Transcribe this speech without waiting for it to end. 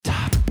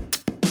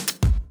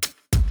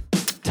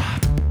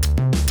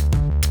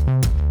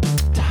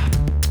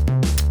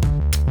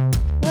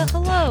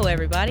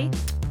everybody.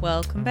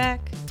 Welcome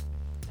back.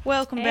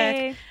 Welcome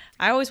Hey. back.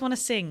 I always want to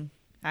sing.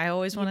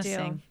 do.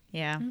 Sing.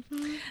 Yeah.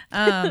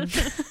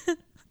 Mm-hmm.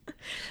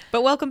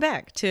 But welcome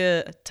back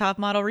to Top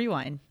Model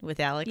Rewind with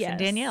Alex Yes. and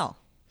Danielle.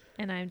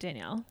 And I'm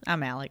Danielle.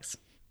 I'm Alex.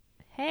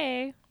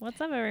 Hey, what's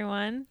up,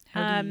 everyone?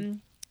 Howdy.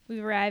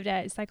 We've arrived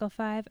at Cycle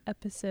 5,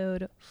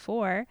 Episode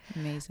 4.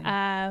 Amazing.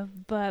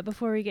 But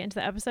before we get into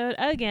the episode,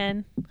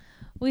 again,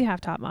 we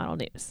have top model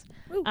news.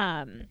 Woo.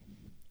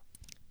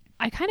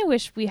 I kind of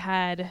wish we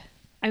had,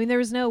 there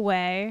was no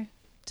way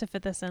to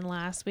fit this in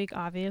last week,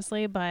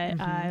 obviously, but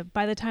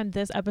by the time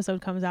this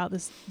episode comes out,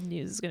 this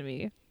news is going to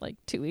be like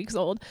 2 weeks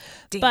old.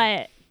 Damn.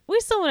 But we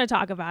still want to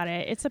talk about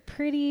it. It's a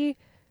pretty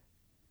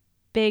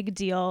big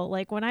deal.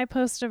 Like when I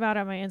posted about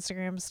it on my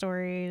Instagram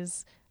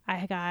stories,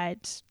 I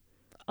got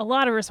a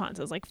lot of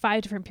responses. Like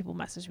 5 different people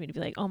messaged me to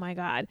be like, oh my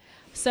God.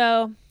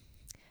 So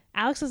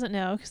Alex doesn't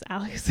know because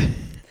Alex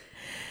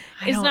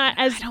is not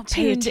as I don't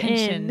pay tuned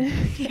attention.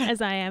 in as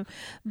I am.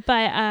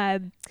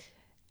 But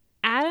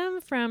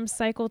Adam from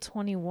Cycle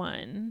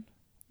 21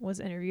 was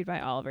interviewed by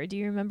Oliver. Do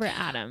you remember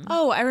Adam?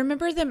 Oh, I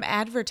remember them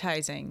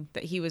advertising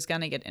that he was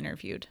going to get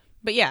interviewed.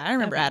 But yeah, I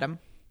remember Okay. Adam.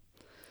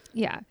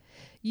 Yeah.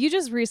 You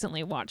just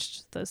recently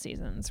watched those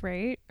seasons,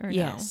 right? Or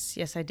no?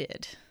 Yes, I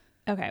did.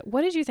 Okay.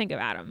 What did you think of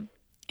Adam?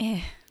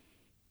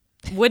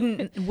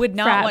 Would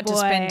not Frat want to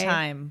spend boy.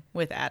 time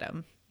with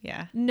Adam.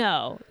 Yeah.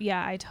 No.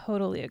 Yeah, I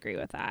totally agree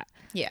with that.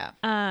 Yeah.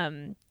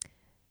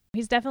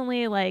 He's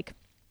definitely like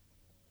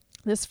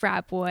this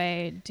frat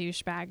boy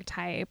douchebag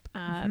type.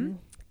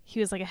 He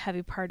was like a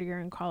heavy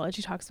partier in college.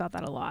 He talks about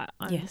that a lot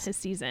on Yes. his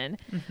season.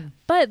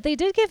 But they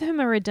did give him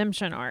a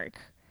redemption arc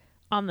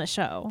on the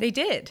show. They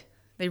did.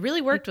 They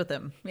really worked with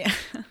him. Yeah.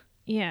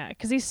 Yeah,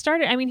 because he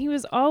started, he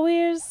was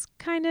always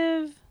kind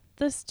of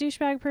this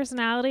douchebag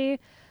personality,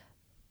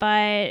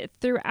 but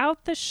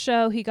throughout the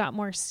show, he got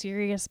more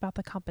serious about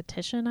the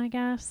competition, I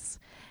guess,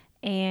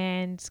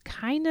 and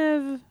kind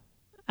of,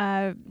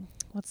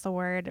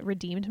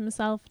 redeemed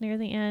himself near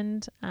the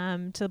end,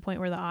 to the point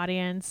where the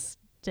audience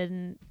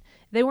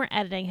they weren't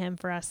editing him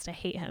for us to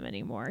hate him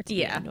anymore, to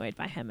be annoyed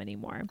by him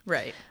anymore.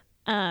 Right.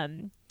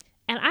 And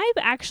I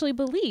actually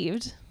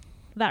believed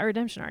that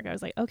redemption arc. I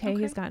was like, okay,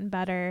 he's gotten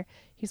better.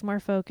 He's more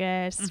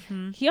focused.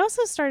 He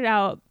also started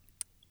out,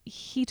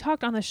 he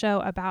talked on the show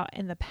about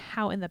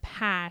how in the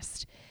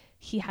past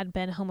he had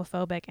been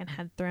homophobic and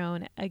had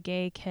thrown a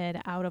gay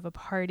kid out of a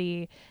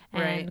party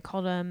and Right.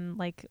 called him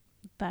like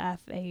the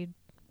F-A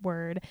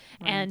word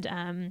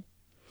and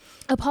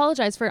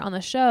apologized for it on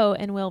the show.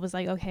 And Will was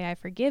like, okay, I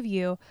forgive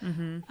you.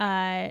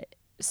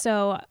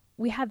 So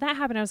we had that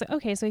happen. I was like,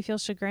 okay, so he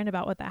feels chagrined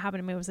about what that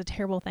happened. It was a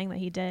terrible thing that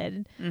he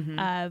did.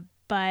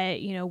 But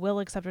Will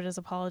accepted his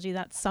apology.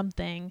 That's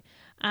something.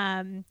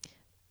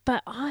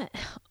 But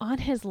on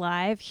his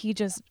live, he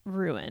just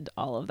ruined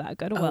all of that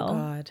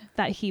goodwill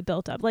that he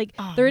built up. Like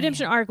the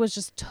redemption arc was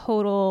just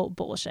total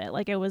bullshit.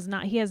 Like it was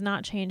not, he has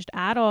not changed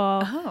at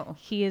all. Oh.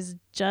 He is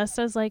just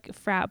as like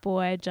frat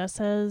boy,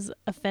 just as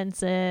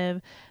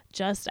offensive,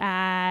 just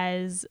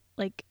as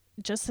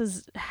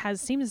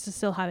seems to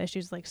still have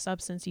issues like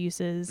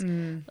substances.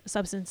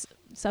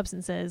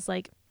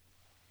 Like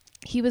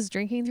he was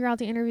drinking throughout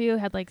the interview,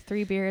 had like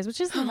 3 beers, which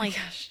isn't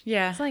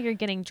Yeah. it's not like you're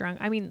getting drunk.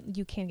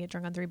 You can get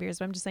drunk on 3 beers,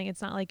 but I'm just saying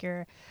it's not like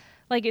you're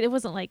like, it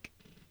wasn't like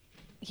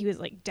he was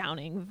like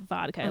downing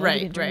vodka. Like, he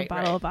didn't drink a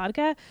bottle of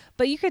vodka,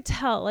 but you could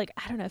tell, like,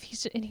 I don't know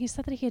if and he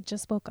said that he had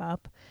just woke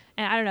up,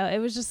 and I don't know, it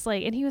was just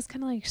like, and he was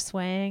kind of like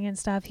swaying and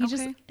stuff. He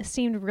just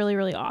seemed really,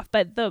 really off.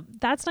 But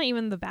that's not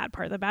even the bad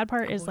part. The bad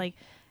part is like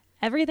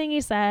everything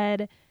he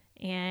said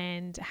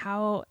and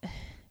how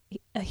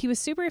he was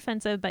super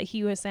offensive, but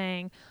he was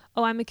saying,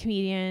 oh, I'm a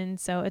comedian,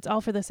 so it's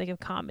all for the sake of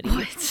comedy.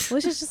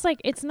 Which is just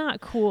like, it's not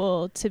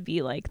cool to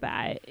be like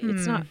that.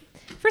 It's not,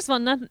 first of all,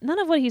 none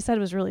of what he said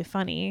was really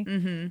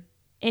funny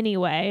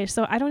anyway.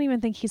 So I don't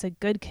even think he's a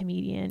good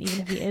comedian,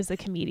 even if he is a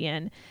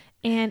comedian.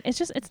 And it's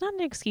not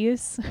an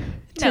excuse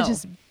to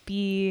just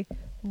be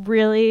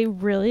really,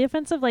 really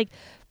offensive. Like,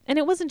 and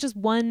it wasn't just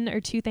 1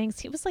 or 2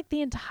 things. It was like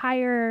the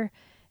entire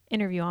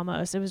interview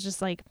almost. It was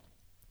just like,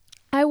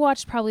 I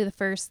watched probably the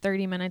first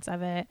 30 minutes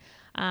of it.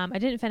 I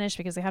didn't finish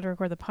because I had to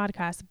record the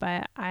podcast,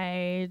 but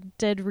I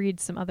did read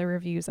some other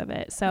reviews of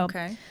it. So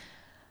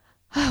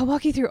I'll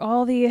walk you through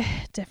all the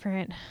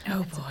different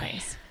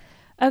things.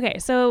 Okay,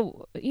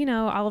 so,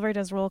 Oliver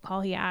does roll call.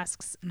 He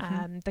asks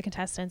the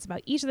contestants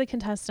about each of the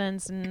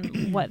contestants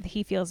and what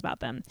he feels about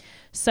them.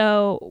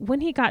 So when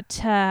he got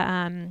to,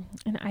 and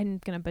I'm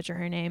going to butcher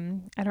her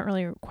name. I don't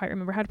really quite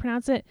remember how to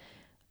pronounce it.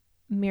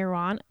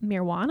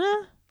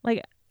 Mirwana?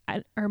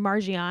 Or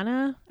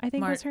Margiana, I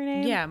think was her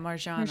name. Yeah,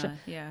 Marjana.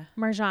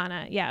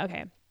 Marjana. Yeah,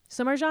 okay.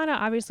 So Marjana,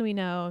 obviously we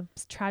know,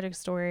 it's a tragic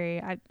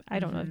story. I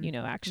don't know if you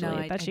know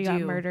actually, that she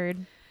got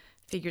murdered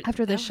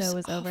after the show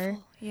was over.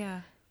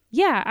 Yeah.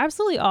 Yeah,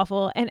 absolutely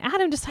awful. And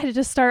Adam decided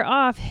to start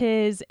off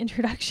his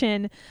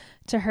introduction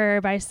to her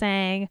by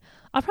saying,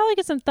 I'll probably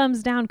get some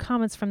thumbs down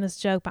comments from this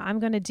joke, but I'm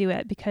going to do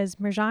it because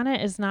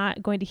Marjana is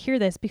not going to hear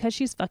this because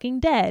she's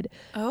fucking dead.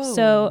 Oh.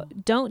 So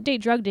don't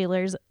date drug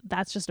dealers.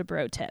 That's just a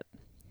bro tip.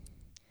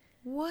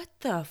 What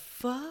the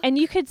fuck? And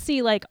you could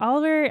see like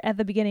Oliver at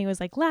the beginning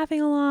was like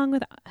laughing along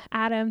with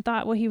Adam,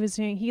 thought what he was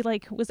doing. He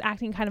like was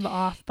acting kind of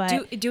off,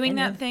 but doing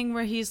that thing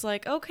where he's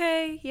like,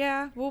 okay,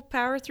 yeah, we'll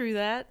power through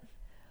that.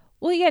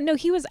 Well, yeah, no,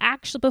 he was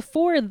actually,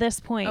 before this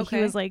point, he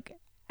was like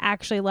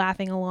actually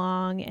laughing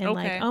along and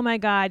like, oh my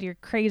God, you're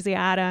crazy,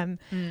 Adam.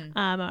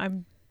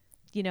 I'm,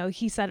 you know,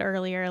 he said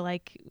earlier,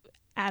 like,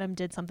 Adam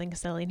did something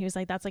silly, and he was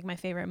like, that's like my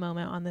favorite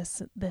moment on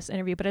this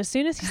interview. But as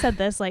soon as he said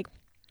this, like,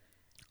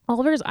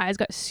 Oliver's eyes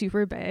got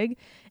super big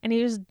and he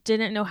just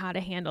didn't know how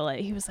to handle it.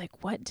 He was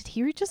like, what, did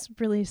he just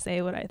really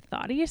say what I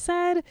thought he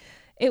said?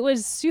 It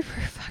was super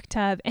fucked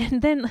up.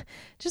 And then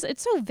just,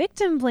 it's so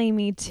victim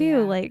blamey too. Yeah,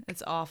 like,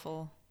 it's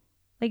awful.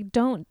 Like,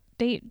 don't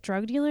date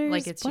drug dealers.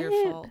 Like, it's your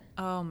fault.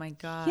 Oh my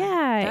God.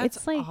 Yeah. That's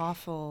it's like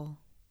awful.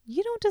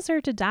 You don't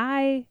deserve to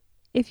die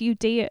if you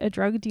date a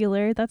drug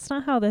dealer. That's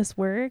not how this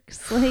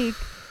works. Like,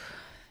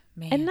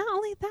 man. And not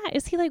only that,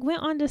 is he like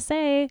went on to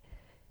say,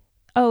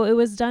 oh, it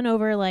was done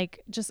over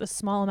like just a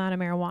small amount of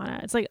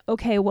marijuana. It's like,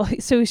 okay, well,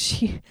 so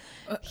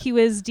he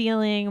was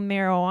dealing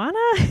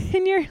marijuana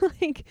and you're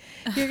like,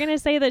 you're going to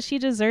say that she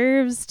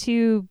deserves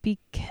to be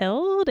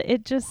killed?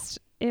 It was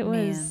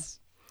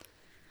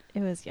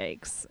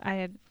yikes.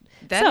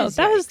 That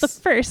was the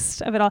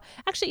first of it all.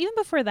 Actually, even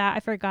before that, I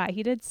forgot.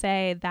 He did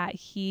say that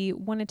he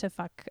wanted to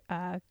fuck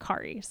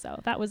Kari. So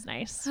that was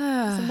nice. It's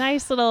a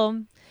nice little,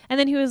 and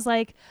then he was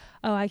like,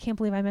 oh, I can't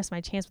believe I missed my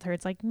chance with her.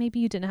 It's like, maybe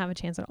you didn't have a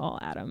chance at all,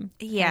 Adam.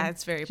 Yeah,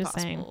 it's very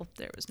possible.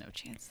 There was no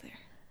chance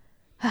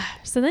there.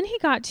 So then he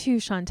got to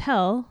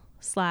Chantel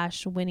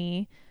 /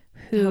 Winnie,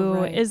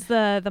 who is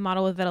the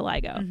model with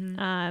vitiligo.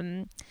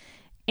 Mm-hmm.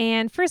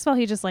 And first of all,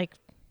 he just like,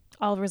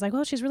 Oliver was like,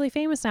 well, she's really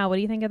famous now. What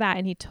do you think of that?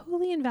 And he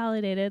totally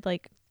invalidated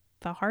like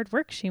the hard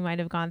work she might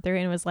have gone through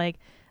and was like,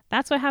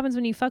 that's what happens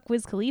when you fuck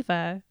Wiz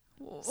Khalifa.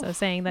 So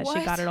saying that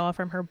she got it all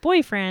from her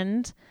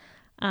boyfriend.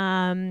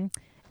 And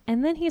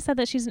then he said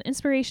that she's an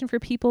inspiration for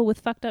people with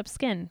fucked up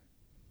skin.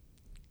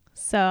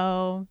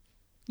 So,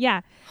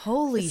 yeah.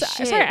 Holy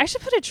shit. Sorry, I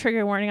should put a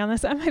trigger warning on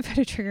this. I might put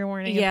a trigger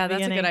warning. Yeah,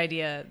 that's a good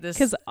idea.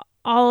 Because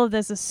all of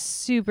this is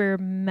super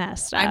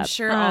messed up. I'm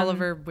sure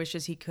Oliver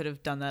wishes he could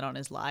have done that on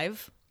his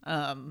live.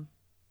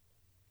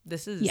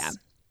 This is...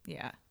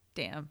 Yeah.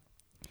 Damn.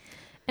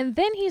 And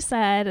then he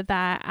said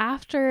that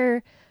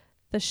after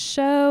the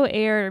show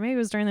aired, or maybe it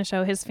was during the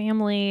show, his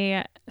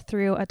family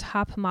threw a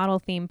top model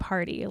theme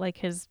party, like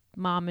his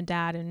mom and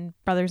dad and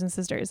brothers and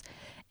sisters,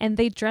 and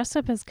they dressed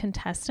up as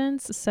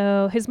contestants.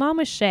 So his mom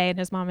was Shay and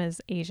his mom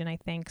is Asian, I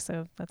think,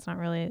 so that's not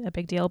really a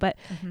big deal. But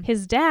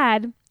his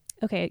dad,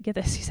 okay, get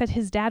this, he said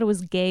his dad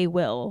was Gay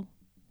Will.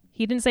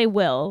 He didn't say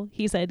Will,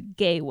 he said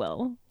Gay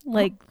Will.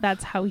 Like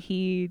that's how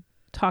he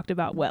talked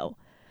about Will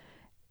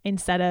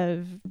instead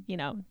of, you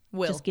know,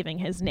 Will. Just giving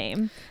his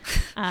name.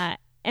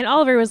 And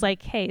Oliver was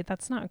like, hey,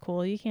 that's not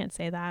cool. You can't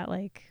say that.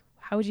 Like,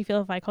 how would you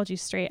feel if I called you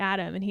straight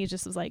Adam? And he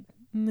just was like,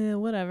 meh,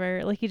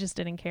 whatever. Like, he just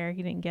didn't care.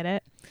 He didn't get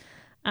it.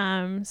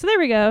 So there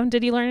we go.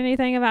 Did he learn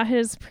anything about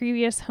his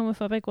previous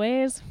homophobic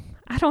ways?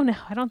 I don't know.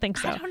 I don't think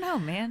so. I don't know,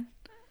 man.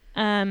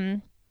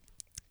 And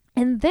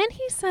then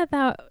he said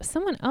that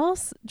someone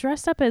else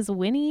dressed up as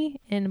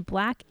Winnie in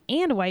black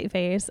and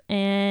whiteface,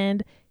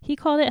 and he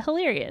called it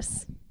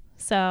hilarious.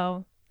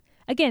 So,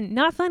 again,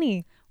 not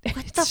funny.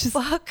 What the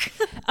fuck?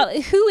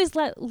 Who is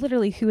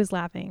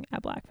laughing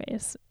at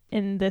blackface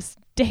in this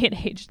day and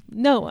age?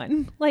 No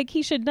one. Like,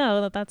 he should know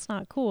that that's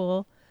not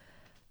cool.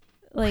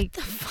 Like,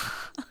 what the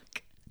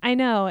fuck? I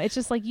know. It's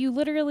just like you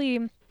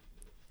literally,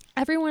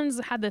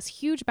 everyone's had this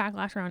huge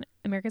backlash around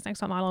America's Next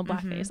Top Model and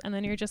blackface, and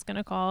then you're just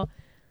gonna call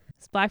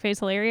blackface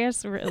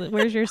hilarious?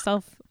 Where's your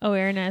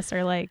self-awareness?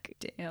 Or like,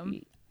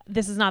 damn,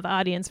 this is not the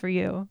audience for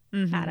you,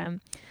 Adam.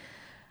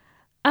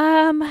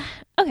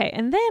 Okay,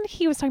 and then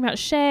he was talking about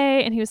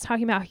Shay, and he was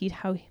talking about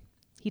how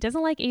he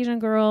doesn't like Asian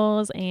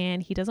girls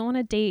and he doesn't want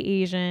to date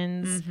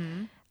Asians.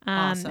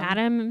 Awesome.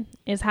 Adam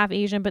is half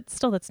Asian, but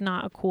still that's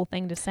not a cool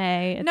thing to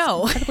say. It's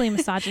incredibly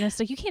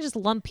misogynistic. You can't just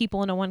lump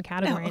people into one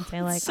category and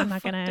say like, I'm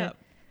not gonna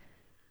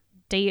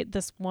date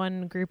this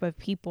one group of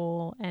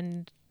people,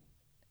 and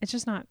it's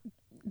just not,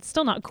 it's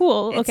still not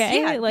cool.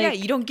 Okay. Like,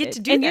 you don't get to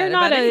do that. And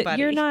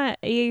you're not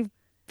a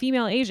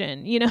female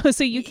Asian, you know,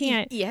 so you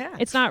can't,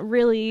 it's not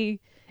really.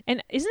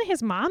 And isn't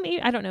his mom?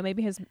 I don't know.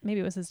 Maybe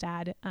it was his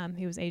dad.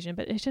 Who was Asian,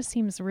 but it just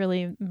seems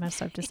really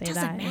messed up to say that. It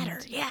doesn't matter.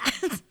 Yeah,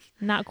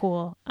 not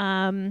cool.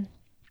 And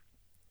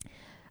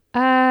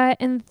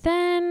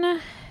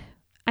then,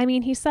 I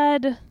mean, he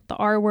said the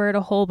R word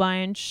a whole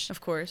bunch.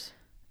 Of course.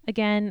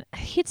 Again,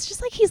 it's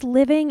just like he's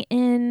living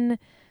in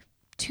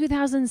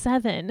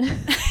 2007.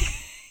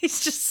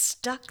 He's just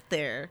stuck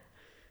there.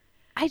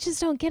 I just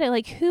don't get it.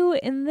 Like, who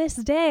in this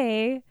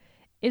day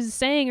is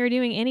saying or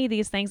doing any of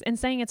these things and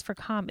saying it's for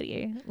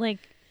comedy? Like,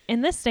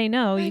 in this day,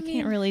 no, you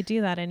can't really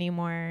do that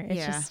anymore.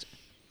 It's just,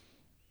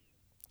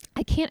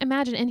 I can't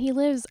imagine. And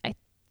I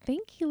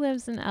think he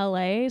lives in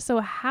LA. So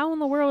how in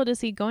the world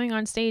is he going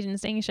on stage and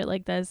saying shit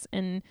like this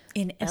in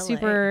a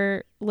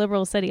super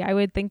liberal city? I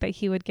would think that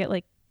he would get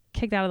like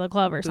kicked out of the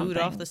club or something.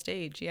 Booed off the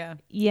stage. Yeah.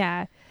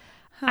 Yeah.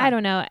 Huh. I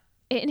don't know.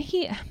 and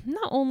he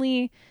not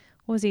only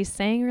was he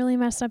saying really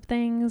messed up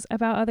things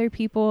about other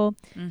people,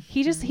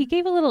 he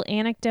gave a little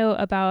anecdote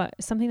about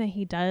something that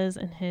he does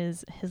in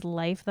his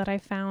life that I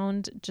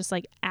found just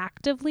like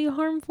actively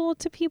harmful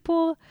to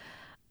people.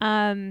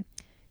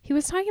 He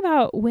was talking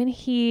about when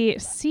he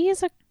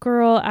sees a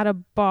girl at a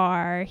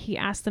bar, he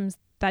asks them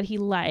that he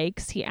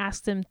likes. He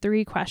asks them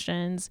 3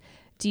 questions.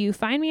 Do you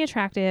find me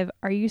attractive?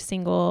 Are you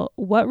single?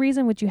 What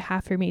reason would you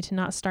have for me to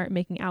not start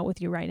making out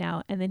with you right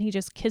now? And then he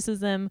just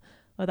kisses them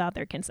without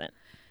their consent.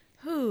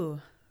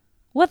 Who?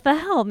 What the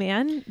hell,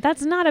 man?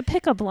 That's not a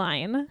pickup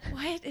line.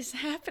 What is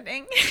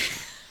happening?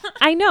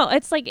 I know.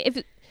 It's like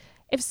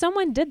if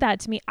someone did that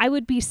to me, I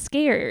would be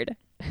scared.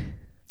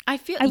 I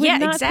would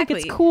not think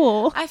it's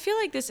cool. I feel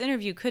like this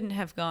interview couldn't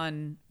have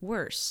gone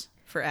worse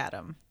for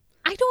Adam.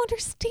 I don't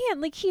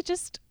understand. Like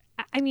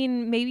I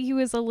mean, maybe he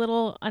was a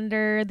little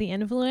under the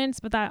influence,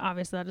 but that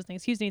doesn't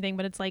excuse anything.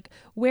 But it's like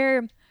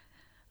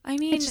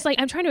it's just like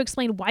I'm trying to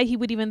explain why he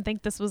would even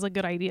think this was a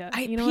good idea.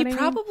 He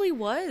probably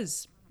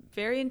was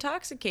very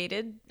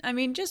intoxicated. I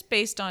mean, just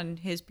based on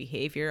his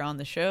behavior on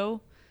the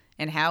show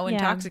and how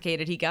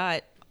intoxicated he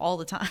got all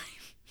the time.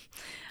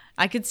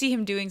 I could see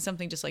him doing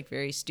something just like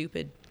very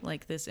stupid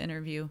like this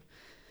interview.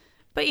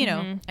 But,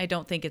 I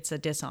don't think it's a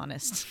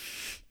dishonest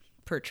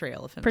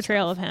portrayal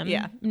of him.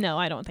 Yeah. No,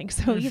 I don't think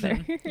so either.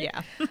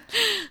 Yeah.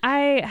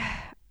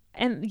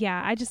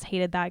 I just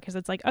hated that because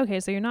it's like, okay,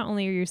 so you're not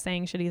only are you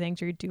saying shitty things,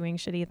 you're doing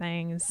shitty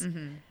things.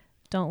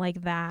 Don't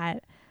like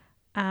that.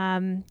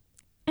 And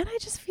I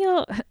just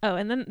feel,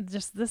 and then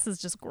this is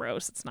just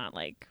gross. It's not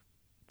like,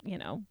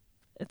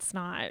 it's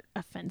not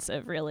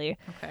offensive really.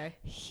 Okay.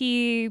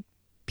 He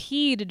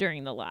peed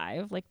during the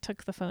live, like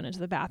took the phone into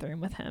the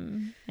bathroom with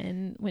him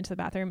and went to the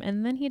bathroom,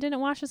 and then he didn't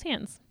wash his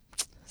hands.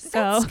 So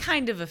that's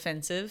kind of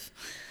offensive.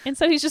 And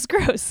so he's just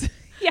gross.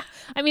 Yeah.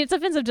 I mean, it's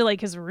offensive to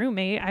like his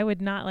roommate. I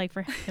would not like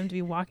for him to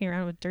be walking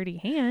around with dirty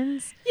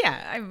hands.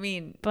 Yeah. I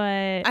mean,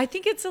 but I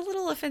think it's a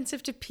little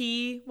offensive to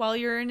pee while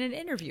you're in an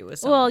interview with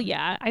someone. Well,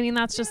 yeah. I mean,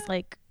 that's just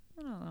like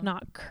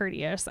not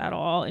courteous at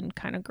all and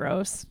kind of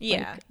gross.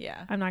 Yeah. Like,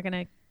 yeah. I'm not going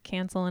to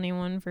cancel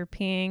anyone for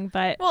peeing,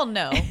 but. Well,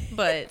 no,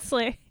 but. It's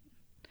like.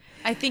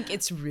 I think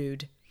it's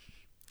rude.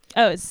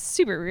 Oh, it's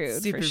super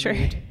rude for sure.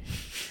 Rude.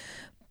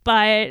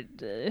 But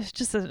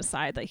just an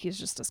aside, that he's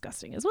just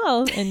disgusting as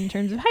well in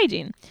terms of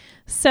hygiene.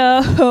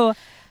 So,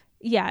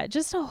 yeah,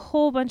 just a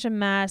whole bunch of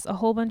mess, a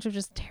whole bunch of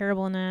just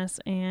terribleness.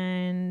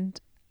 And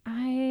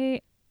even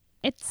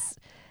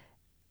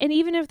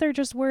if they're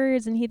just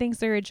words and he thinks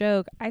they're a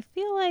joke, I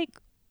feel like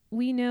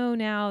we know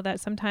now that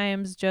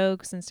sometimes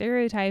jokes and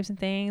stereotypes and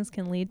things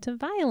can lead to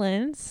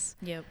violence.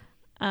 Yep.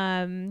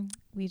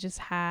 We just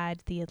had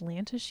the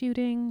Atlanta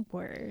shooting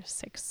where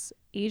 6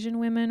 Asian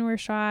women were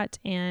shot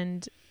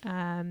and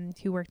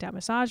who worked at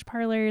massage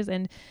parlors.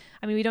 And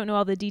I mean, we don't know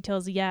all the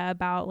details yet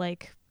about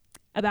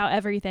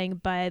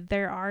everything, but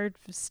there are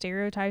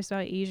stereotypes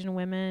about Asian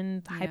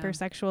women,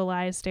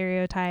 hypersexualized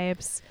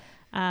stereotypes,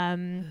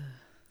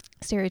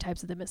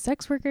 stereotypes of them as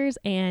sex workers,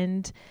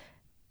 and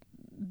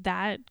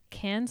that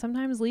can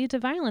sometimes lead to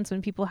violence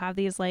when people have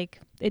these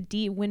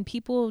when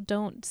people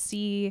don't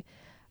see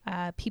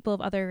people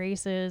of other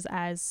races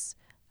as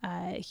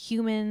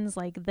humans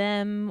like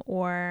them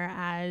or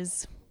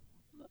as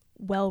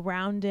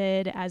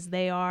well-rounded as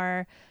they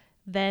are,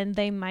 then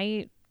they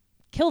might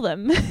kill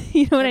them.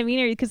 You know what I mean?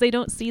 Or because they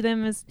don't see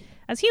them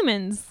as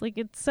humans.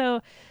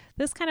 So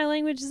this kind of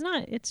language is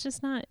not,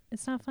 it's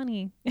not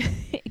funny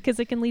because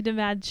it can lead to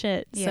bad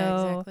shit. Yeah,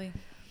 so exactly.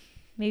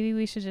 Maybe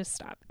we should just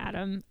stop,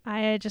 Adam.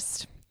 I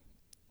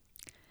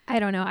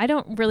don't know. I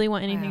don't really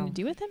want anything to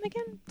do with him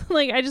again.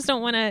 I just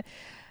don't want to.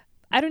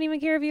 I don't even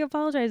care if he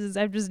apologizes.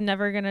 I'm just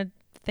never going to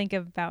think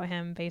about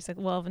him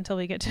until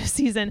we get to a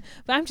season.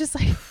 But I'm just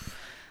like,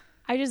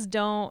 I just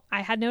don't.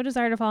 I had no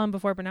desire to follow him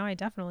before, but now I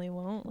definitely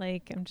won't.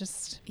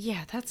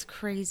 Yeah, that's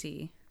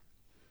crazy.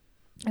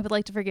 I would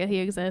like to forget he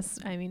exists.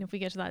 I mean, if we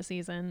get to that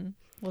season,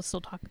 we'll still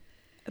talk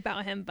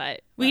about him,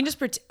 but we can just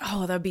pretend.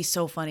 Oh, that would be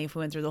so funny if we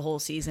went through the whole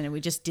season and we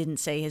just didn't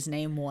say his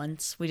name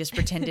once. We just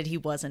pretended he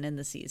wasn't in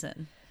the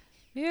season.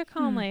 Maybe I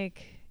call him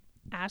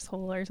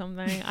asshole or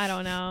something. I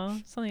don't know.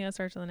 Something that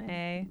starts with an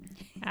A.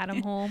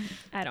 Adam Hole.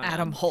 I don't know.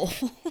 Adam Hole.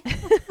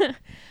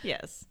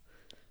 Yes.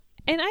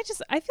 And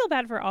I feel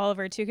bad for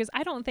Oliver too, because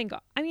I don't think,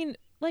 I mean,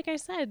 like I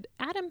said,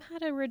 Adam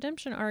had a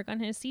redemption arc on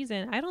his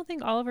season. I don't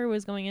think Oliver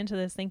was going into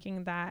this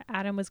thinking that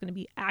Adam was going to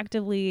be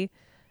actively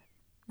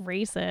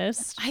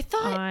racist. I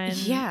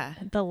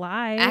thought, the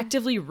live.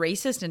 Actively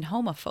racist and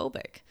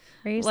homophobic.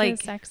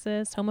 Racist,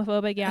 sexist,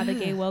 homophobic. Yeah, the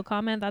gay will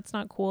comment. That's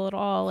not cool at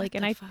all.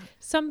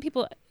 Some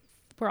people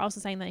were also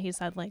saying that he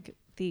said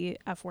the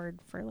F word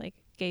for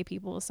gay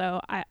people.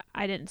 So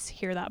I didn't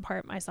hear that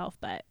part myself,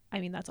 but I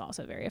mean, that's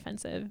also very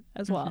offensive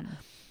as well.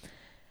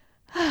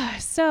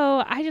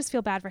 So I just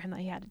feel bad for him that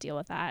he had to deal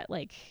with that.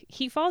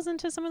 He falls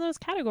into some of those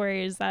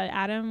categories that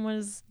Adam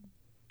was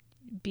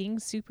being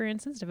super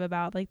insensitive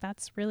about.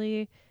 That's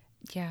really,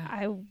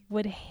 I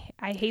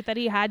hate that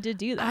he had to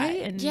do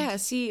that.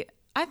 See,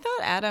 I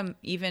thought Adam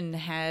even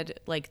had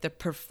the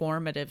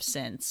performative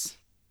sense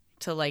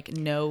to like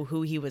know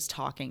who he was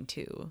talking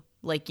to.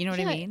 Like, you know what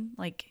I mean?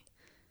 Like,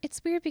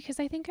 it's weird because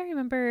I think I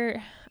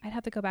remember, I'd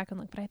have to go back and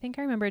look, but I think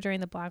I remember during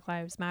the Black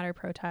Lives Matter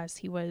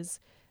protests,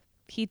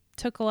 he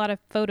took a lot of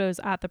photos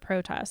at the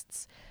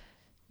protests,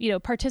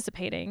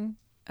 participating.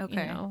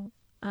 Okay.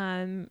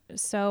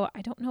 So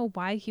I don't know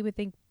why he would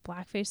think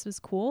blackface was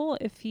cool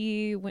if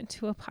he went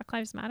to a Black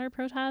Lives Matter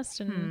protest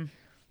and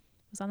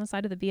was on the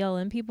side of the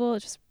BLM people.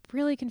 It's just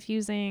really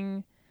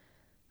confusing.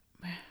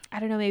 I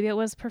don't know. Maybe it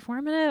was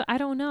performative. I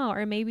don't know.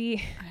 Or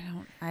maybe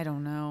I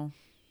don't know.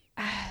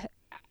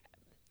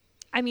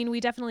 I mean, we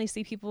definitely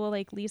see people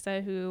like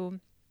Lisa who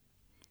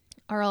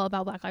are all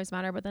about Black Lives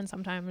Matter, but then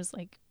sometimes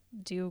like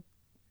do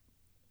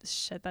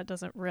shit that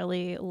doesn't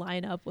really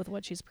line up with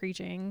what she's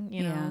preaching,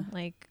 you know,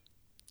 like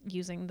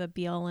using the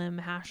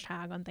BLM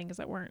hashtag on things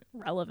that weren't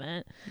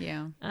relevant.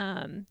 Yeah.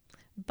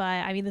 But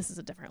I mean, this is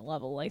a different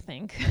level, I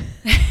think.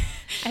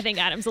 I think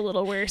Adam's a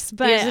little worse,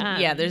 but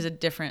there's a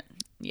different,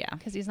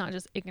 because he's not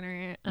just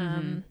ignorant.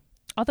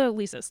 Although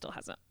Lisa still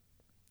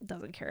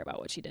doesn't care about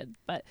what she did,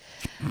 but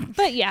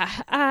yeah,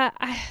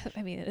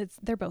 I mean,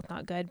 they're both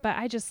not good, but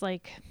I just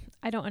like,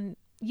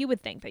 you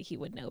would think that he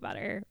would know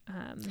better.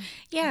 I don't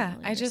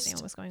really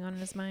understand what's going on in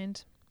his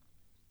mind.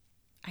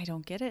 I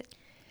don't get it.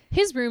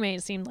 His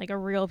roommate seemed like a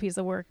real piece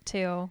of work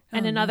too,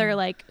 and another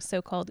like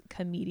so-called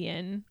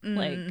comedian,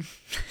 like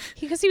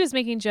because he was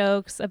making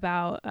jokes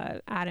about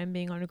Adam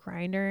being on a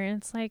Grindr, and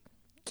it's like,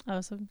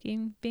 oh, so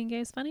being gay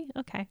is funny,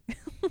 okay.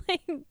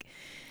 Like,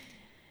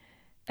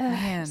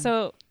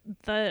 so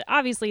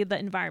obviously the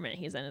environment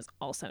he's in is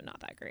also not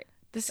that great.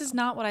 This is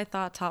not what I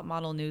thought Top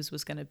Model News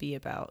was going to be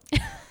about.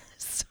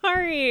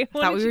 Sorry, I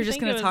thought we were just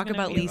going to talk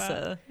about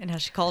Lisa and how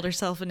she called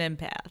herself an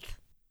empath.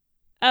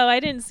 Oh,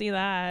 I didn't see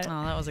that.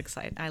 Oh, that was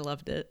exciting. I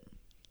loved it.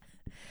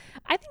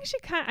 I think she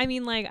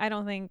I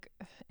don't think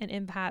an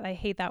empath, I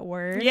hate that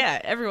word. Yeah,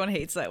 everyone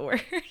hates that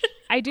word.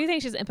 I do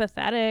think she's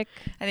empathetic.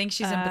 I think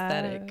she's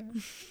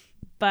empathetic.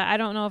 But I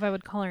don't know if I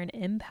would call her an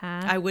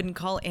empath. I wouldn't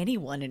call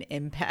anyone an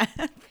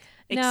empath.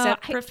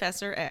 Except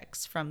Professor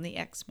X from the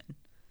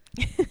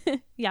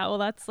X-Men. Yeah, well,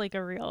 that's like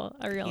a real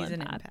He's empath.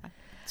 An empath.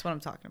 That's what I'm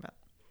talking about.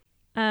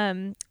 All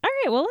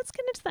right, well, let's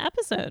get into the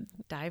episode.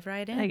 Dive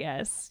right in, I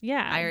guess.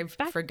 Yeah, I've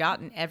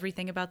forgotten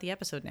everything about the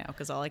episode now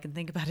because all I can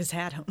think about is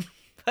Adam.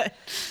 But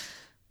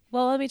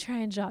well, let me try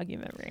and jog your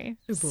memory.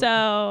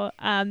 So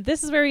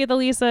this is where we get the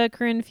Lisa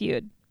Corinne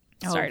feud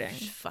starting.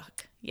 Oh,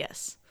 fuck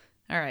yes.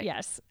 All right.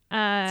 Yes.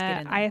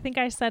 I think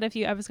I said a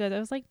few episodes, I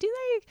was like, do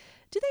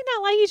they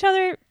not like each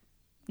other?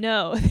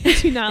 No, they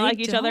do not like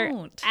each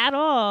other at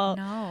all.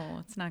 No,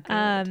 it's not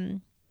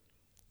good.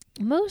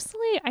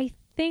 Mostly I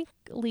think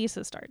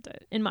Lisa starts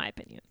it, in my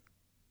opinion.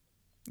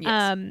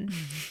 Yes.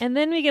 And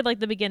then we get like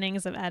the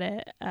beginnings of the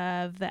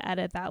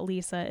edit that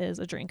Lisa is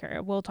a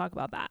drinker. We'll talk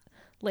about that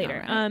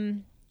later.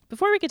 Right.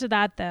 Before we get to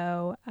that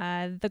though,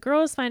 the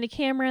girls find a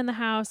camera in the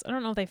house. I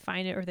don't know if they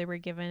find it or if they were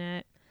given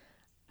it.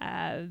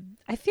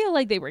 I feel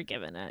like they were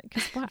given it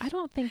because I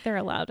don't think they're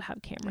allowed to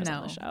have cameras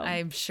on the show.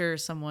 I'm sure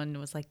someone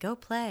was like, go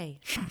play.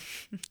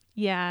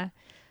 Yeah.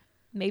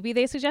 Maybe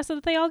they suggested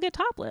that they all get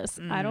topless.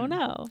 I don't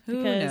know.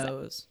 Who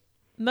knows?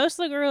 Most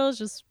of the girls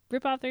just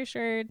rip off their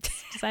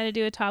shirts, decide to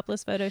do a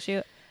topless photo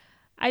shoot.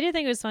 I did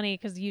think it was funny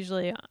because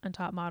usually on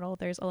Top Model,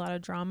 there's a lot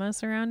of drama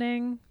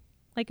surrounding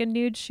like a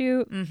nude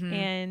shoot.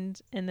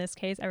 And in this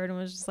case, everyone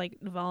was just like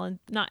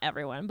not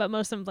everyone, but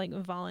most of them like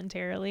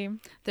voluntarily.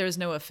 There was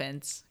no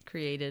offense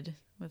created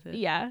with it.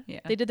 Yeah.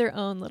 They did their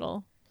own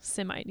little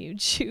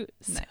semi-nude shoot.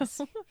 Nice.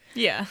 So.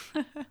 Yeah.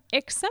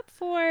 Except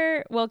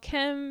for,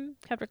 Kim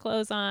kept her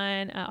clothes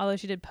on, although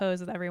she did pose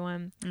with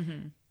everyone.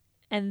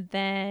 And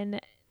then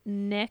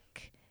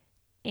Nick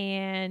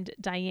and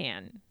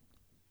Diane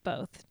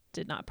both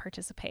did not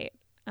participate.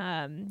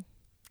 And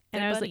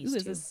I was like, ooh,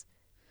 is this...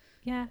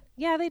 Yeah,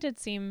 they did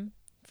seem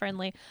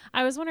friendly.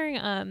 I was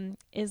wondering,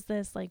 is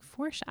this like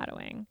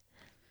foreshadowing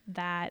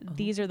that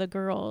these are the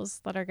girls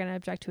that are going to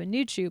object to a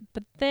nude shoot?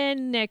 But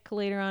then Nick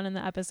later on in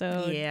the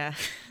episode,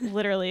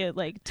 literally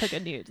like took a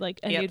nude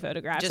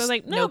photograph. Just so I was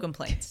like, no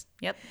complaints.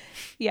 Yep.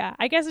 Yeah,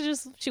 I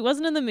guess she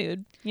wasn't in the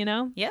mood, you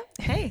know? Yep.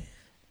 Hey,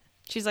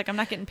 she's like, I'm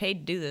not getting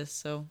paid to do this,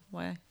 so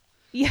why?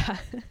 Yeah.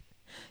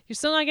 You're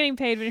still not getting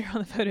paid when you're on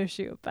the photo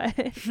shoot, but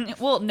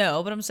well,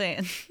 no, but I'm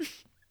saying.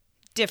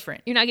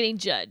 Different. You're not getting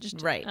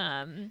judged. Right.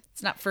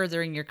 It's not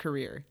furthering your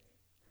career.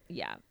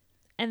 Yeah.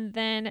 And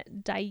then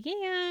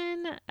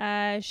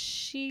Diane,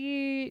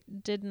 she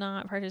did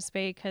not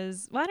participate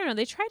because, I don't know.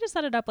 They tried to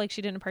set it up like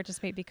she didn't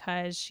participate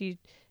because she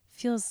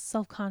feels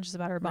self-conscious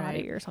about her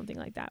body or something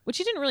like that, which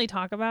she didn't really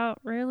talk about,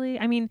 really.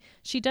 I mean,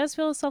 she does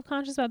feel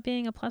self-conscious about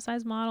being a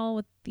plus-size model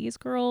with these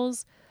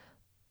girls,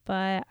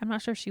 but I'm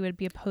not sure if she would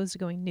be opposed to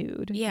going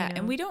nude. Yeah,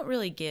 and we don't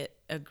really get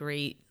a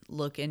great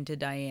look into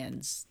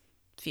Diane's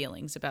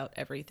feelings about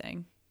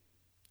everything.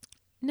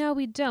 No,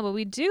 we don't, but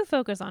we do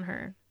focus on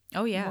her.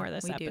 Oh yeah, more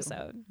this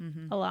episode,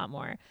 a lot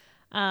more.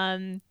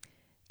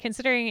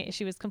 Considering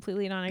she was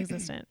completely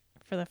non-existent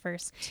for the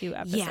first 2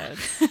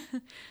 episodes. Yeah.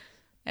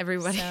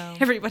 Everybody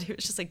was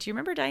just like, "Do you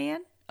remember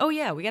Diane?" oh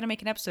yeah, we got to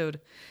make an episode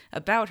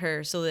about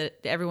her so that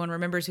everyone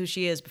remembers who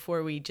she is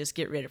before we just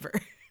get rid of her.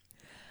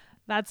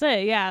 That's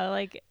it. Yeah.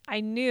 Like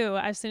I knew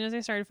as soon as I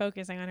started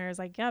focusing on her, I was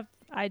like, yep,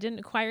 I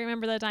didn't quite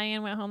remember that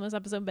Diane went home this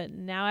episode, but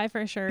now I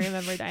for sure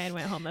remember Diane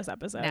went home this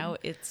episode. Now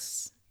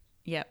it's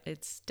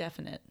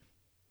definite.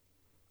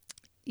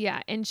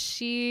 Yeah. And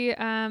she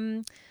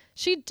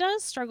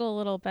does struggle a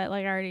little bit,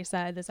 like I already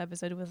said, this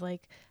episode with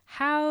like,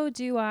 how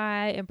do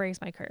I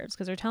embrace my curves?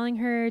 Because they're telling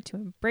her to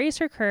embrace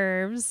her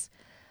curves,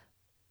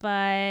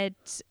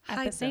 but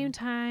at the same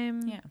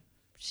time,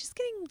 she's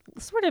getting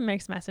sort of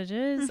mixed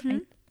messages. Mm-hmm.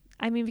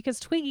 I mean, because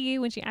Twiggy,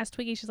 when she asked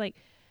Twiggy, she's like,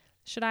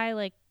 should I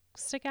like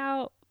stick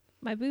out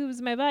my boobs,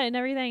 my butt and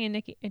everything?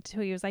 And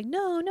Twiggy was like,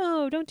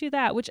 no, don't do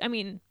that. Which, I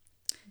mean,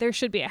 there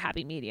should be a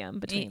happy medium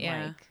between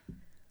like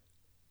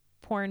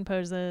porn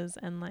poses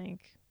and like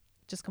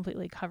just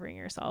completely covering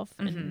yourself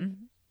and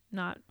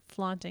not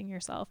flaunting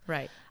yourself.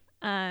 Right.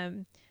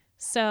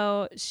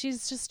 So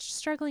she's just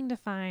struggling to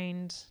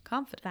find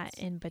confidence, that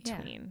in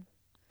between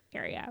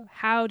area.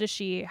 How does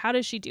she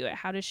do it?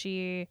 How does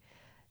she,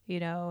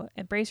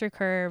 embrace her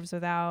curves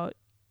without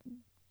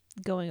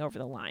going over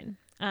the line?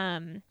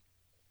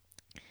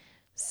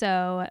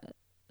 So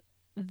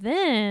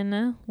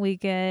then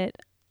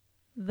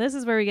this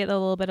is where we get a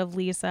little bit of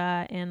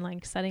Lisa and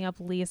like setting up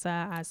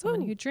Lisa as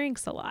someone who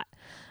drinks a lot.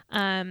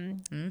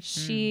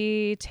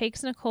 She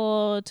takes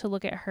Nicole to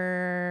look at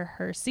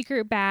her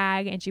secret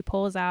bag, and she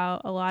pulls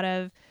out a lot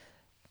of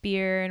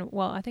beer and,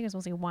 well, I think it's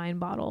mostly wine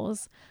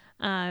bottles.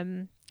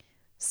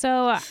 So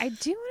I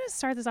do want to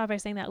start this off by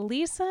saying that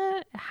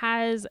Lisa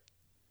has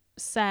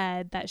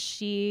said that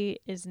she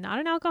is not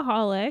an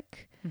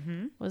alcoholic,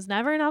 was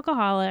never an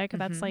alcoholic.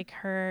 That's like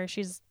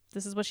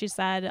this is what she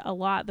said a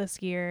lot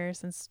this year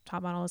since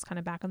Top Model was kind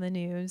of back on the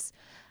news.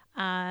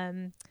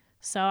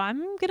 So I'm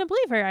going to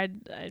believe her.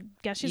 I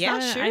guess she's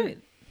not. Sure.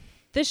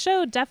 This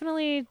show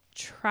definitely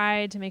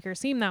tried to make her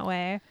seem that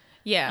way.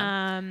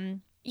 Yeah.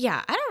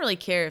 Yeah. I don't really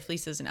care if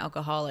Lisa's an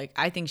alcoholic.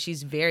 I think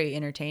she's very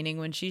entertaining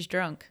when she's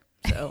drunk.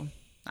 So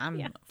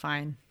I'm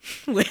fine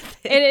with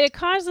it. It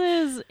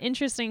causes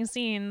interesting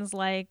scenes,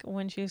 like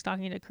when she was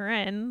talking to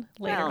Corinne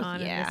later on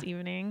in this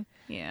evening.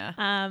 Yeah.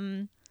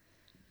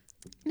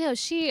 No,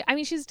 she's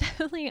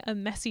definitely a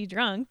messy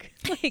drunk.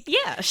 Like,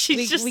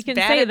 she's just we can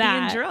bad say at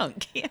that. being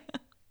drunk. Yeah.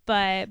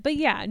 But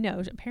yeah,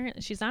 no,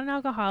 apparently she's not an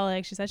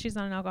alcoholic. She says she's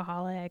not an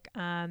alcoholic.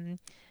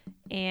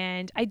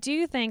 And I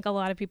do think a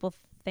lot of people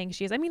think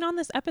she is. I mean, on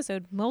this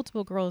episode,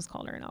 multiple girls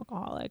called her an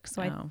alcoholic.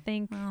 So I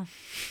think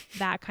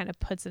that kind of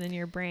puts it in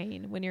your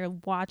brain when you're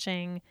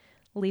watching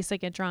Lisa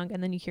get drunk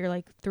and then you hear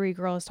like 3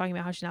 girls talking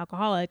about how she's an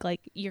alcoholic.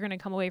 Like, you're going to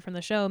come away from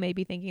the show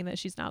maybe thinking that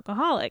she's an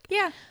alcoholic.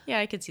 Yeah,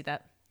 I could see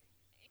that.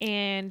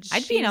 And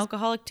I'd be an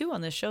alcoholic too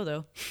on this show,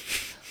 though.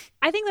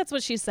 I think that's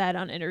what she said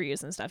on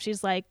interviews and stuff.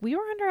 She's like, we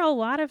were under a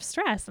lot of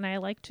stress and I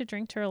like to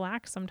drink to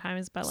relax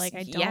sometimes, but like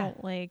I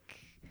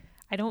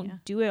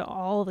don't do it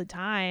all the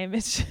time.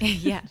 It's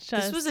just,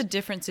 this was a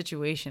different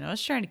situation. I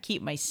was trying to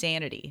keep my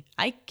sanity.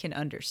 I can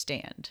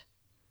understand.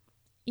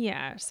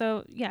 Yeah.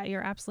 So yeah,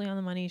 you're absolutely on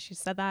the money. She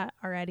said that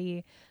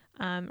already,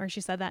 or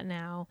she said that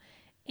now.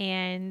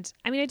 And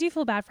I mean, I do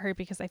feel bad for her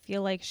because I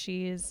feel like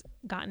she's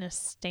gotten a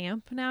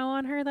stamp now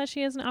on her that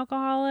she is an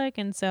alcoholic.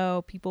 And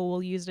so people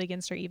will use it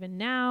against her even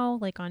now,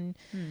 like in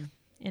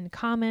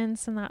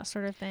comments and that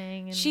sort of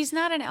thing. And she's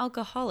not an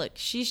alcoholic.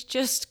 She's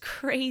just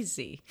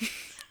crazy.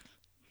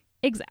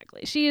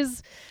 Exactly.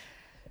 She's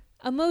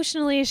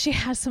emotionally, she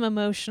has some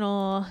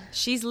emotional.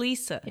 She's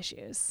Lisa.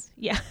 Issues.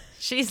 Yeah.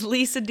 She's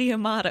Lisa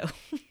D'Amato.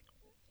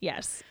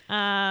 Yes.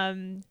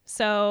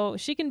 So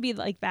she can be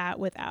like that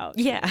without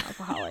being an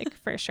alcoholic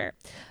for sure.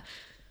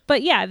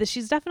 But yeah,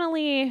 she's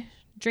definitely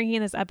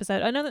drinking this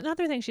episode.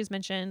 Another thing she's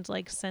mentioned,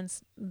 like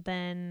since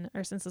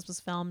this was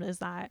filmed, is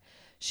that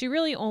she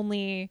really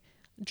only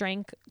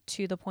drank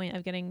to the point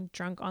of getting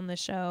drunk on the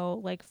show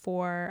like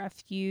for a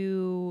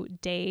few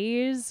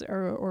days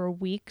or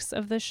weeks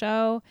of the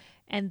show,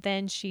 and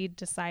then she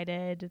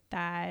decided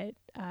that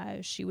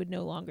she would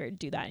no longer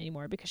do that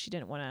anymore because she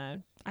didn't want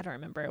to. I don't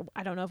remember.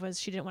 I don't know if it was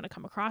she didn't want to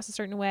come across a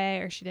certain way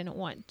or she didn't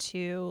want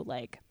to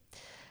like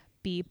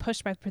be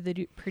pushed by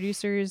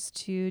producers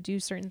to do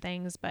certain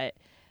things. But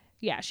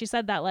yeah, she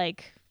said that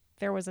like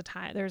there was a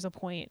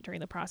point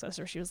during the process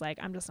where she was like,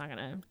 I'm just not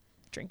gonna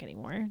drink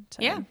anymore.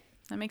 Yeah,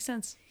 that makes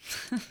sense.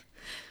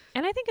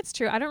 And I think it's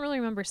true. I don't really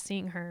remember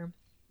seeing her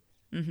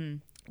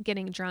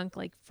getting drunk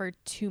like for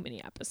too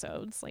many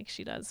episodes like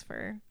she does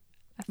for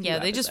a few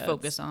episodes. Just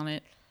focus on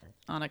it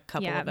on a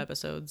couple of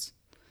episodes.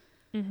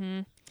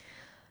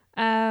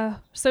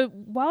 So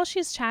while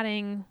she's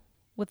chatting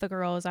with the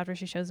girls after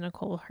she shows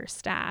Nicole her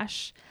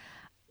stash,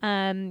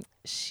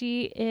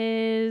 she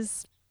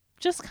is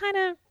just kind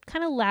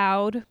of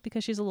loud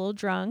because she's a little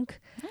drunk.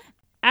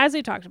 As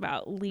we talked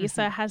about,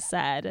 Lisa has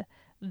said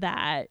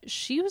that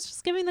she was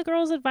just giving the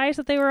girls advice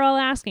that they were all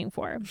asking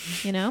for,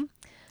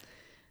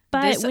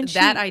 But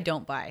I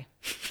don't buy.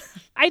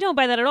 I don't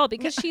buy that at all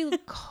because she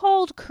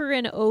called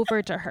Corinne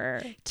over to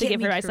her to give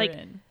her advice. Like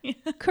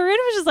Corinne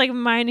was just like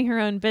minding her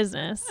own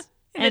business.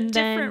 In a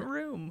different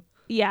room.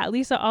 Yeah,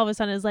 Lisa all of a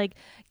sudden is like,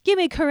 give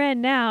me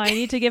Corinne now. I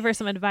need to give her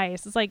some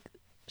advice. It's like,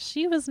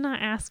 she was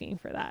not asking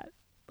for that.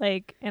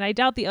 Like, and I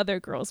doubt the other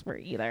girls were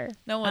either.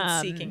 No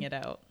one's seeking it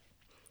out.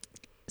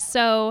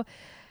 So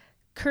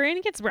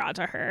Corinne gets brought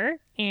to her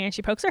and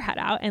she pokes her head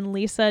out, and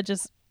Lisa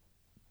just,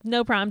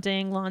 no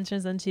prompting,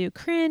 launches into,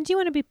 Corinne, do you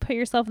want to put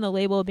yourself in the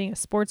label of being a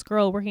sports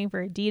girl working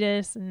for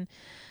Adidas? And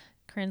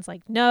Corinne's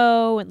like,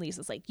 no. And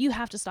Lisa's like, you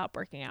have to stop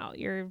working out.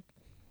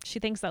 She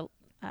thinks that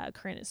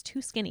Corinne is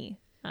too skinny.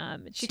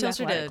 She tells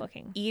her to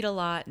eat a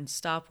lot and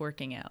stop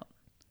working out.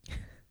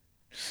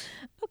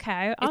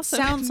 Okay. It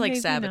sounds like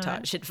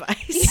sabotage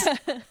advice.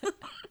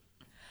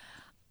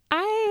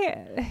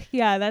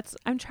 Yeah.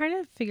 I'm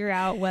trying to figure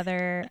out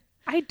whether,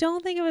 I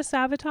don't think it was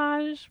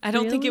sabotage. I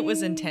don't think it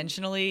was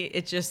intentionally.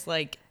 It's just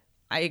like,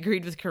 I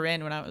agreed with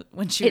Corinne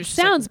when she was. It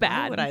sounds like,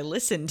 bad. Why would I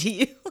listen to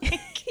you?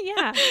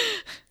 Yeah.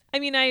 I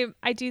mean,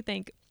 I do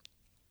think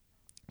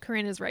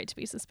Corinne is right to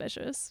be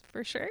suspicious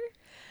for sure.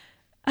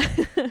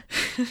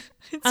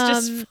 It's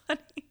just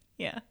funny.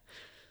 Yeah.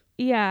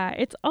 Yeah.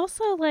 It's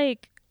also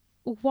like,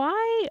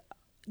 why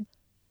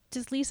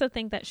does Lisa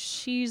think that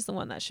she's the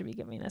one that should be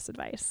giving this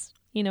advice?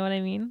 You know what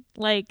I mean?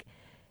 Like,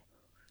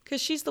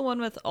 because she's the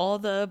one with all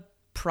the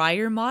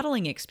prior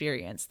modeling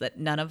experience that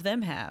none of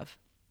them have.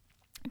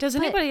 Does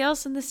anybody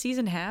else in this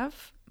season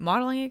have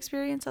modeling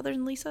experience other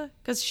than Lisa?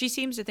 Because she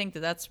seems to think that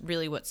that's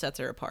really what sets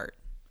her apart.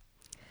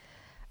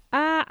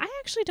 I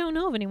actually don't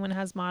know if anyone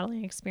has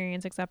modeling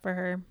experience except for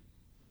her,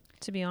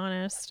 to be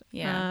honest.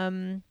 Yeah.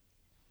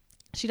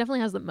 She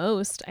definitely has the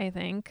most, I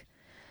think.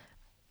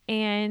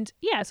 And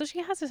yeah, so she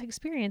has this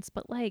experience,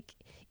 but like,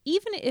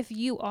 even if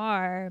you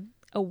are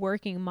a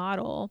working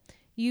model,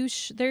 you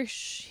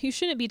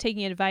shouldn't be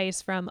taking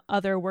advice from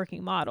other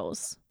working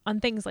models on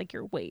things like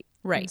your weight,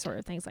 right? And sort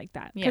of things like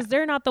that, because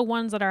they're not the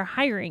ones that are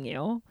hiring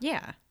you,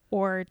 yeah,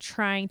 or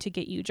trying to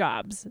get you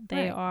jobs.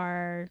 They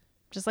are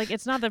just like,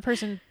 it's not the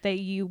person that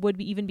you would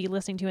even be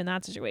listening to in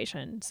that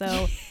situation.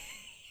 So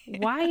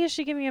why is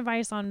she giving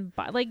advice on,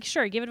 like,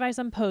 sure, give advice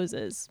on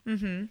poses,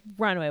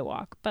 runway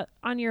walk, but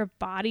on your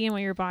body and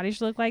what your body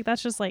should look like,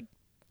 that's just like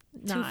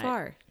too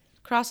far,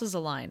 crosses a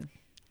line.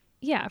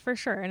 Yeah, for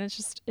sure. And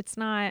it's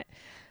not,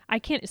 I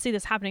can't see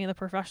this happening in the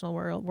professional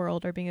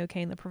world or being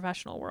okay in the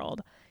professional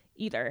world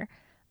either.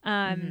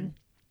 And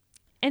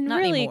not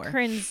really anymore.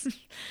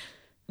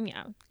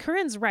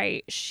 Corinne's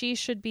right. She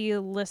should be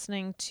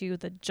listening to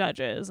the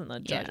judges and the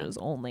judges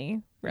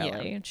only,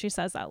 really. And she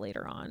says that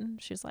later on.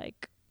 She's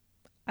like,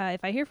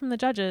 if I hear from the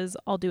judges,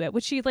 I'll do it.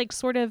 Which she like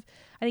sort of,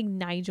 I think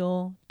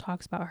Nigel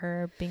talks about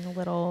her being a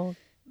little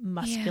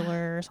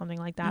muscular or something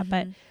like that.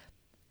 But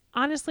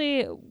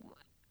honestly,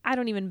 I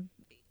don't even,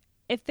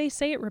 if they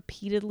say it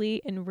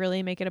repeatedly and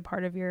really make it a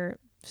part of your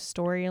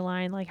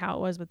storyline, like how it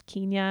was with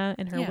Kenya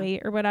and her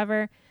weight or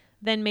whatever,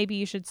 then maybe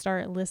you should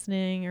start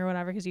listening or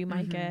whatever, because you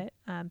might get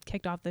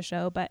kicked off the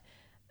show. But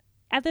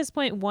at this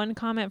point, one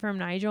comment from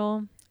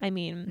Nigel, I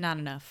mean, not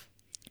enough.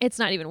 It's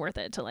not even worth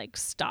it to like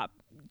stop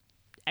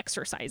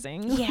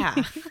exercising. Yeah.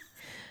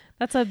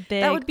 That's a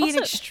big, that would be an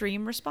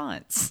extreme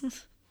response.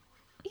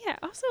 Yeah.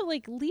 Also,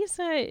 like,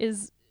 Lisa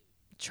is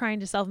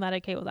trying to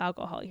self-medicate with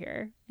alcohol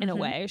here in a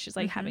way. She's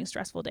like having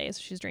stressful days,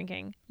 so she's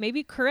drinking.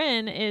 Maybe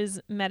Corinne is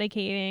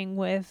medicating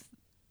with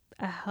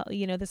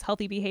this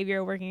healthy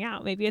behavior, working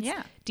out. Maybe it's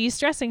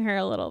de-stressing her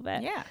a little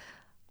bit. Yeah.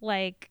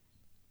 Like,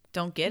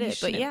 don't get it,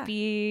 but yeah.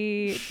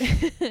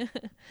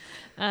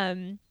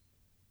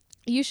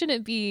 You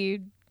shouldn't be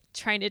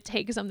trying to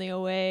take something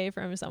away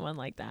from someone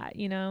like that,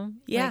 you know?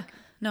 Yeah. Like,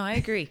 no, I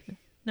agree.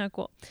 Not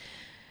cool.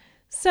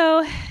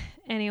 So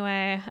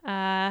anyway,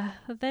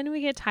 then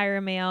we get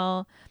Tyra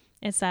mail.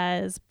 It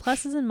says,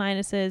 pluses and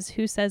minuses.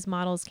 Who says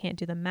models can't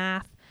do the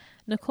math?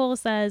 Nicole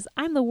says,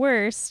 I'm the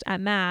worst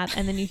at math.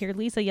 And then you hear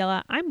Lisa yell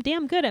out, I'm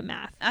damn good at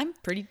math. I'm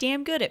pretty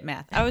damn good at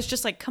math. I was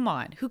just like, come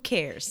on, who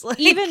cares? Like,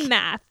 even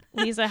math.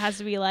 Lisa has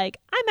to be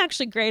like, I'm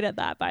actually great at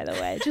that, by the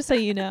way. Just so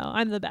you know,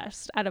 I'm the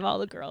best out of all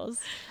the girls.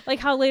 Like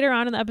how later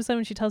on in the episode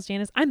when she tells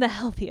Janice, I'm the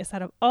healthiest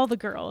out of all the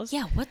girls.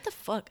 Yeah, what the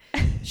fuck?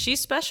 She's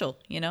special,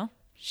 you know?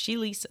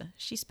 Lisa,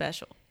 she's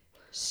special.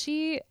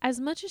 She, as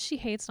much as she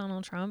hates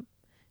Donald Trump,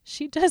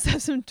 she does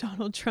have some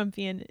Donald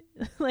Trumpian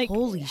like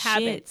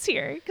habits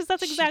here, because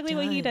that's exactly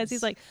what he does.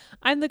 He's like,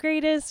 I'm the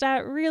greatest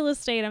at real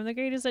estate. I'm the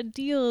greatest at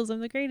deals.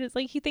 I'm the greatest.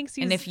 Like, he thinks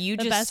he's, and if you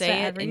just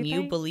say it and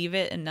you believe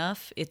it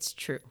enough, it's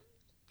true.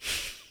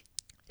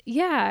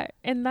 Yeah,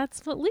 and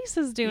that's what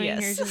Lisa's doing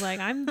here. She's like,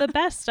 I'm the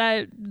best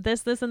at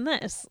this, and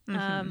this.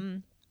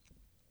 And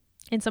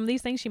some of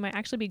these things she might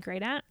actually be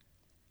great at.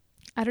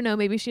 I don't know.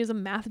 Maybe she is a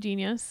math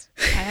genius.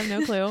 I have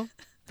no clue,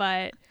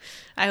 but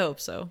I hope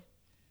so.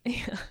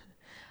 Yeah.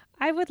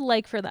 I would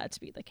like for that to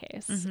be the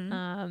case.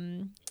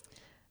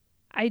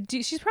 I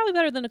do. She's probably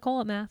better than Nicole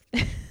at math.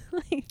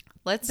 Like,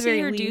 let's see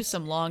her do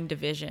some long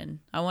division.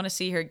 I want to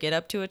see her get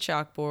up to a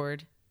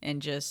chalkboard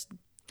and just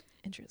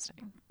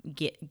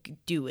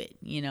do it.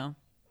 You know,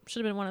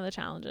 should have been one of the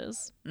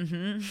challenges.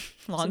 Long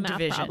some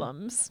division math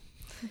problems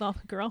with all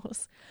the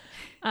girls.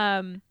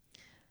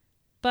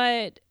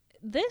 But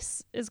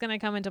this is going to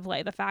come into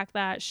play. The fact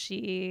that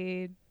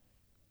she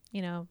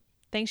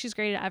thinks she's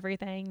great at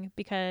everything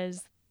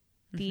because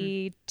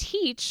the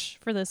teach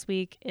for this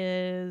week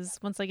is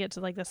once they get to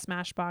like the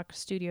Smashbox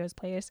Studios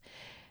place,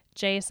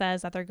 Jay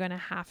says that they're going to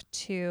have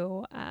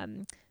to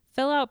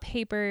fill out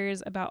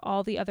papers about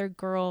all the other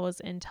girls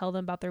and tell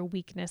them about their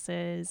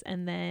weaknesses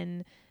and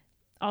then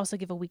also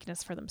give a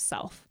weakness for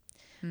themselves.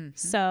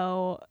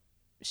 So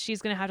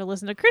she's going to have to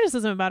listen to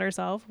criticism about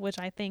herself, which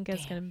I think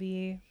is going to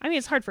be, I mean,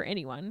 it's hard for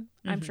anyone.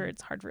 I'm sure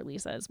it's hard for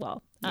Lisa as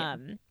well. Yeah.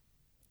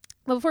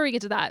 But before we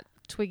get to that,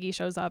 Twiggy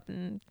shows up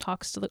and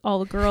talks to all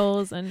the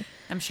girls, and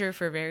I'm sure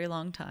for a very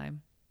long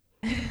time.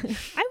 I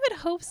would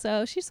hope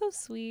so. She's so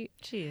sweet.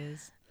 She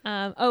is.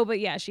 But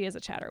yeah, she is a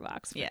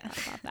chatterbox. Yeah,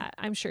 about that.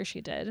 I'm sure she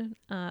did.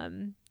 You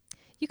kind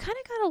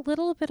of got a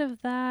little bit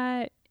of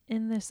that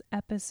in this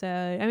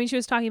episode. I mean, she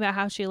was talking about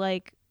how she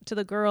to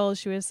the girls.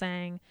 She was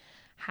saying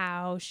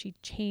how she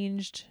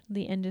changed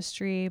the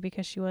industry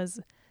because she was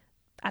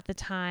at the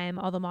time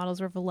all the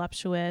models were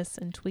voluptuous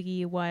and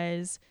Twiggy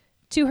was,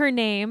 to her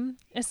name,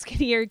 a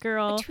skinnier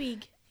girl. A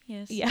twig,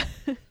 yes. Yeah.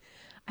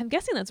 I'm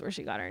guessing that's where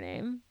she got her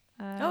name.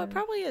 It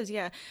probably is,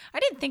 yeah. I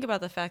didn't think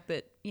about the fact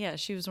that, yeah,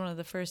 she was one of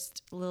the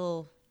first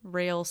little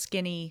rail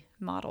skinny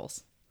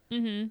models.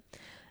 Mm-hmm.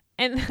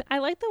 And I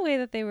like the way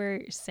that they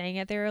were saying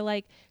it. They were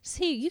like,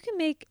 see, you can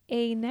make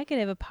a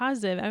negative a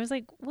positive. I was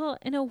like, well,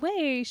 in a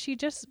way, she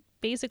just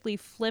basically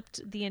flipped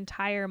the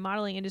entire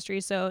modeling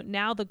industry. So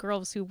now the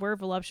girls who were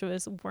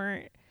voluptuous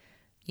weren't.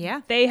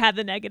 Yeah. They had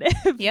the negative.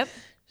 Yep.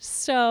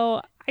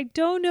 So I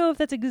don't know if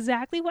that's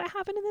exactly what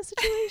happened in this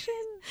situation.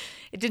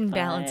 It didn't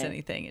balance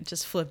anything. It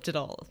just flipped it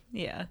all.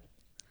 Yeah.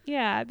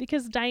 Yeah,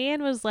 because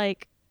Diane was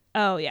like,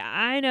 oh, yeah,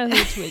 I know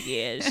who Twiggy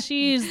is.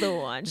 She's the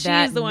one.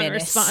 She's the one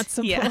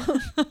responsible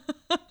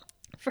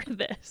for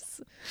this.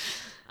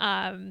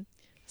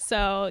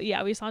 So,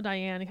 yeah, we saw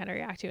Diane kind of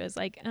react to it as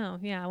like, oh,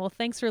 yeah, well,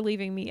 thanks for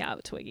leaving me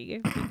out, Twiggy,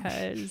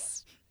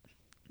 because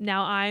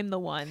now I'm the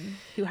one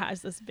who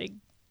has this big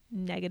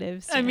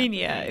negative. I mean,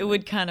 yeah, it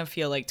would kind of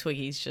feel like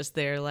Twiggy's just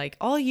there like,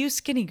 all you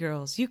skinny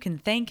girls, you can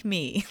thank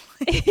me.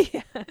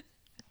 Yeah.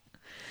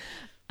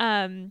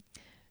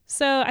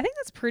 So I think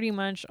that's pretty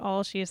much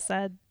all she has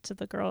said to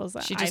the girls.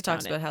 She just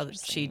talks about how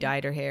she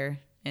dyed her hair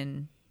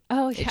and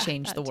it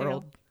changed the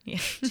world. Yeah.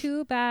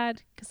 Too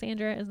bad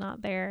Cassandra is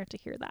not there to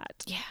hear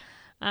that. Yeah.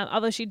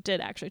 Although she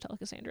did actually tell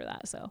Cassandra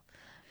that. So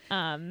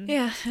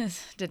yeah,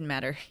 it didn't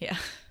matter. Yeah.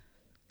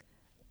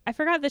 I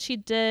forgot that she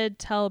did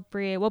tell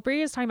Bria. Well,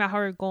 Bria is talking about how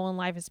her goal in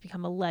life is to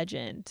become a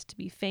legend, to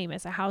be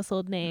famous, a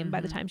household name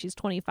by the time she's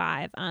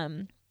 25.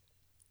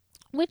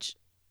 Which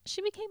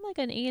she became like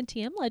an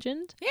ANTM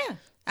legend. Yeah,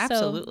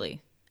 absolutely.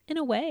 So, in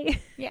a way,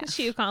 yeah,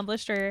 she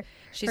accomplished her.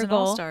 She's her an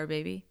goal. all-star,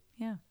 baby.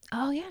 Yeah.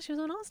 Oh yeah, she was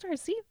an all-star.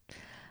 See,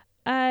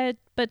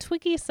 but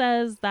Twiggy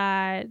says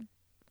that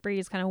Bria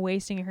is kind of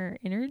wasting her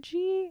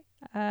energy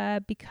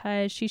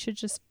because she should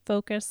just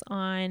focus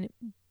on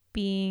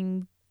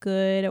being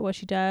good at what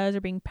she does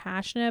or being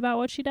passionate about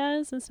what she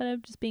does instead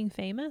of just being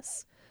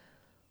famous,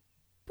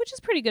 which is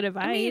pretty good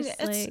advice.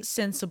 I mean, it's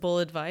sensible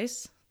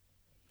advice.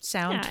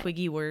 Sound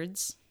Twiggy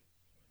words.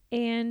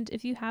 And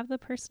if you have the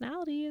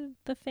personality,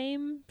 the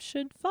fame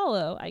should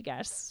follow, I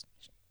guess.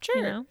 Sure.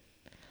 You know?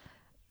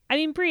 I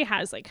mean, Brie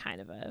has like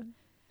kind of a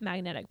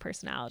magnetic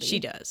personality. She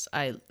does.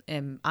 I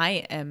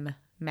am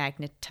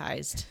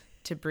magnetized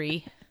to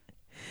Brie.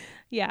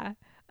 Yeah.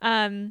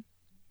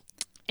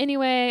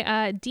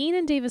 Anyway, Dean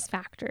and Davis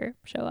Factor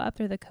show up.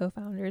 They're the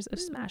co-founders of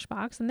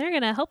Smashbox, and they're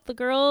going to help the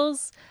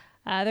girls.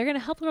 They're going to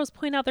help the girls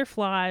point out their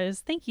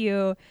flaws. Thank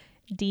you,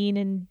 Dean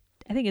and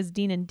I think it's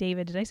Dean and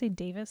David. Did I say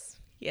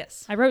Davis?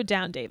 Yes. I wrote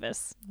down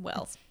Davis.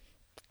 Well,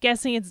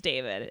 guessing it's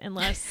David,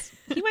 unless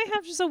he might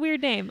have just a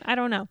weird name. I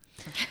don't know.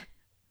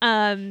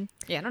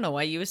 Yeah, I don't know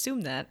why you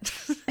assume that.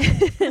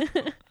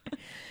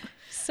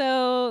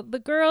 So the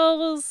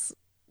girls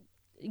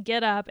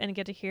get up and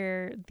get to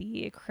hear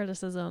the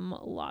criticism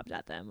lobbed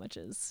at them, which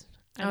is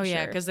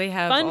yeah, because they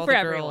have fun all for the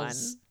everyone.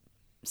 girls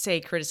say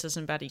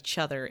criticism about each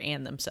other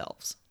and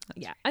themselves.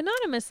 Yeah,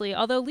 anonymously,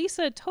 although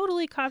Lisa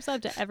totally cops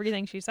up to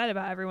everything she said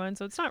about everyone,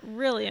 so it's not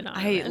really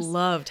anonymous. I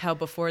loved how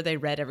before they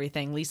read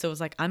everything, Lisa was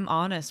like, I'm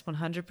honest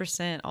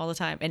 100% all the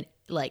time. And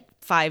like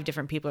 5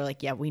 different people are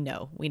like, yeah, we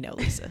know,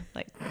 Lisa.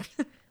 Like,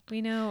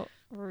 we know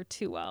her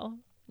too well,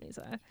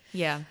 Lisa.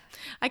 Yeah.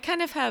 I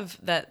kind of have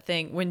that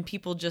thing when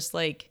people just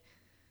like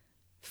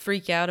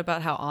freak out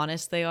about how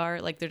honest they are.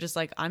 Like, they're just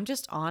like, I'm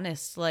just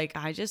honest. Like,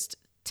 I just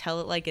tell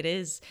it like it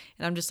is.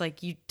 And I'm just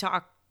like, you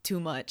talk too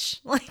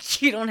much.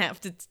 Like, you don't have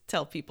to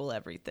tell people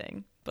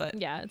everything. But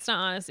yeah, it's not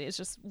honesty, it's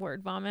just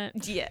word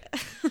vomit. Yeah.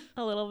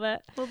 a little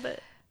bit.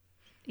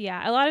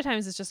 Yeah, a lot of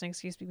times it's just an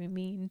excuse to be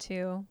mean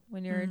too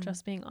when you're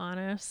just being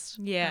honest.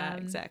 Yeah,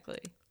 exactly.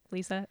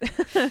 Lisa.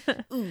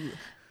 Ooh.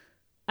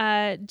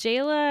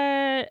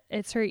 Jayla,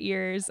 it's her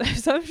ears.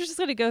 So I'm just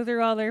gonna go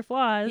through all their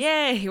flaws.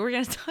 Yay, we're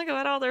gonna talk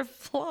about all their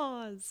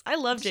flaws. I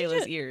love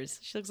Jayla's ears.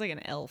 She looks like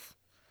an elf.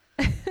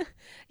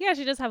 Yeah,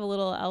 she does have a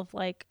little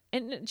elf-like,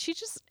 and she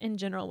just, in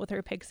general, with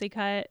her pixie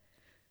cut,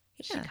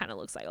 she kind of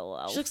looks like a little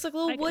elf. She looks like a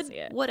little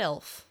wood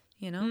elf,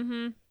 you know?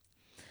 Mm-hmm.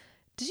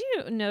 Did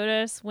you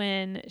notice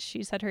when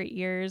she said her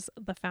ears,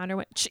 the founder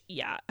went,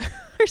 yeah,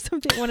 or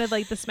something? One of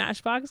like the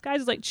Smashbox guys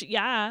was like,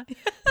 yeah,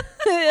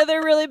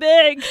 they're really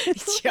big.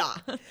 Yeah,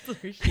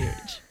 they're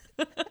huge.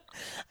 I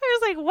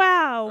was like,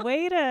 wow,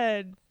 way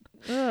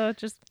to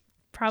just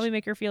probably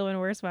make her feel even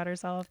worse about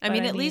herself. I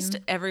mean, at least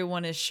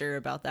everyone is sure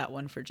about that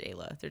one for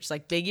Jayla. They're just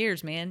like, big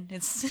ears, man.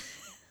 It's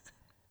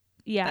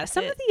yeah.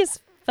 Some of these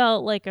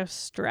felt like a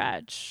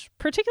stretch,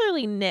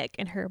 particularly Nick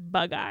and her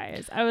bug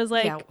eyes. I was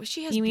like,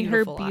 she has you mean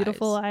her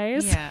beautiful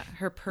eyes? Yeah,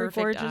 her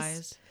perfect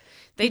eyes.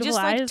 They just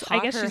like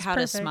taught her how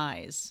to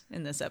smize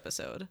in this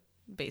episode,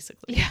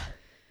 basically. Yeah.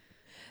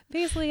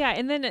 Basically, yeah.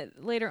 And then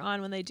later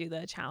on when they do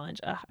the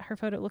challenge, her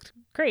photo looked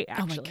great,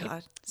 actually. Oh my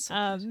God.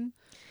 So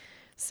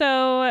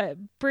so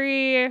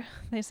Brie,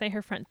 they say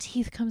her front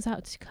teeth come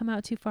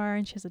out too far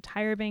and she has a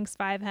Tyra Banks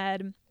 5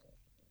 head.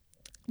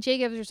 Jay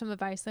gives her some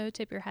advice though,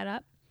 tip your head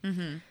up.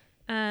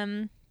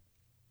 Mm-hmm.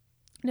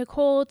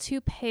 Nicole,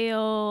 too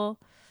pale.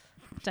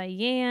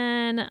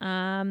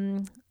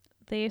 Diane,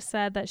 they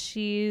said that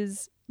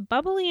she's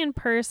bubbly in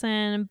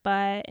person,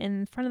 but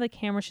in front of the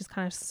camera she's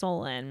kind of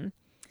sullen,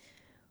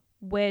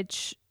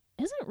 which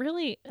isn't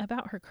really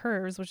about her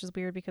curves, which is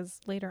weird because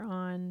later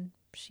on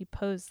she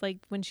posts, like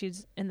when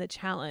she's in the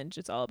challenge,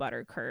 it's all about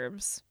her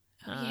curves.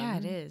 Yeah,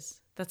 it is.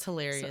 That's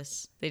hilarious.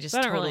 So, they just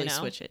totally really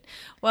switch it.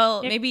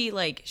 Well, maybe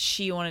like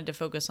she wanted to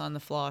focus on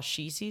the flaw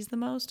she sees the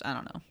most. I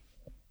don't know.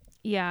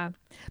 Yeah.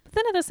 But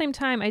then at the same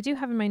time, I do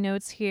have in my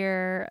notes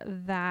here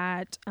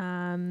that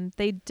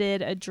they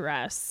did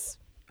address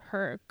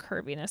her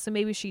curviness. So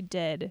maybe she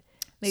did.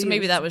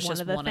 Maybe that was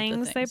just one of the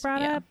things they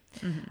brought up.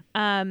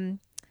 Mm-hmm.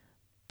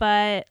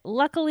 But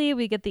luckily,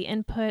 we get the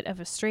input of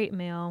a straight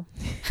male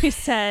who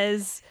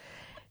says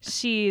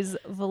she's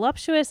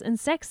voluptuous and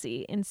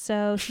sexy, and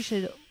so she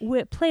should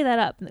play that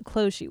up in the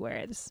clothes she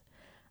wears.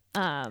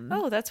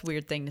 Oh, that's a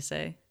weird thing to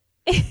say.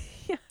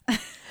 Yeah.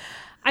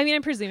 I mean,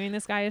 I'm presuming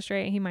this guy is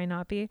straight. He might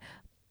not be.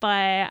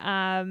 But,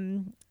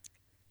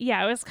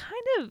 yeah,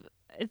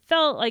 it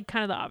felt like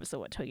kind of the opposite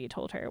of what Togi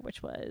told her,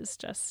 which was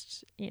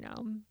just,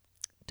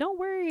 don't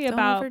worry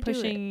about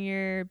pushing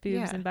your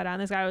boobs and butt on.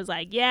 This guy was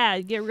like, yeah,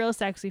 get real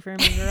sexy for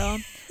me, girl.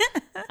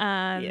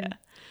 Yeah.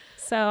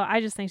 So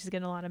I just think she's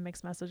getting a lot of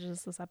mixed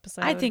messages this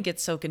episode. I think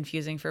it's so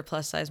confusing for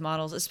plus size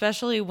models,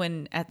 especially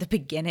when at the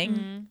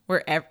beginning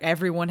where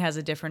everyone has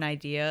a different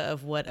idea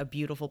of what a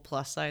beautiful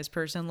plus size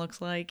person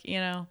looks like,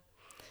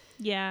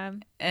 Yeah.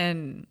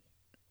 And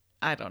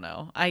I don't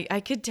know.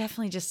 I could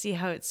definitely just see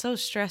how it's so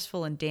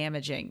stressful and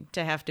damaging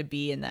to have to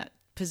be in that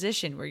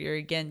position where you're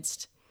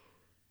against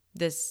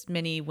this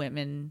many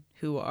women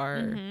who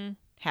are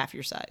half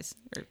your size.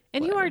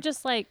 And who are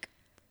just like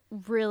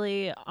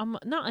really,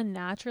 not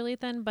unnaturally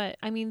thin, but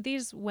I mean,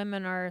 these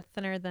women are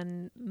thinner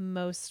than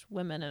most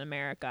women in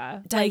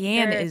America.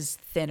 Diane is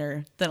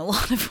thinner than a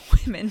lot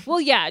of women.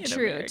 Well, yeah,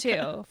 true,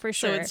 too, for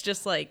sure. So it's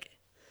just like,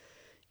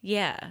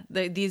 yeah,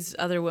 these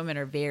other women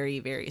are very,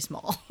 very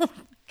small.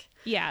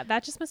 Yeah,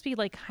 that just must be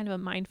like kind of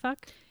a mindfuck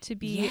to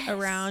be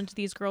around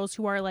these girls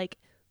who are like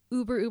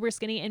uber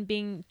skinny and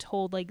being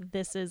told like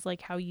this is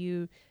like how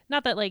you,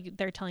 not that like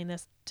they're telling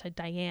this to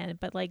Diane,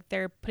 but like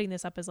they're putting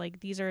this up as like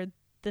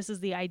this is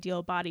the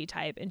ideal body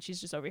type, and she's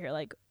just over here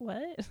like,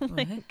 what?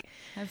 Like,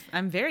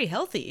 I'm very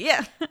healthy.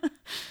 Yeah.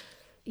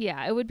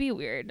 Yeah, it would be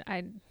weird.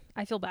 I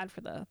feel bad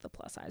for the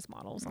plus size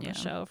models on the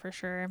show for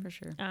sure. For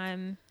sure.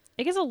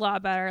 It gets a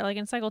lot better. Like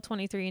in cycle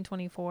 23 and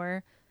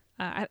 24,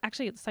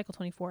 actually cycle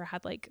 24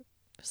 had like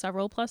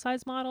several plus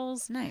size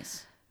models.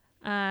 Nice.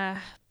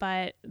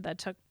 But that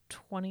took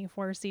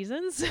 24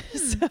 seasons.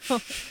 So,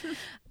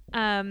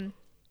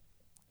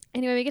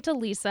 anyway, we get to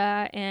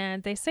Lisa,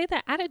 and they say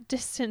that at a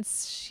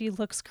distance she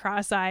looks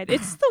cross-eyed.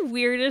 It's the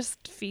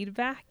weirdest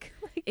feedback.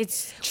 Like,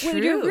 it's true.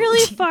 When you're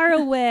really far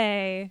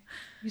away,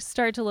 you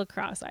start to look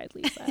cross-eyed,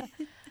 Lisa.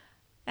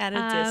 At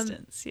a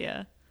distance,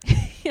 yeah.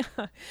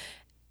 Yeah.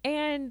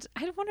 And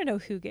I want to know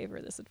who gave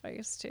her this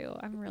advice too.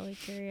 I'm really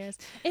curious.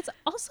 It's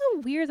also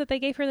weird that they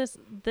gave her this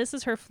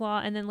is her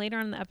flaw, and then later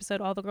on in the episode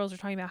all the girls are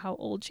talking about how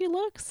old she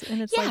looks,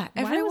 and it's like,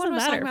 everyone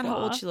was talking about flaw?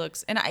 how old she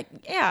looks. And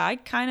I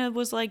kind of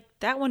was like,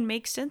 that one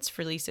makes sense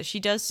for Lisa. She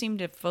does seem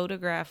to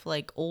photograph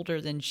like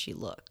older than she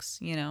looks,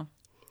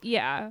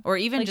 Yeah. Or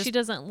even like just she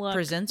doesn't look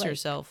presents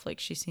herself like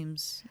she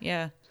seems,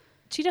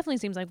 She definitely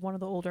seems like one of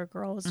the older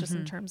girls just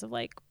in terms of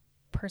like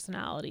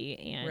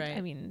personality and I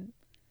mean,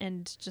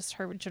 and just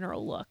her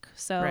general look.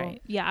 So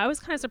yeah, I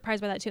was kind of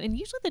surprised by that too. And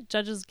usually the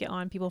judges get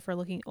on people for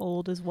looking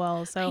old as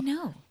well. So I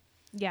know.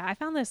 Yeah, I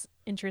found this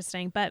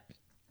interesting, but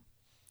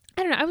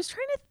I don't know. I was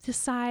trying to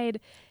decide,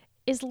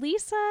 is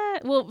Lisa,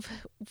 well,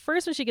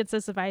 first when she gets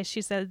this advice,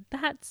 she said,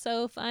 that's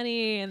so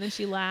funny. And then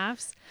she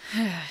laughs.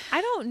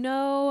 I don't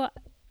know.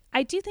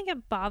 I do think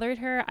it bothered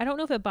her. I don't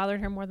know if it bothered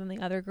her more than the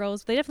other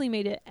girls. They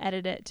definitely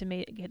edit it to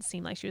make it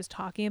seem like she was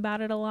talking about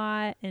it a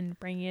lot and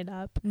bringing it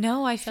up.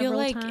 No, I feel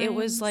like times. It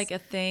was like a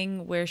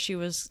thing where she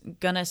was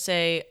gonna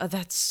say, oh,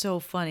 that's so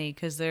funny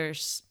because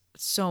there's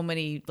so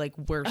many like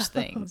worse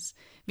things,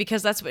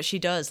 because that's what she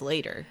does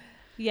later.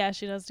 Yeah,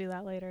 she does do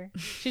that later.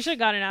 She should have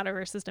gotten it out of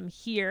her system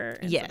here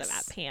instead of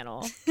at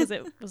panel, because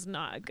it was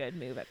not a good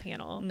move at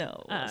panel.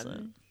 No, it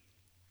wasn't.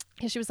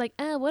 Because she was like,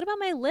 what about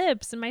my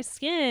lips and my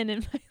skin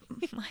and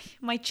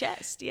my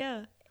chest?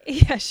 Yeah.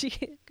 Yeah,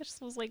 she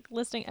just was like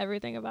listing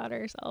everything about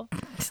herself,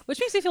 which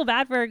makes me feel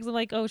bad for her, because I'm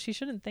like, oh, she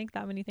shouldn't think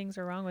that many things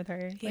are wrong with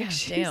her. Yeah,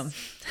 like, damn.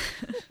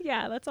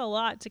 Yeah, that's a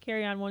lot to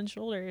carry on one's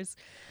shoulders.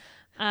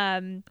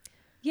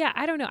 Yeah,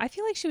 I don't know. I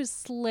feel like she was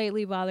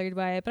slightly bothered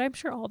by it, but I'm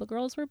sure all the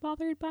girls were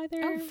bothered by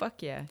their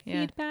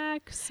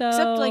feedback. So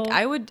except like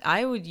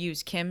I would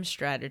use Kim's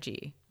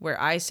strategy, where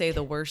I say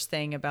the worst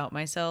thing about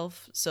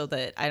myself so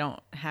that I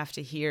don't have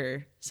to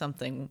hear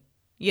something,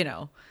 you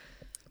know.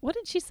 What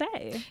did she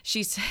say?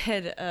 She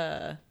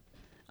said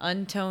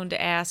untoned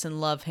ass and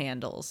love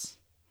handles.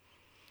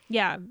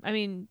 Yeah, I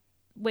mean,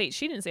 wait,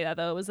 she didn't say that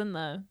though. It was in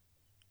the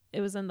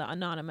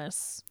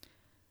anonymous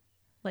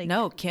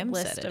Kim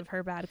list said it. Of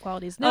her bad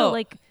qualities. No,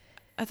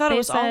 I thought it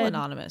was all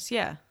anonymous.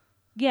 Yeah.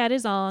 Yeah, it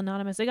is all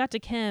anonymous. It got to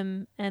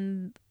Kim,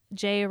 and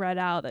Jay read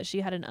out that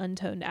she had an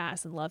untoned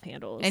ass and love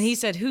handles. And he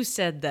said, "Who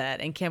said that?"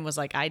 And Kim was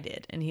like, "I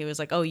did." And he was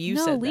like, "Oh, you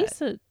said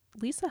that."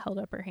 Lisa held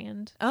up her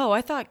hand. Oh,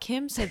 I thought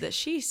Kim said that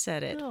she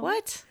said it. No.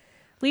 What?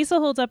 Lisa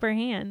holds up her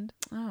hand.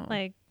 Oh.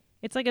 Like,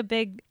 it's like a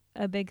big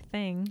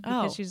thing,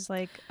 because she's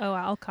like, "Oh,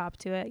 I'll cop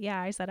to it. Yeah,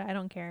 I said it. I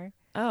don't care."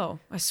 Oh,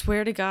 I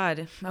swear to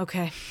God.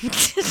 Okay.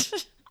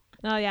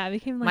 Oh yeah, it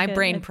became like my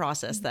brain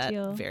processed that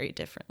deal. Very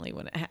differently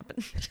when it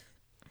happened.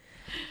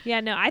 Yeah,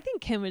 no, I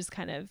think Kim was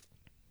kind of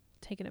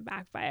taken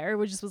aback by it,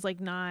 or just was like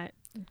not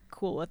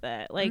cool with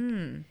it. Like,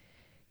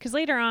 because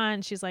later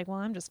on she's like, "Well,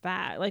 I'm just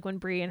fat." Like when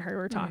Brie and her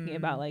were talking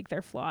about like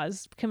their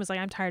flaws, Kim was like,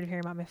 "I'm tired of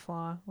hearing about my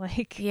flaw."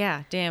 Like,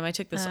 yeah, damn, I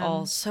took this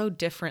all so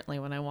differently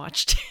when I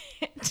watched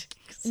it.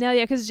 No,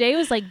 yeah, because Jay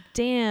was like,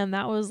 "Damn,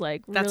 that was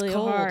like that's really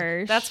cold.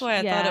 harsh." That's why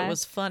I thought it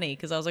was funny,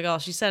 because I was like, "Oh,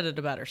 she said it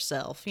about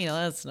herself. You know,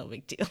 that's no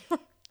big deal."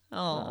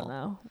 Oh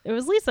no, it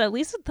was Lisa.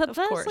 That's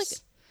course. Like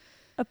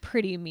a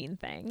pretty mean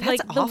thing. That's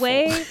like awful.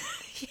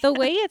 The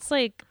way it's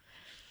like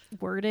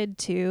worded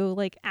too,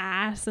 like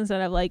ass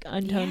instead of like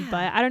untoned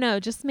butt. I don't know.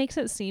 It just makes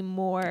it seem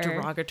more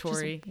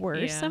derogatory,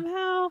 worse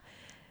somehow.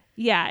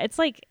 Yeah, it's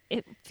like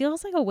it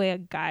feels like a way a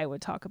guy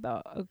would talk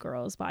about a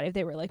girl's body if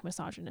they were like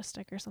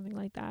misogynistic or something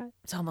like that.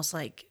 It's almost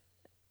like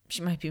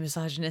she might be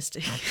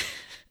misogynistic.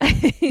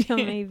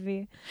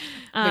 Maybe.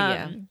 But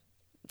yeah,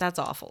 that's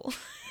awful.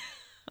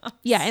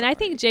 Yeah, and I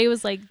think Jay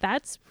was like,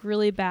 "That's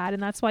really bad,"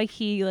 and that's why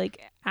he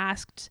like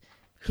asked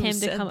Kim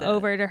to come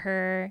over to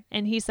her,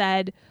 and he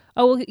said,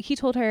 "Oh, well," he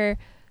told her,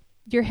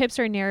 "Your hips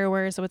are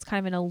narrower, so it's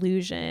kind of an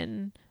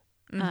illusion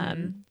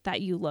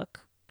that you look,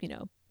 you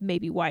know,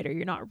 maybe wider.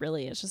 You're not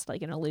really. It's just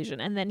like an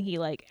illusion." And then he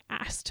like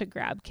asked to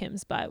grab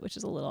Kim's butt, which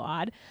is a little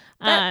odd,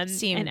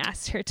 and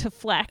asked her to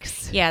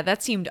flex. Yeah,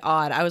 that seemed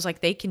odd. I was like,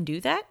 they can do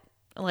that?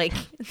 Like,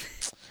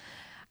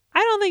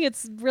 I don't think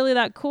it's really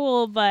that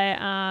cool, but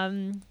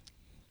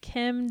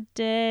Kim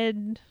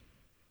did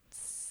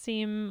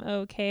seem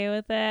okay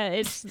with it.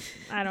 It's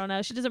I don't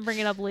know. She doesn't bring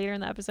it up later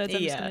in the episode, so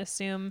I'm just gonna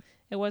assume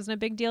it wasn't a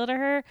big deal to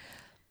her.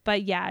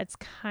 But yeah, it's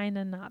kind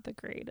of not the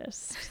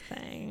greatest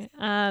thing.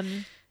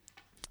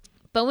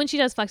 But when she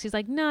does flex, he's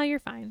like, "No, you're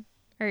fine."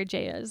 Or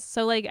Jay is.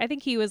 So like, I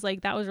think he was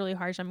like, "That was really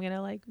harsh. I'm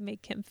gonna like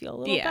make Kim feel a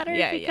little better."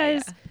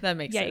 Because that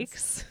makes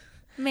sense.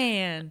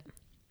 Man.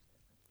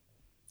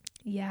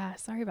 Yeah,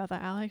 sorry about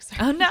that, Alex.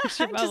 Oh no,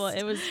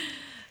 it was.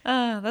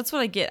 That's what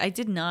I get. I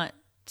did not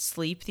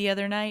sleep the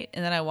other night,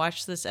 and then I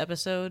watched this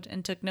episode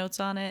and took notes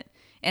on it.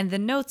 And the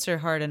notes are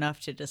hard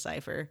enough to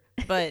decipher,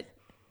 but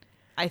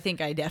I think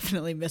I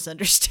definitely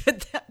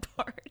misunderstood that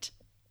part.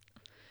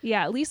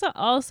 Yeah, Lisa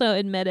also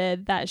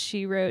admitted that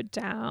she wrote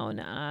down.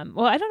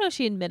 Well, I don't know if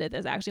she admitted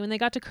this actually. When they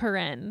got to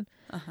Corinne,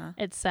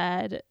 it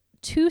said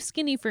 "too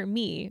skinny for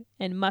me"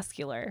 and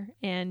 "muscular,"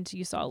 and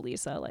you saw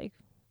Lisa like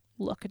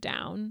look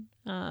down,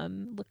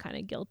 look kind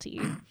of guilty.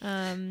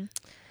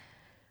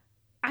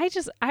 I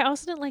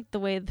also didn't like the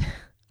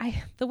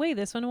way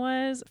this one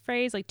was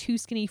phrased, like "too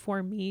skinny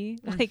for me,"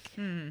 like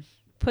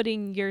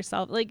putting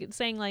yourself, like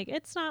saying like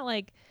it's not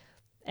like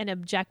an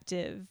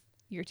objective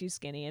 "you're too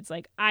skinny." It's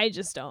like I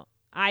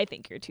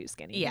think you're too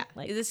skinny. Yeah,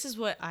 like this is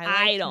what I like.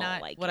 I don't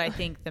not like what I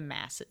think the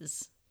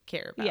masses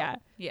care about.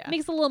 Yeah.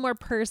 Makes it a little more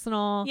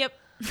personal. Yep.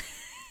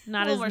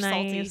 Not as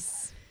nice.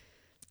 Salty.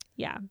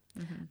 Yeah.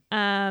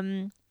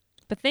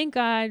 But thank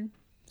God,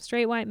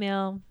 straight white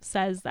male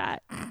says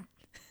that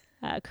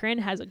Corinne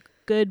has a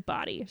good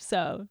body,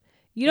 so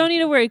you don't need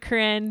to worry,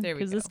 Corinne,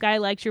 because this guy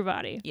likes your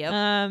body.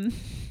 Yep.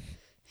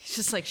 He's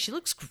just like, she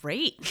looks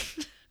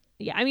great.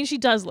 Yeah, I mean, she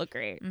does look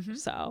great.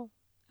 So,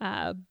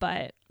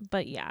 but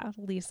yeah,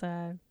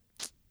 Lisa.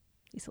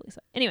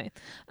 Anyway,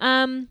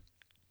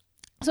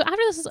 so after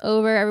this is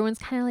over, everyone's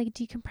kind of like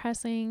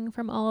decompressing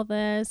from all of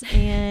this,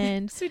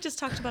 and so we just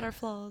talked about our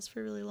flaws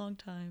for a really long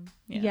time.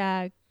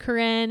 Yeah,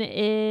 Corinne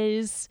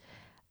is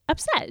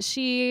upset.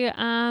 She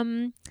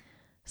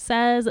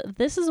says,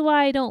 "This is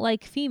why I don't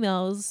like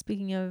females."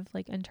 Speaking of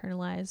like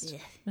internalized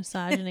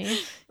misogyny,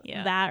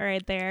 that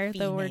right there,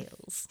 females. The word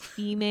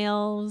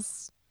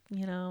females,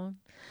 you know.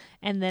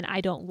 and then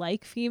I don't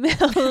like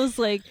females.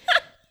 Like,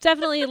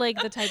 definitely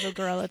like the type of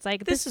girl that's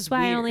like, this is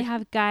why weird. I only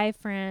have guy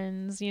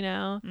friends, you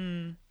know?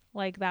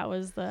 Like, that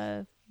was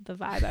the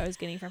vibe I was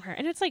getting from her.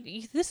 And it's like,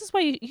 this is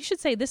why you should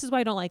say, this is why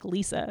I don't like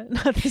Lisa,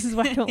 not this is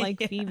why I don't like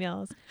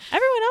females.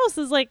 Everyone else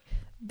is like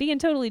being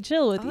totally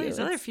chill with you. These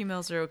other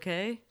females are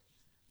okay.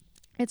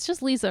 It's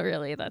just Lisa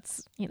really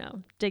that's, you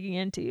know, digging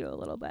into you a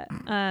little bit.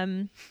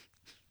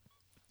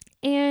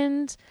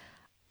 And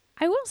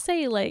I will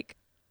say, like,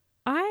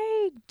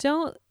 I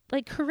don't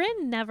like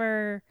Corinne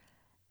never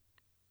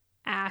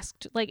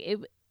asked, like,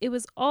 it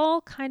was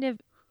all kind of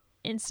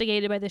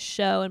instigated by the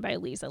show and by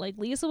Lisa. Like,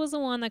 Lisa was the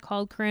one that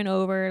called Corinne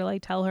over to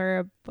like tell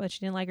her but she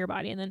didn't like her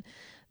body, and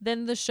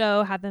then the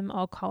show had them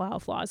all call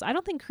out flaws. I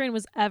don't think Corinne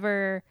was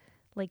ever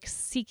like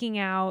seeking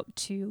out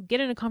to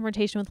get in a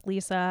confrontation with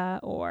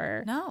Lisa,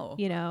 or no,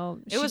 you know,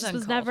 it was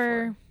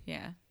never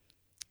for.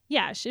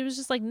 yeah, she was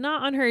just like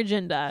not on her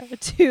agenda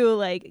to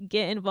like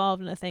get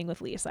involved in a thing with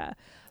Lisa.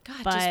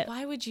 God, just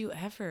why would you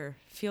ever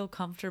feel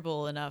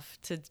comfortable enough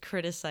to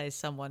criticize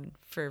someone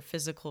for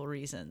physical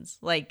reasons?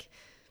 Like,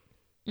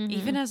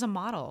 even as a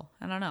model,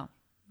 I don't know,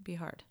 it'd be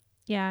hard.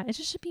 Yeah, it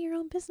just should be your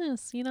own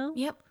business, you know?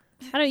 Yep.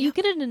 I don't know, you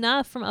get it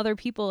enough from other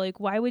people. Like,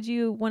 why would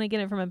you want to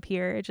get it from a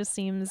peer? It just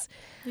seems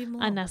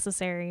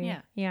unnecessary.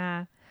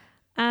 Yeah.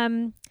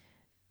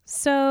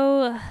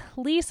 So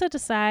Lisa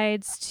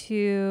decides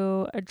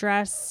to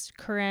address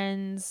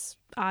Corinne's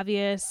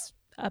obvious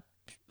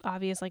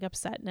like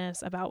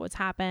upsetness about what's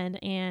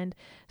happened, and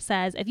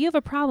says, if you have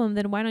a problem,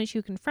 then why don't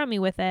you confront me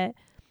with it?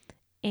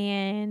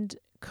 And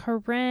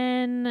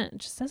Corinne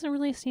just doesn't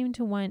really seem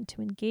to want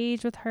to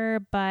engage with her,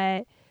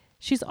 but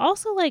she's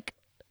also like,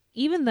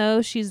 even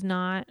though she's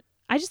not,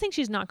 I just think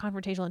she's not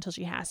confrontational until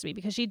she has to be,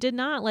 because she did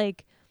not,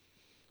 like,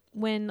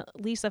 when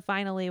Lisa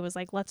finally was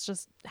like, let's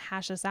just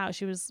hash this out,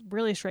 she was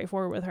really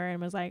straightforward with her and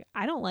was like,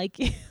 I don't like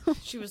you.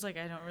 She was like,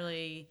 I don't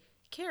really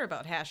care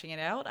about hashing it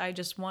out. I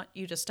just want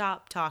you to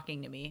stop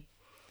talking to me.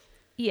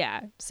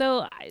 Yeah.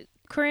 So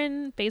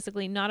Corinne,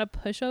 basically not a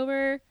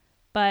pushover,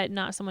 but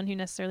not someone who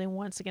necessarily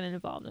wants to get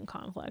involved in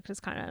conflict, is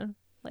kind of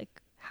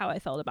like how I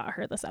felt about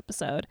her this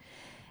episode.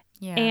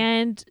 Yeah.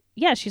 And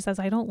yeah, she says,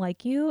 I don't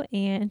like you.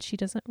 And she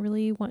doesn't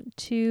really want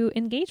to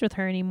engage with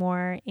her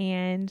anymore.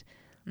 And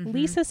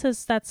Lisa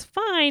says that's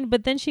fine.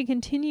 But then she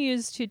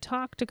continues to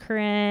talk to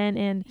Corinne.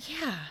 And,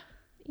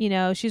 you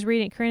know,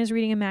 Corinne is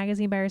reading a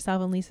magazine by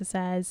herself. And Lisa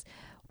says,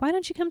 why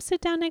don't you come sit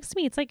down next to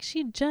me? It's like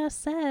she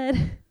just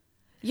said.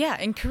 Yeah.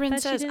 And Corinne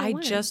says, I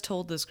just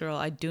told this girl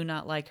I do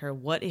not like her.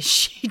 What is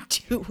she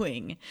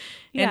doing?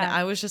 Yeah. And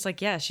I was just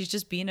like, yeah, she's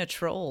just being a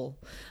troll.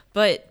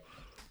 But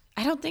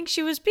I don't think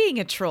she was being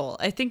a troll.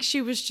 I think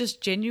she was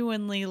just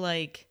genuinely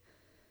like,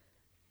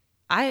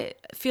 I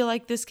feel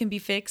like this can be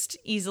fixed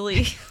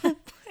easily.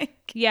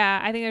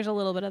 Yeah, I think there's a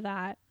little bit of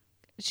that.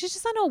 She's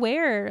just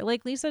unaware.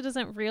 Like, Lisa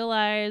doesn't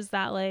realize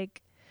that,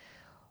 like,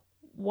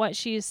 what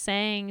she's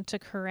saying to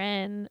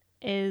Corinne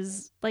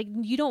is, like,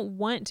 you don't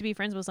want to be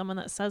friends with someone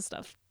that says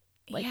stuff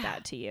like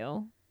that to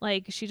you.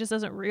 Like, she just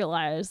doesn't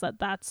realize that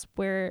that's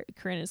where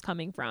Corinne is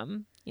coming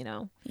from, you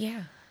know?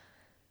 Yeah.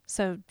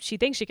 So she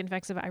thinks she can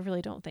fix it, but I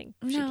really don't think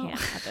she can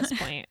at this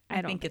point.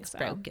 I don't think it's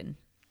broken.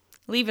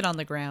 Leave it on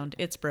the ground.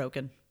 It's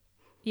broken.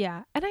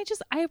 Yeah. And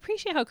I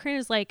appreciate how Corinne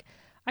is like,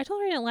 I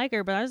told her I didn't like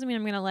her, but that doesn't mean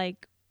I'm going to,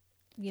 like,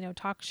 you know,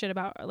 talk shit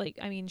about, like,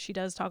 I mean, she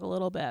does talk a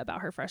little bit about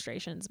her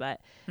frustrations,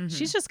 but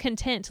she's just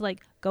content to,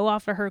 like, go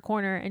off to her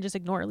corner and just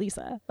ignore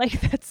Lisa.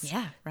 Like, that's,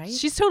 right.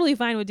 She's totally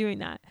fine with doing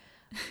that.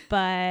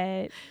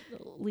 But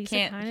Lisa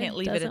can't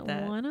leave it at that.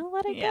 Doesn't want to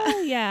let it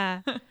go.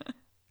 Yeah.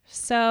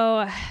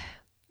 So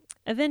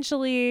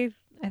eventually,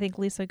 I think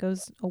Lisa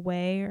goes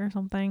away or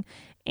something,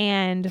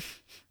 and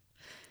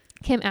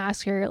Kim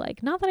asks her,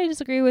 like, not that I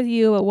disagree with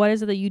you, but what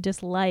is it that you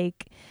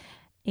dislike?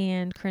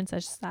 And Corinne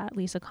says that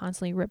Lisa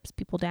constantly rips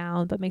people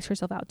down, but makes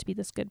herself out to be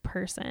this good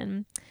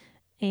person.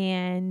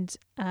 And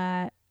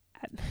Kyle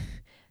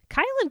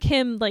and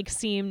Kim, like,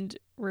 seemed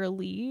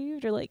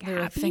relieved or, like,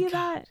 happy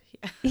that.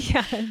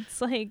 Yeah, it's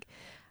like,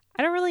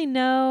 I don't really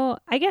know.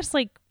 I guess,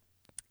 like,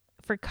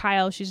 for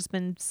Kyle, she's just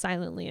been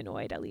silently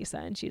annoyed at Lisa,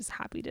 and she's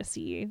happy to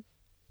see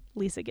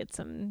Lisa get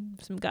some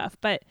guff.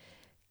 But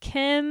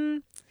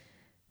Kim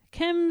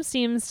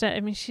seems to,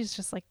 I mean, she's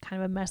just, like,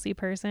 kind of a messy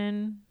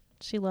person.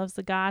 She loves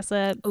the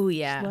gossip. Oh,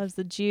 yeah. She loves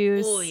the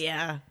juice. Oh,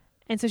 yeah.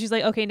 And so she's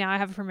like, okay, now I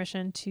have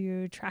permission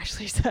to trash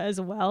Lisa as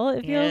well,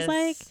 it feels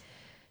like.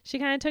 She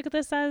kind of took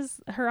this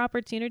as her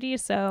opportunity,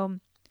 so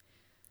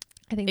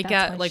I think it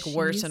got, like,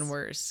 worse and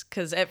worse.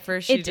 Because at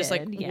first she just,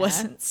 like,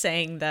 wasn't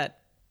saying that,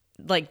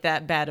 like,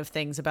 that bad of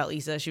things about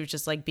Lisa. She was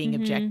just, like, being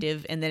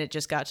objective. And then it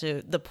just got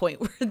to the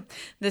point where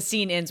the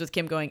scene ends with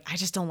Kim going, I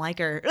just don't like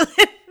her.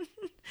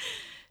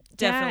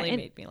 Definitely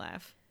made me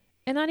laugh.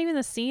 And not even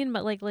the scene,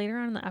 but, like, later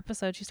on in the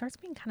episode, she starts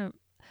being kind of,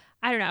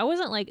 I don't know. I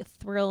wasn't, like,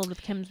 thrilled with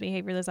Kim's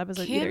behavior this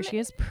episode either. She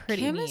is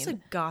pretty mean. Kim is a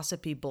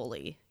gossipy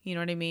bully. You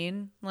know what I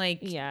mean? Like,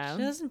 she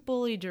doesn't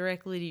bully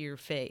directly to your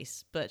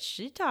face, but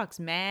she talks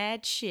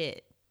mad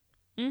shit.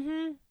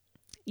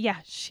 Yeah,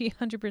 she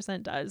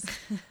 100% does.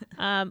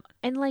 And,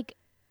 like,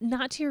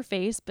 not to your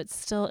face, but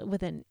still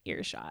within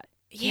earshot.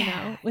 You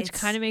know, which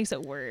kind of makes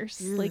it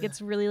worse. Ugh. Like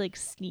it's really like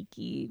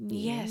sneaky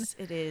mean. Yes,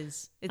 it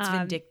is. It's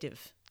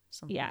vindictive.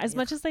 Yeah, as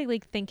much as I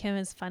like think him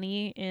as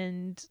funny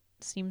and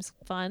seems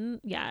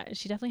fun, yeah,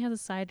 she definitely has a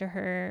side to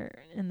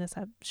her in this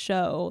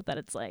show that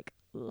it's like,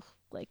 ugh,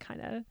 like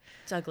kind of,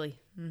 it's ugly,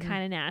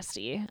 kind of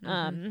nasty.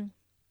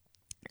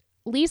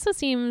 Lisa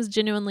seems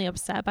genuinely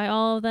upset by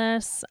all of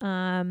this.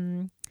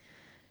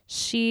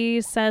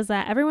 She says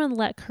that everyone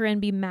let Corinne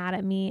be mad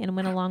at me and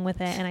went along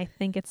with it, and I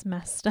think it's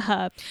messed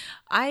up.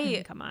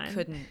 I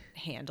couldn't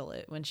handle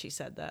it when she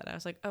said that. I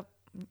was like, oh,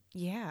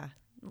 yeah.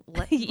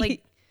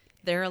 Like,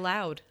 they're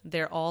allowed.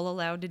 They're all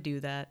allowed to do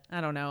that. I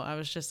don't know. I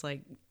was just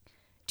like,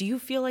 do you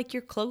feel like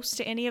you're close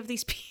to any of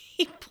these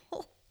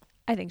people?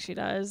 I think she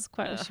does.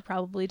 She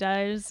probably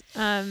does.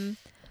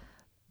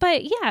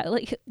 But yeah,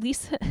 like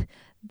Lisa...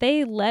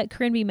 They let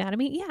Corinne be mad at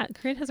me. Yeah,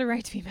 Corinne has a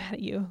right to be mad at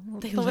you.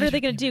 What are they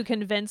going to do?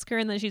 Convince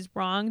Corinne that she's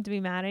wrong to be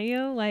mad at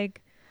you?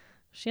 Like,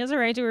 she has a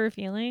right to her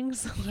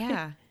feelings.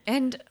 Yeah.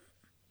 And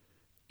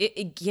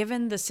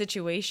given the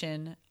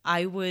situation,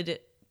 I would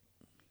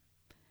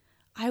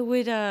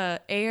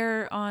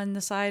err on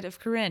the side of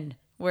Corinne,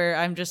 where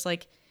I'm just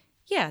like,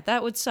 yeah,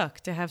 that would suck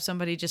to have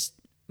somebody just,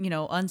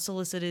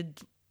 unsolicited,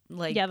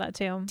 like, yeah, that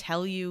too,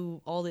 tell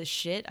you all this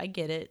shit. I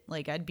get it.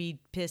 Like, I'd be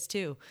pissed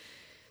too.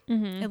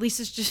 At least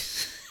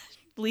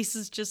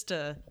Lisa's just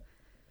I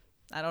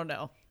don't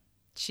know.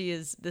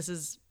 She's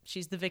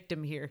the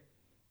victim here.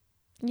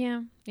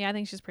 Yeah. Yeah, I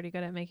think she's pretty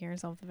good at making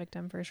herself the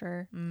victim for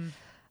sure.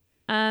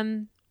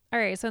 All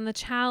right, so in the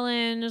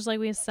challenge, like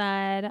we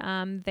said,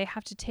 they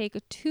have to take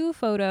 2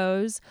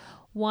 photos,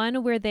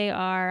 one where they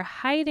are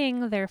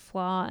hiding their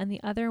flaw and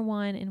the other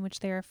one in which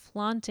they are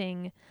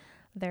flaunting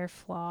their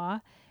flaw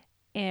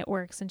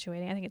or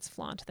accentuating. I think it's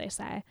flaunt, they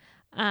say.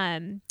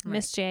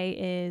 Miss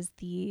J is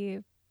the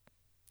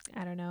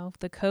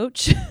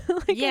coach.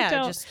 Like,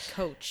 just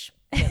coach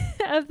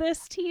of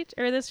this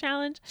this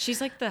challenge.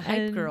 She's like the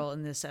hype girl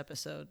in this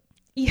episode.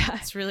 Yeah,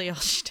 that's really all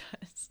she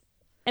does.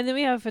 And then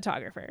we have a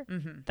photographer.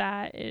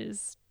 That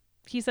is,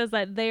 he says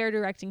that they are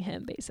directing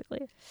him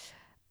basically.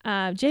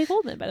 Jay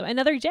Goldman, by the way,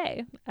 another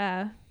Jay.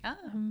 I'm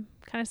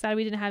kind of sad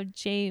we didn't have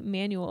Jay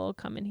Manuel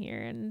come in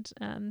here,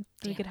 and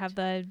we could have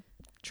the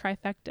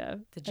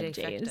trifecta, the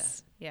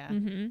Jays. Yeah.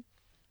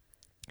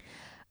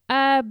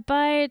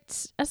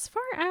 But as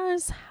far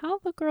as how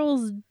the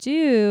girls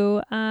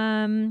do,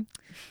 some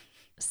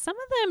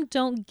of them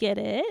don't get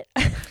it.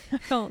 I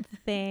don't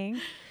think.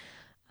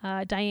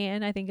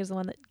 Diane, I think, is the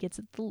one that gets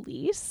it the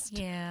least.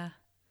 Yeah.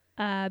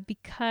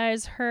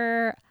 Because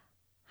her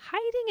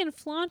hiding and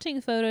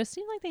flaunting photos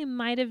seem like they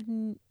might have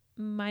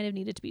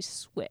needed to be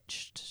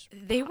switched.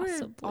 They were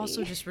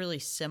also just really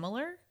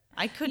similar.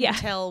 I couldn't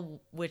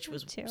tell which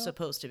was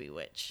supposed to be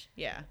which.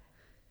 Yeah.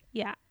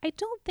 Yeah, I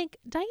don't think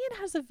Diane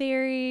has a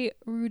very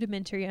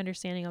rudimentary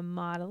understanding of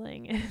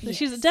modeling.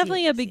 She's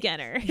definitely a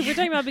beginner. If we're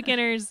talking about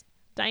beginners,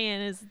 Diane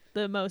is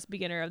the most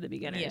beginner of the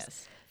beginners.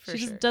 Yes, she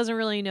just doesn't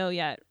really know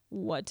yet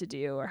what to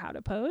do or how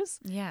to pose.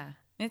 Yeah,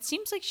 and it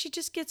seems like she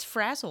just gets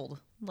frazzled,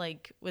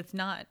 like with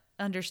not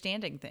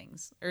understanding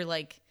things, or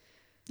like,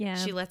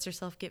 she lets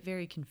herself get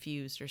very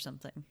confused or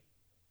something.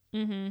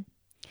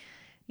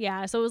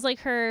 Yeah, so it was like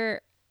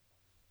her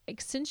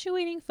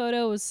accentuating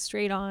photo was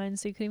straight on,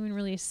 so you couldn't even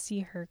really see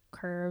her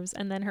curves,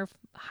 and then her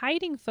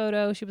hiding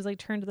photo, she was like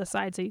turned to the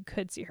side so you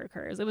could see her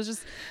curves. It was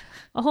just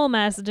a whole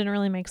mess. It didn't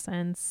really make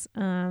sense.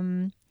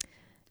 And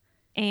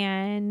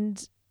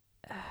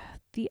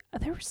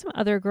there were some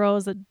other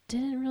girls that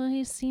didn't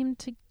really seem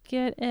to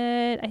get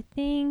it, I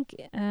think.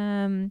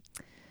 Let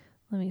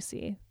me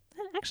see.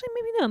 Actually,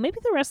 maybe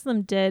the rest of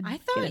them did. I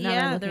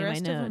thought, the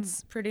rest of them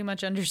pretty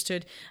much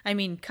understood. I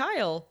mean,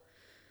 Kyle,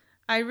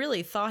 I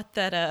really thought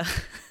that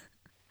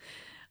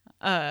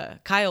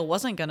Kyle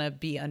wasn't going to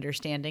be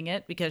understanding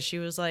it, because she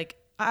was like,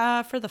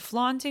 for the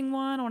flaunting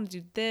one, I want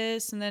to do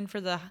this. And then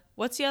for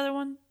what's the other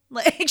one?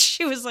 Like,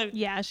 she was like,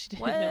 yeah, she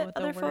didn't know what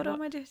the other word photo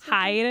am I doing?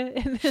 Hide.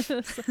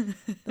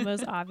 The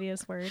most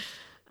obvious word.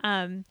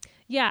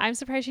 Yeah, I'm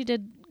surprised she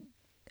did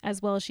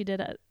as well as she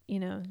did.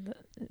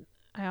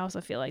 I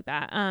also feel like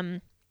that.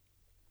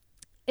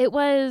 There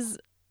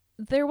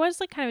was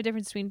like kind of a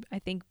difference between, I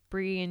think,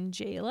 Bri and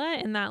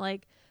Jayla, in that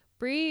like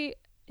Bri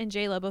and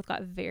Jayla both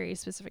got very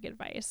specific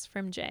advice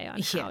from Jay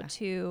on how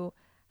to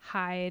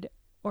hide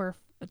or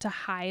to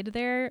hide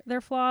their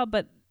flaw,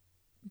 but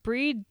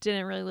Bri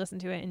didn't really listen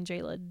to it and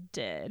Jayla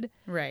did.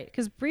 Right.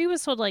 Because Bri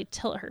was told to like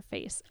tilt her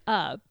face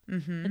up,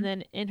 and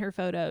then in her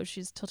photo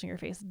she's tilting her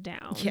face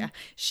down. Yeah.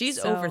 She's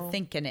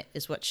overthinking it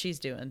is what she's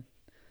doing.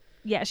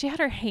 Yeah, she had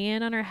her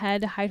hand on her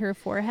head to hide her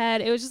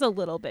forehead. It was just a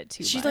little bit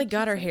too much. She like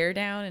got her hair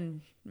down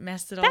and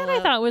messed it all up. That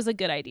I thought was a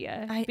good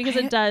idea, because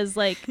it does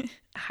like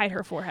hide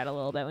her forehead a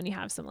little bit when you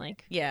have some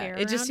like hair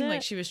it just seemed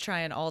like she was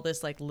trying all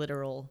this like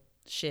literal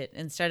shit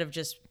instead of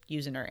just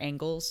using her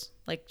angles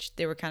like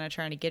they were kind of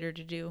trying to get her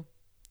to do.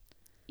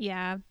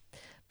 Yeah,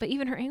 but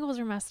even her angles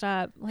are messed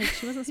up. Like,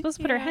 she wasn't supposed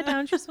to put her head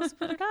down. She was supposed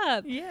to put it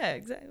up. Yeah,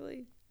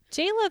 exactly.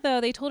 Jayla, though,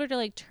 they told her to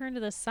like turn to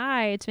the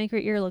side to make her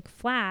ear look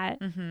flat,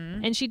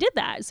 and she did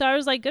that. So I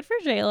was like, good for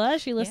Jayla.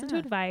 She listened to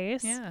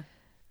advice. Yeah.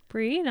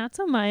 Brie, not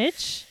so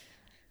much.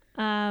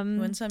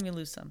 Win some, you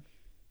lose some.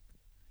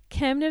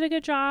 Kim did a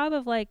good job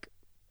of like,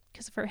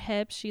 because of her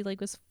hips, she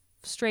like was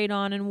straight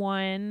on in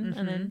one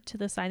and then to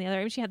the side in the other.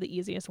 I mean, she had the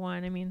easiest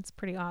one. I mean, it's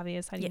pretty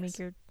obvious how do you make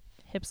your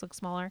hips look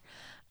smaller.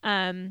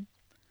 I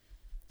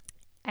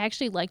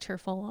actually liked her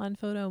full on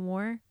photo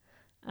more.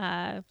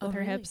 With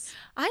her hips.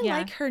 I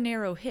like her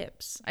narrow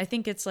hips. I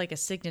think it's like a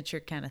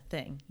signature kind of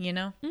thing, you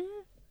know?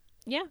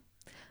 Yeah.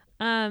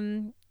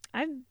 I'm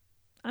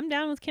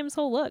down with Kim's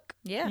whole look.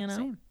 Yeah, you know?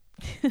 Same.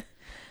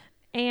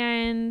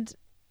 And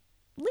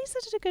Lisa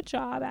did a good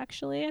job,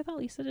 actually. I thought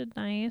Lisa did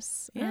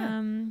nice.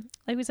 Yeah.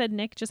 Like we said,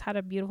 Nick just had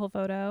a beautiful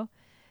photo.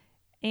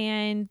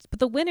 But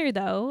the winner,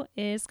 though,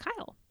 is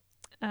Kyle.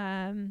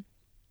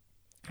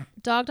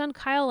 Dogged on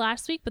Kyle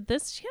last week, but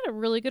she had a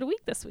really good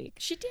week this week.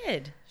 She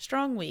did.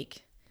 Strong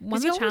week. Won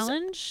the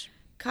challenge.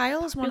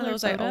 Kyle is one of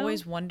those photo. I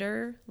always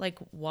wonder, like,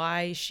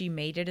 why she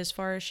made it as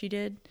far as she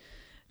did.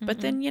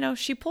 But then, you know,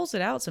 she pulls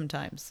it out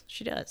sometimes.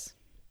 She does.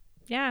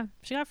 Yeah.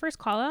 She got first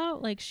call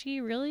out. Like, she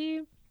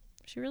really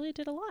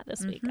did a lot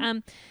this week.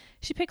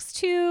 She picks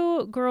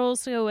 2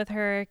 girls to go with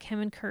her,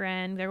 Kim and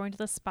Corinne. They're going to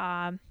the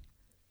spa.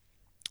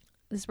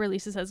 This is where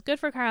Lisa says, good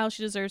for Kyle.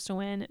 She deserves to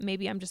win.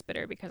 Maybe I'm just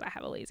bitter because I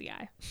have a lazy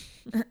eye.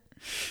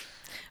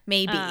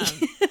 Maybe.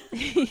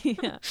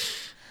 Yeah.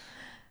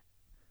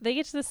 They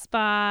get to the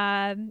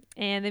spa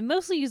and they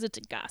mostly use it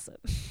to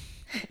gossip.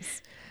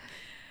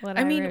 What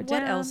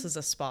else is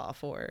a spa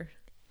for?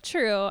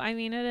 True. I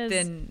mean, it is.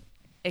 Than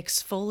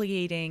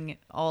exfoliating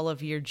all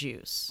of your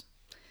juice.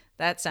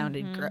 That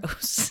sounded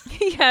gross.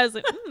 Yeah, I was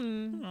like,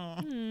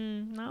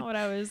 not what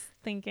I was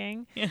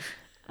thinking. Yeah.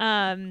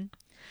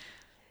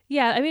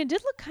 Yeah, I mean, it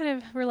did look kind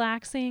of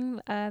relaxing.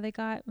 They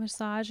got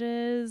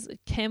massages.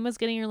 Kim was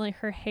getting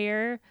her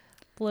hair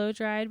blow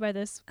dried by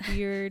this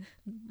weird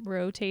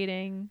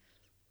rotating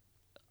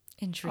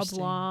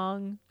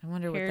oblong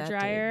hair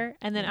dryer.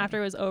 And then after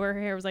it was over,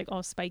 her hair was like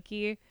all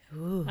spiky.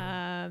 Ooh.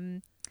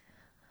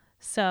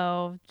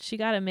 So she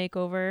got a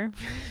makeover,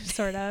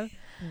 sort of.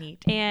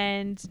 Neat.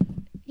 And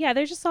yeah,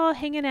 they're just all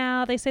hanging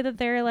out. They say that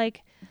they're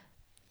like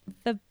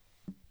the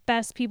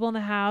best people in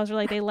the house, or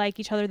like they like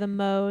each other the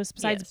most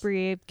besides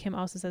Brie. Kim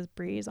also says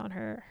Brie is on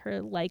her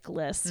like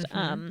list.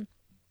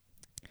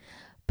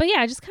 But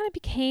yeah, it just kind of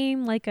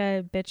became like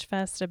a bitch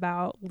fest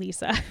about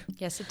Lisa.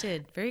 Yes, it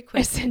did. Very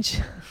quick.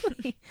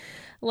 Essentially.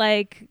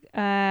 Like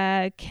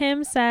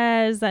Kim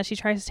says that she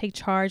tries to take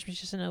charge, but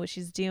she doesn't know what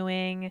she's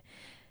doing.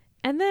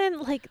 And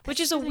then which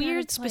is a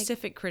weird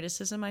specific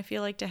criticism I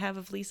feel like to have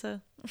of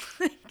Lisa.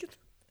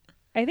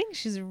 I think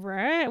she's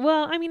right.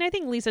 Well, I mean, I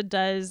think Lisa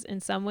does in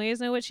some ways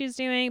know what she's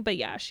doing, but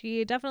yeah,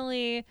 she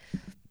definitely,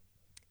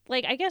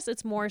 like, I guess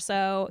it's more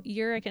so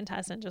you're a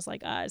contestant just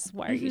like us.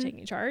 Why are you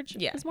taking charge?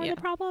 Yeah. Is more the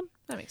problem.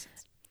 That makes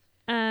sense.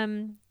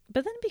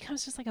 But then it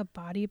becomes just like a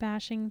body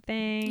bashing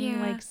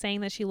thing, like saying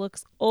that she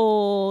looks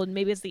old.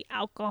 Maybe it's the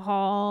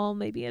alcohol.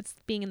 Maybe it's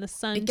being in the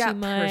sun too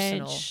much.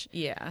 Personal.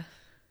 Yeah.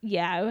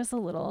 Yeah, it was a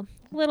little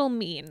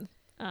mean.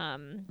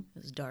 It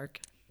was dark.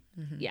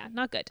 Yeah,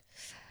 not good.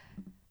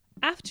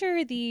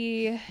 After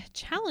the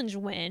challenge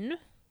win,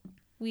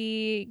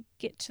 we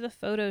get to the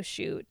photo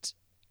shoot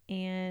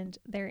and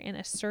they're in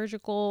a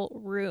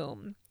surgical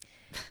room.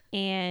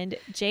 And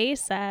Jay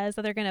says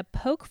that they're going to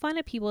poke fun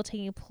at people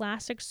taking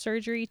plastic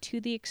surgery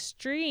to the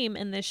extreme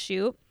in this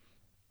shoot.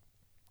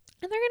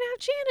 And they're going to have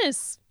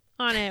Janice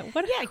on it.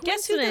 What a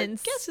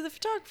coincidence. Guess who the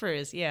photographer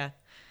is. Yeah.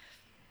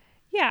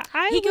 Yeah.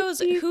 He goes,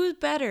 who's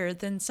better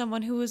than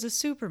someone who was a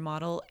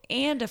supermodel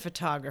and a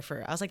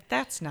photographer? I was like,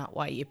 that's not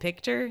why you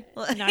picked her.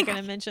 Not going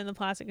to mention the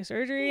plastic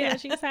surgery that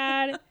she's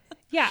had.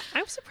 Yeah.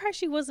 I'm surprised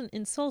she wasn't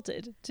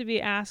insulted to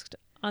be asked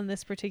on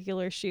this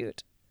particular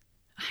shoot.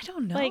 I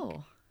don't know. Like,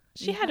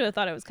 she had to have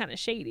thought it was kind of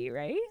shady,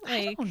 right?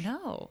 Like, I don't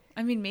know.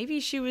 I mean,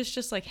 maybe she was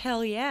just like,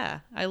 hell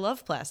yeah, I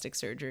love plastic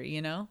surgery,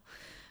 you know?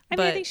 I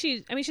think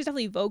she's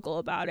definitely vocal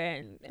about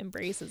it and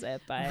embraces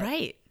it, but.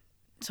 Right.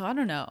 So I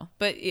don't know.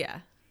 But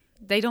yeah.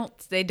 They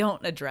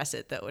don't address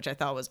it though, which I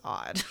thought was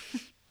odd.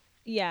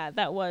 Yeah,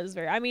 that was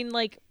very. I mean,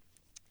 like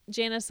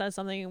Janice says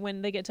something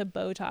when they get to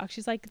Botox.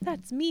 She's like,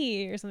 "That's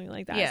me," or something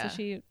like that. Yeah. So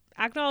she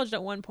acknowledged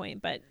at one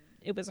point, but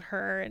it was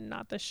her and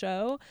not the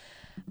show.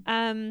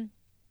 I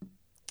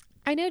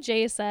know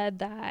Jay said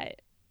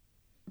that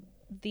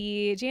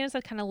Janice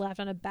had kind of left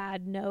on a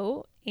bad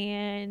note,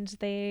 and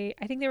I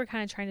think they were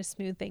kind of trying to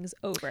smooth things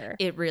over.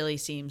 It really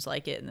seems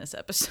like it in this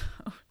episode.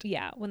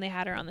 Yeah, when they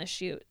had her on the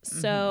shoot.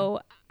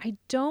 So I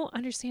don't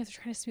understand if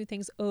they're trying to smooth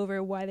things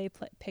over why they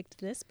picked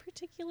this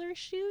particular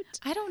shoot.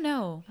 I don't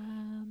know.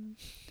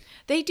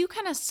 They do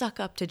kind of suck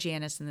up to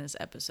Janice in this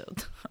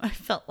episode. I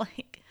felt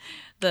like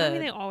I mean,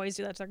 they always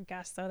do that to their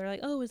guests, though. They're like,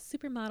 "Oh, it's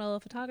supermodel,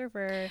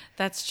 photographer."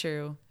 That's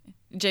true.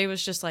 Jay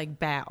was just like,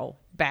 bow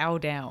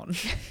down.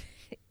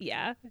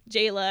 Yeah,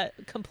 Jayla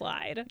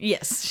complied.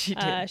 Yes, she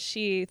did.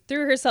 She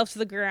threw herself to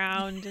the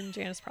ground, and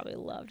Janice probably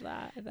loved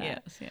that.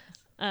 Yes.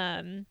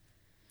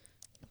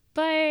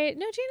 But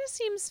no, Janice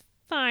seems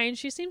fine.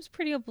 She seems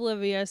pretty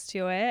oblivious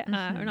to it.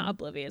 Or not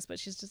oblivious, but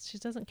she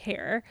doesn't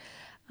care.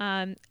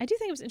 I do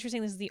think it was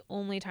interesting. This is the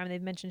only time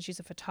they've mentioned she's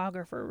a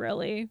photographer,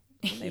 really.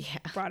 They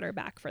brought her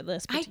back for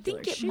this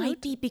particular shoot.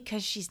 Might be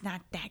because she's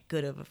not that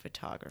good of a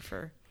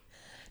photographer.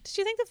 Did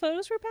you think the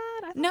photos were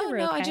bad? I thought no, they were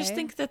no. okay. I just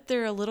think that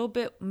they're a little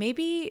bit.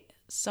 Maybe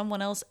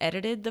someone else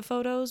edited the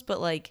photos, but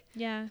like,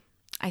 yeah,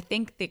 I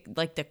think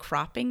the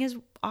cropping is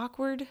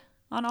awkward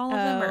on all of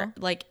them, or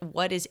like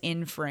what is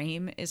in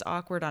frame is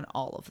awkward on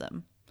all of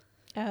them.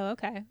 Oh,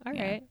 okay, all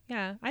right,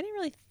 yeah. I didn't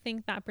really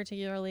think that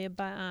particularly,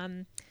 but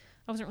I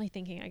wasn't really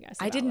thinking. I guess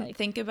I didn't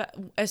think about.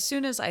 As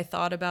soon as I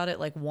thought about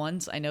it, like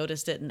once, I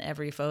noticed it in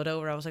every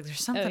photo where I was like,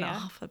 "There's something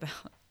off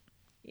about."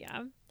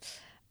 Yeah.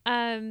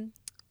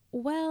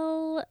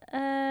 Well,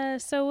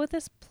 so with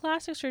this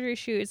plastic surgery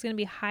shoot, it's going to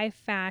be high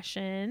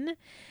fashion.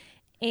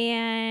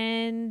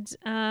 And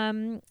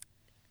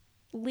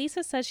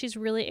Lisa says she's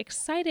really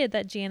excited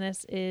that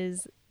Janice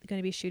is going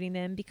to be shooting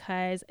them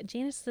because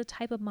Janice is the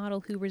type of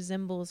model who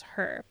resembles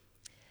her.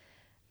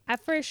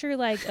 At first, you're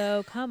like,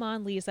 oh, come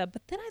on, Lisa.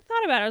 But then I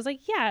thought about it. I was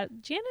like, yeah,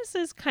 Janice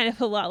is kind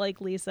of a lot like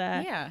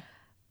Lisa.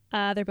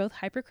 Yeah. They're both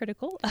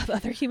hypercritical of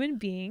other human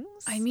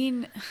beings. I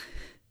mean...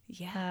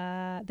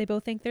 Yeah. They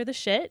both think they're the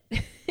shit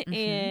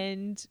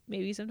and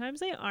maybe sometimes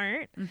they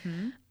aren't.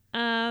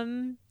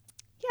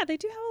 Yeah, they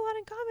do have a lot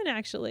in common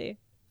actually.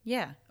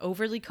 Yeah.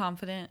 Overly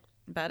confident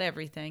about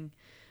everything.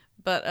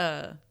 But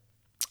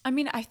I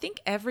mean, I think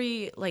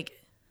every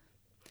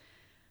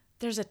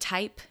there's a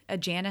type, a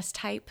Janice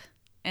type,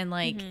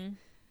 and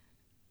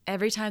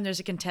every time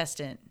there's a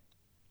contestant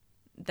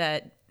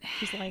that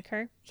she's like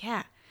her.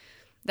 Yeah.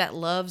 That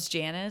loves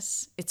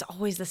Janice, it's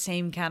always the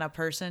same kind of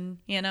person,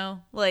 you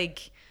know?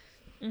 Like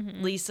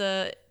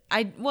Lisa,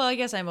 I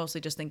guess I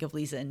mostly just think of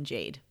Lisa and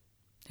Jade,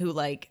 who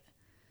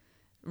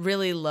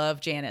really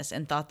love Janice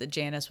and thought that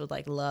Janice would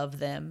love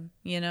them,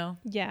 you know?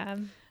 Yeah.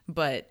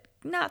 But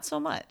not so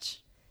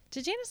much.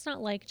 Did Janice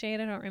not like Jade?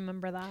 I don't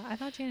remember that. I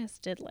thought Janice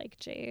did like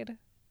Jade.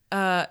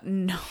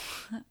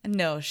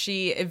 No,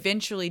 she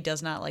eventually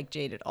does not like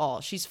Jade at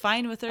all. She's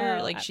fine with her.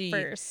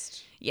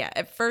 First. Yeah,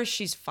 at first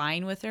she's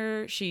fine with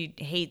her. She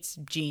hates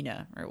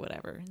Gina or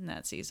whatever in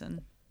that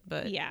season.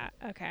 But yeah,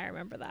 okay, I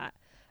remember that.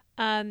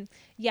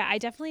 Yeah, I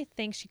definitely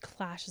think she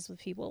clashes with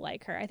people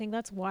like her. I think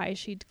that's why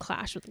she'd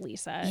clash with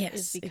Lisa. Yes,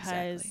 is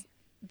because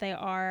they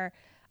are.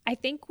 I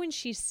think when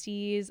she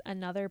sees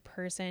another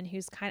person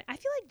who's I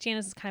feel like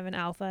Janice is kind of an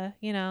alpha,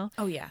 you know?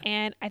 Oh, yeah.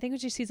 And I think when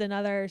she sees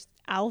another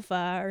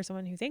alpha or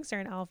someone who thinks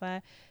they're an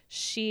alpha,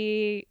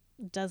 she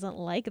doesn't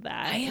like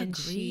that. I agree. And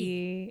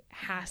she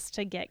has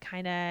to get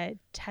kind of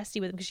testy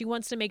with them because she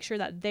wants to make sure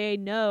that they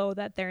know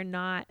that they're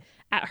not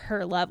at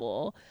her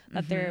level,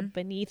 that they're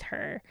beneath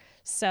her.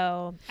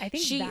 So I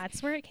think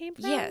that's where it came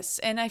from. Yes,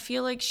 and I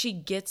feel like she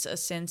gets a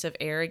sense of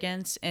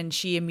arrogance and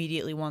she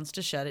immediately wants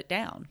to shut it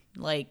down.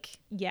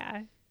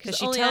 Yeah. Because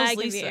she only tells I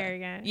Lisa, can be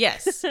arrogant.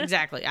 Yes,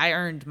 exactly. I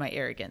earned my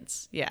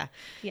arrogance. Yeah.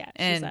 Yeah,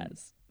 and,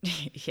 she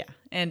says. Yeah.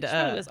 And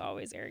she was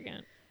always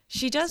arrogant.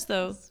 She does,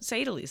 though,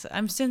 say to Lisa,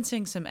 I'm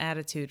sensing some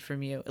attitude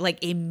from you,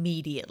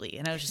 immediately.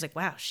 And I was just like,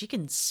 wow, she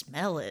can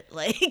smell it.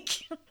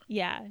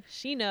 Yeah,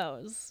 she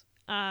knows.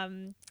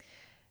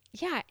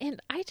 Yeah,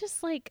 and I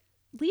just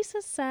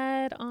Lisa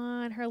said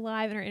on her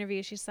live in her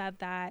interview, she said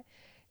that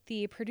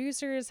the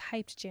producers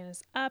hyped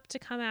Janice up to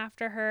come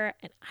after her,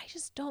 and I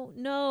just don't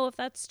know if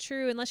that's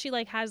true unless she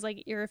has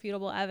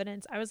irrefutable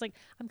evidence. I was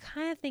I'm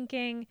kind of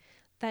thinking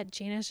that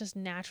Janice just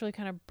naturally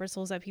kind of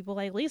bristles at people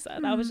like Lisa.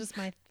 That was just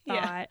my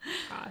thought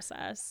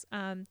process.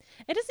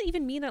 It doesn't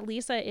even mean that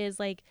Lisa is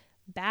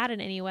bad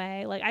in any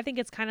way. I think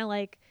it's kind of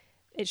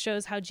it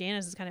shows how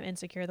Janice is kind of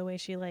insecure the way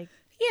she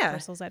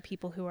bristles at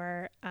people who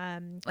are like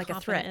a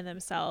confident threat in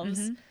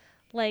themselves.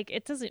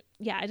 It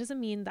doesn't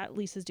mean that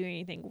Lisa's doing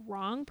anything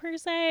wrong per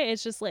se.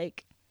 It's just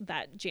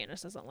that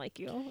Janice doesn't like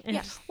you.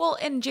 And well,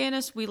 and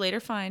Janice, we later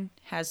find,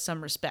 has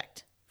some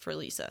respect for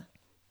Lisa.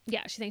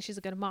 Yeah, she thinks she's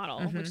a good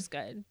model, which is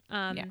good.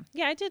 Yeah,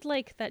 I did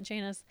like that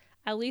Janice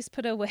at least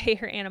put away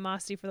her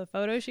animosity for the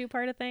photo shoot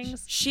part of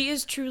things. She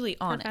is truly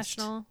honest.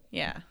 Professional.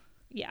 Yeah.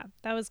 Yeah,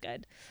 that was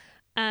good.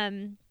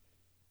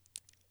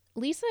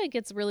 Lisa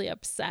gets really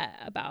upset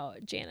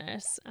about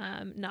Janice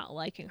not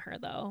liking her,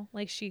 though.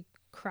 She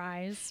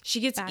cries. She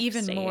gets backstage.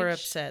 even more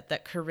upset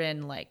that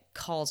Corinne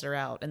calls her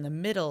out in the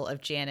middle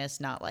of Janice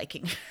not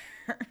liking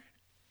her.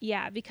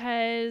 Yeah,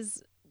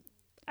 because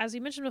as we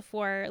mentioned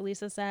before,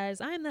 Lisa says,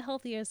 I'm the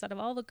healthiest out of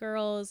all the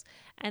girls.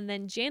 And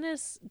then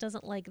Janice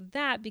doesn't like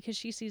that because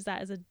she sees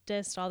that as a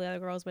diss to all the other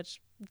girls, which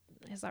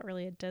is not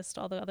really a diss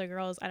to all the other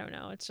girls. I don't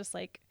know. It's just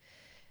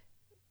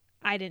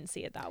I didn't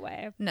see it that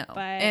way. No. But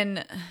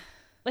and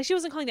she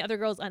wasn't calling the other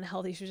girls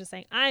unhealthy. She was just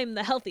saying, I'm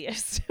the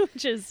healthiest,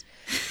 which is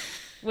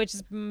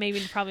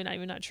maybe probably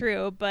not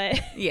true, but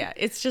yeah,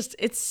 it's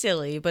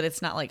silly, but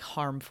it's not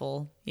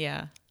harmful.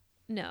 Yeah.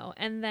 No.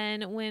 And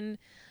then when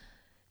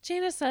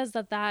Janice says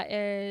that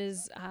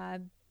is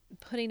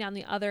putting down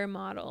the other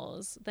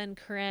models, then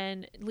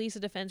Lisa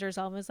defends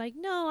herself and is like,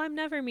 no, I'm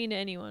never mean to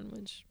anyone,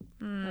 which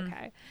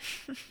Okay.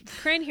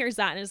 Corinne hears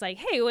that and is like,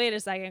 hey, wait a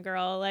second,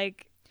 girl.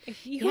 Like,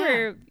 you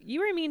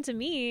were mean to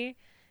me.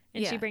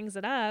 And she brings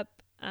it up.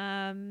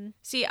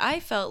 See, I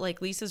felt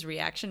like Lisa's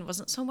reaction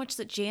wasn't so much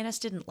that Janice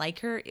didn't like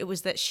her. It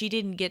was that she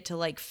didn't get to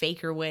like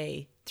fake her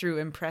way through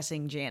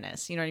impressing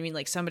Janice. You know what I mean?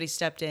 Like somebody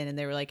stepped in and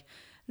they were like,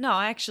 no,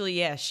 actually,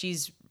 yeah,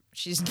 she's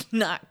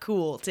not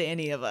cool to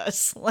any of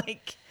us.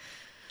 Like,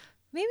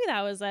 maybe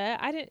that was it.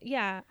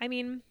 I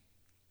mean,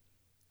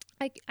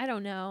 I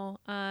don't know.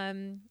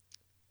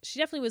 She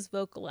definitely was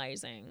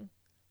vocalizing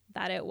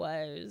that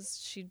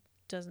she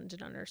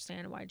didn't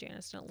understand why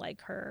Janice didn't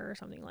like her or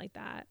something like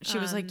that. She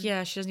was like,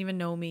 yeah, she doesn't even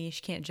know me.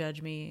 She can't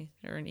judge me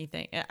or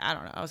anything. I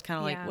don't know. I was kind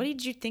of like, what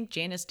did you think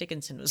Janice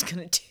Dickinson was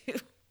going to do?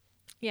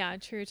 Yeah,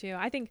 true too.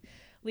 I think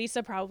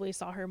Lisa probably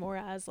saw her more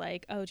as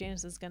like, oh,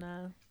 Janice is going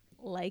to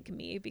like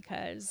me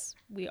because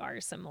we are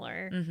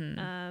similar.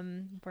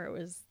 Where it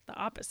was the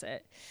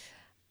opposite.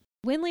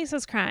 When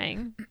Lisa's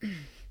crying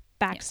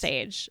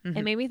backstage,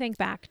 it made me think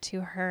back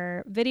to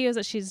her videos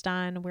that she's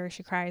done where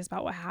she cries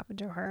about what happened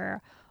to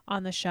her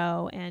on the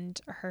show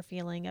and her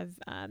feeling of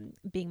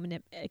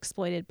being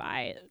exploited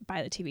by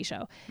the TV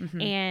show.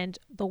 And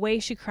the way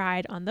she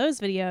cried on those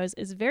videos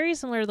is very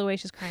similar to the way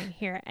she's crying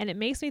here. And it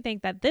makes me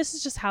think that this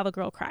is just how the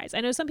girl cries. I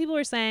know some people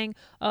were saying,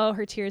 oh,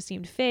 her tears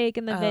seemed fake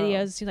in the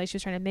videos. It seemed like she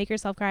was trying to make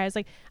herself cry. I was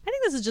like, I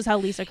think this is just how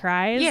Lisa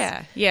cries.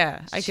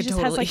 Yeah. I could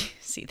totally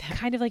see that.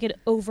 Kind of like an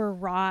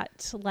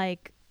overwrought,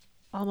 like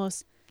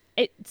almost,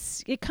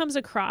 it comes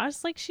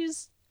across like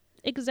she's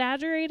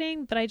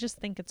exaggerating, but I just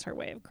think it's her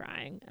way of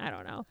crying. I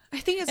don't know.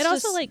 I think it's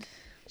also like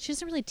she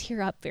doesn't really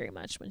tear up very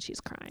much when she's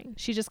crying.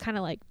 She just kind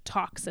of like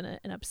talks in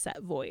an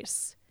upset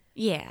voice.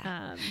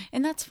 Yeah.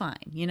 And that's fine,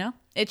 you know?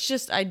 It's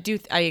just I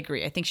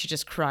agree. I think she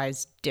just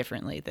cries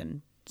differently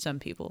than some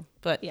people.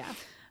 But yeah.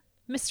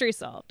 Mystery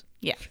solved.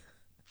 Yeah.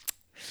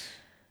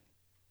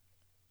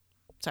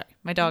 Sorry,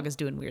 my dog is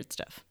doing weird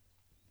stuff.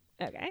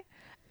 Okay.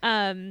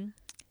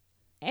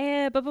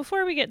 But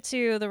before we get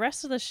to the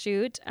rest of the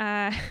shoot,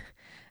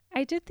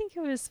 I did think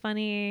it was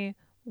funny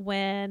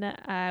when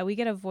we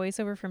get a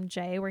voiceover from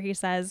Jay where he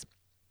says,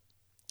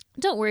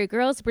 "Don't worry,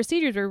 girls. The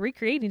procedures we're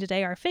recreating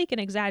today are fake and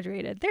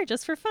exaggerated. They're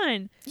just for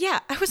fun." Yeah,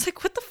 I was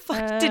like, what the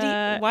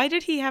fuck why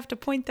did he have to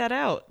point that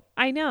out?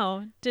 I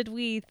know.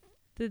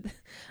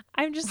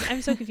 I'm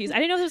so confused. I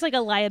didn't know there was like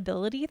a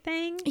liability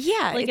thing.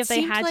 Yeah. Like if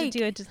they had to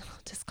do a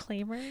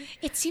disclaimer.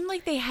 It seemed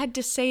like they had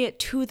to say it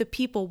to the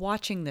people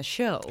watching the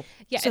show.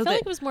 Yeah, it felt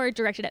like it was more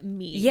directed at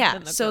me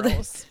than the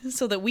girls.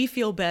 So that we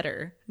feel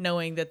better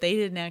knowing that they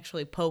didn't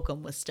actually poke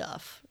them with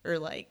stuff or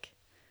like.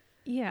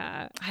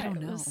 Yeah. I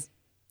don't know.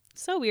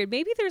 So weird.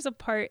 Maybe there's a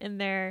part in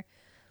there.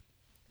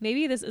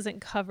 Maybe this isn't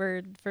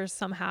covered for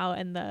somehow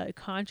in the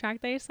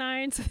contract they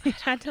signed. So they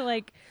had to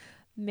like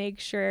make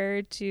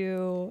sure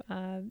to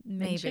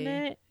mention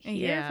it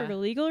here for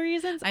legal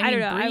reasons. I don't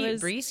know.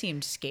 Bree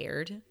seemed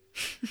scared.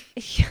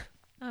 Yeah.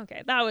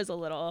 Okay, that was a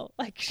little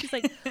like she's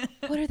like,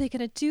 what are they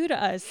gonna do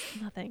to us?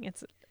 Nothing.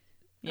 It's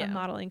a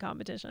modeling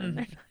competition.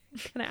 They're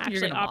not gonna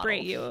actually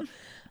operate you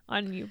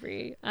on you,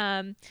 Bree.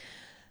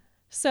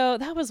 So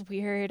that was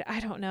weird. I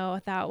don't know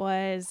what that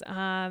was.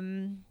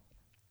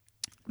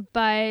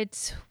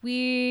 But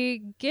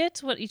we get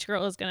what each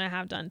girl is going to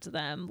have done to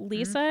them.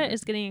 Lisa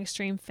is getting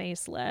extreme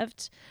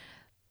facelift.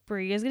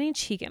 Bree is getting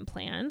cheek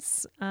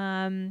implants.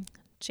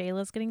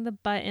 Jayla's getting the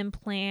butt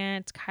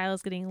implant.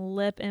 Kyla's getting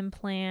lip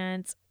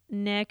implants.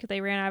 Nick,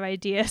 they ran out of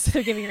ideas, so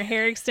they're giving her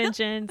hair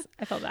extensions.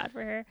 I felt bad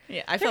for her.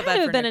 Yeah, I felt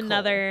bad for been Nicole.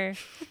 Another.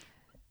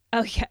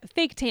 Oh yeah,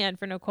 fake tan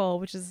for Nicole,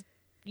 which is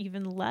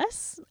even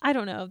less. I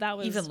don't know. That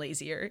was even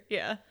lazier.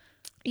 Yeah.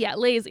 Yeah,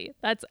 lazy.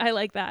 I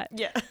like that.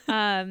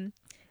 Yeah.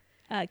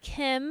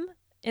 Kim,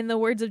 in the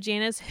words of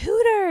Janice,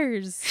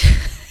 Hooters.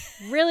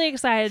 Really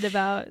excited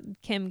about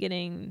Kim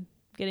getting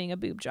a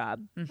boob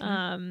job.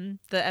 The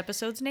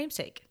episode's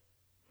namesake.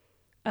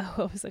 Oh,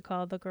 what was it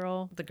called? The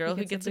girl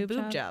who gets a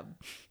boob job.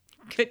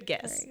 Good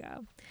guess. There you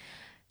go.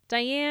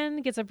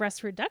 Diane gets a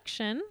breast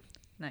reduction.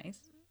 Nice.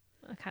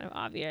 Kind of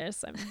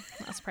obvious. I'm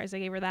not surprised I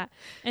gave her that.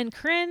 And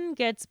Corinne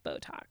gets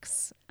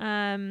Botox.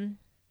 And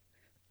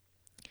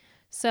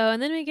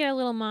then we get a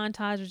little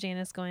montage of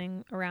Janice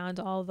going around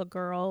all the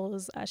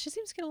girls. She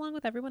seems to get along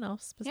with everyone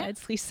else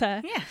besides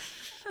Lisa.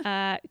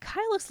 Yeah.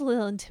 Kyle looks a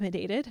little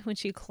intimidated when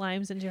she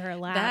climbs into her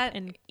lap.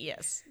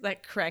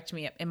 That cracked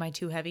me up. Am I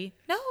too heavy?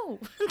 No.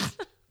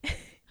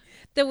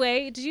 The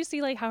way, did you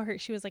see like how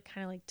she was like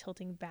kind of like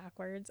tilting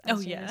backwards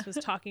as Janice was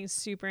talking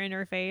super in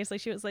her face?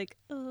 Like she was like,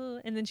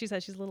 oh, and then she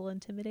said she's a little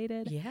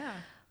intimidated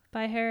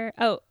by her.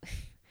 Oh,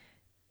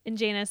 and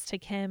Janice to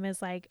Kim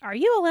is like, are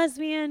you a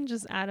lesbian?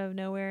 Just out of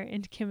nowhere.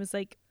 And Kim is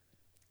like,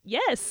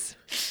 yes,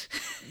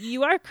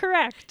 you are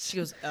correct. She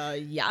goes,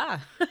 yeah.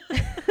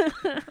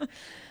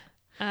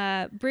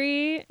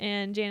 Bree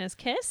and Janice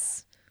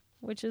kiss,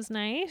 which is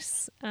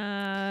nice.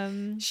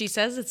 She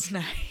says it's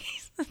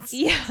nice.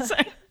 Yeah.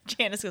 Sorry.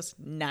 Janice goes,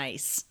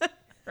 nice,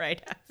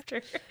 right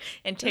after,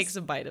 and takes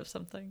a bite of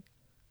something.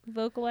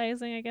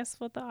 Vocalizing, I guess,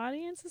 what the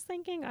audience is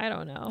thinking. I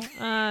don't know.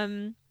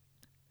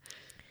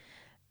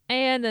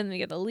 And then we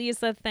get the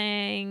Lisa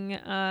thing.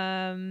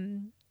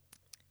 And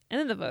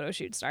then the photo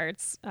shoot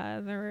starts.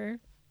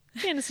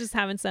 Janice just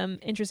having some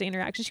interesting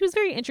interactions. She was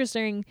very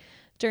interesting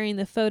during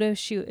the photo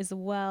shoot as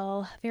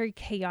well. Very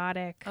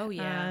chaotic. Oh,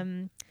 yeah.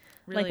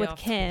 Really like with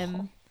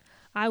Kim.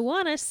 I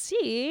want to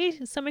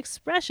see some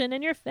expression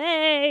in your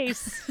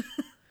face.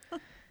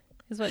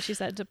 Is what she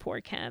said to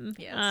poor Kim.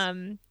 Yes.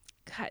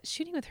 God,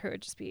 shooting with her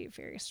would just be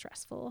very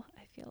stressful,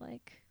 I feel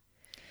like.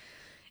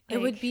 It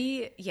would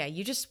be,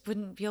 you just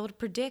wouldn't be able to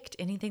predict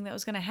anything that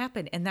was going to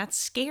happen. And that's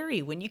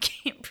scary when you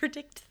can't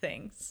predict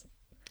things.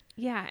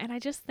 Yeah, and I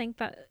just think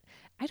that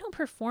I don't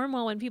perform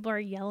well when people are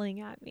yelling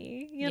at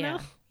me, you know?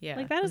 Yeah.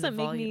 Like, that doesn't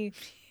make me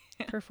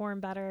perform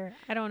better.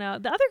 I don't know.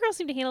 The other girls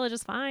seem to handle it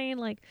just fine.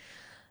 Like,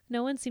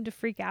 no one seemed to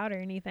freak out or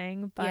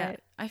anything, but... Yeah,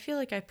 I feel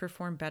like I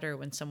perform better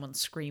when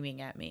someone's screaming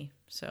at me,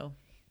 so...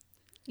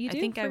 You do? I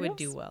think I would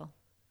do well,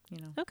 you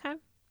know? Okay.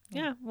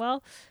 Yeah,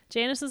 well,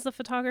 Janice is the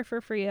photographer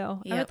for you.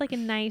 Yep. I would like a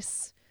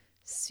nice,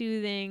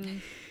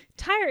 soothing...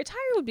 Tyra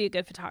would be a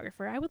good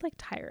photographer. I would like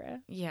Tyra.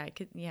 Yeah, I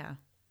could, yeah.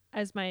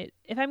 As my...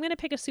 If I'm going to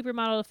pick a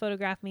supermodel to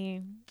photograph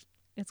me,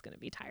 it's going to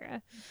be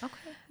Tyra.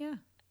 Okay, yeah.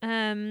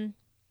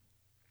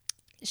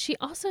 She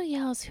also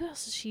yells... Who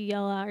else does she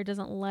yell at or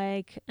doesn't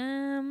like?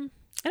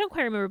 I don't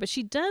quite remember, but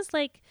she does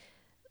like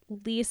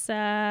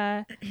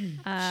Lisa. She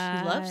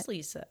loves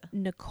Lisa.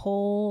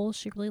 Nicole.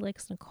 She really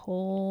likes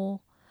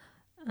Nicole.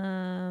 Do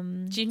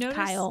you notice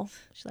Kyle?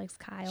 She likes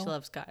Kyle. She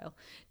loves Kyle.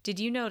 Did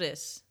you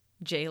notice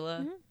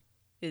Jayla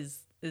is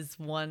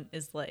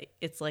like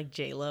it's like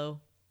J-Lo?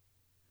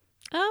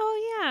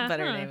 Oh yeah, but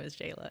her name is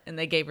Jayla, and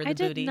they gave her the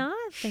booty. I did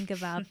not think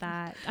about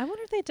that. I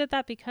wonder if they did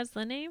that because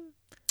the name.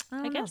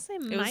 I guess they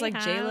might. It was like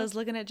have. Jayla's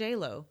looking at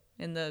J-Lo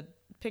in the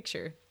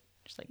picture,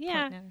 just like pointing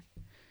at her.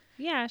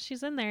 Yeah,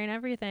 she's in there and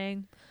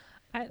everything.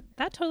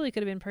 That totally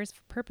could have been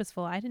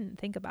purposeful. I didn't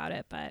think about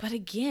it, but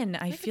again,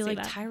 I feel like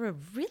Tyra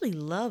really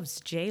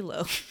loves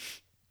J-Lo.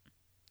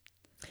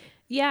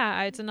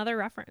 Yeah, it's another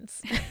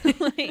reference.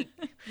 Like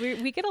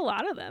we get a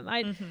lot of them.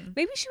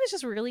 Maybe she was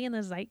just really in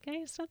the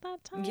zeitgeist at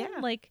that time. Yeah,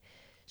 like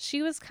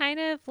she was kind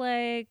of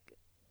like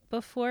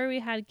before we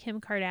had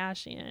Kim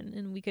Kardashian,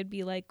 and we could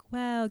be like,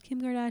 "Wow,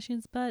 Kim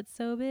Kardashian's butt's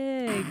so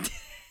big."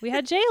 We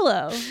had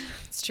J-Lo.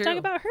 It's true. Talk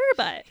about her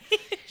butt.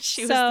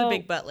 She was the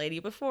big butt lady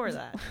before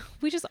that.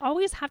 We just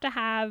always have to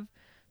have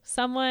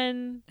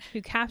someone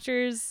who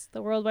captures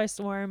the world by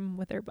storm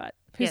with their butt.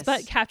 Whose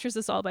butt captures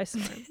us all by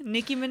storm.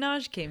 Nicki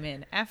Minaj came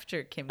in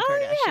after Kim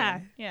Kardashian. Yeah.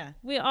 Yeah.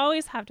 We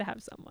always have to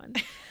have someone.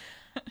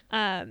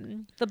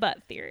 The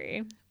butt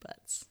theory.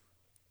 Butts.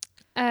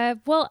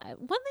 Well,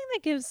 one thing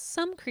that gives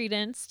some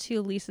credence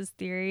to Lisa's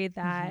theory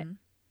that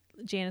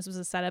Janice was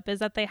a setup is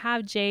that they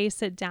have Jay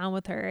sit down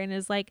with her and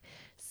is like,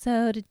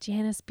 "So did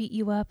Janice beat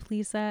you up,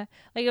 Lisa?"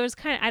 Like, it was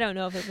kind of, I don't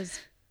know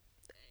if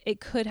it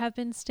could have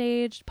been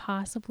staged,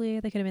 possibly.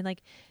 They could have been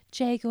like,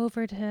 "Jay, go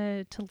over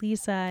to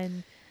Lisa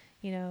and,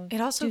 you know, it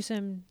also do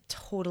some..."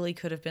 Totally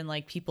could have been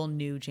like people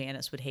knew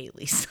Janice would hate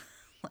Lisa.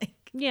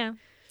 Like, yeah,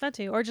 that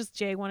too. Or just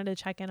Jay wanted to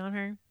check in on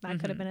her. That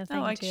could have been a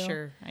thing too.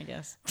 Sure, I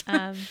guess.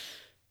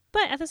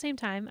 But at the same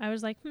time, I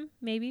was like,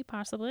 maybe,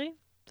 possibly.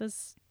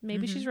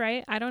 Maybe she's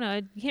right. I don't know.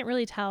 You can't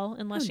really tell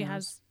unless she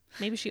has,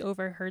 maybe she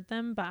overheard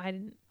them, but I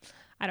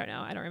don't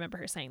know. I don't remember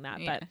her saying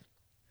that. Yeah.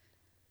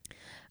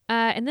 But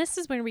and this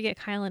is when we get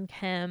Kyle and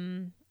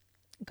Kim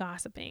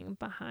gossiping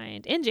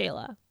behind, and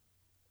Jayla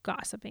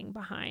gossiping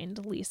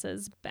behind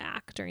Lisa's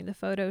back during the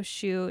photo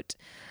shoot.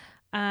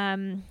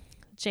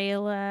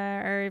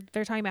 Jayla, or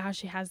they're talking about how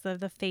she has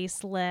the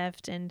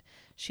facelift and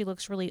she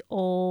looks really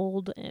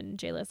old, and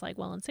Jayla's like,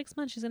 well, in 6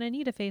 months she's gonna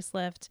need a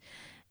facelift.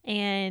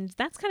 And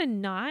that's kind of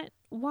not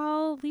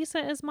while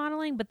Lisa is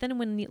modeling, but then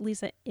when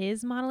Lisa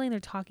is modeling, they're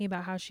talking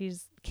about how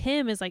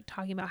Kim is like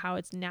talking about how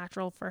it's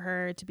natural for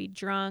her to be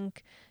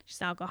drunk,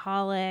 she's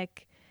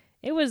alcoholic.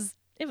 It was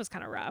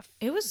kind of rough.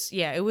 It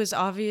was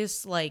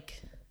obvious,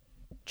 like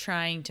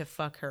trying to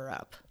fuck her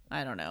up.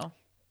 I don't know.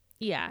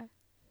 Yeah,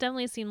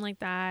 definitely seemed like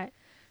that.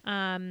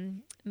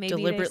 Maybe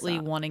deliberately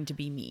wanting to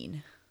be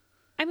mean.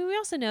 I mean, we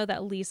also know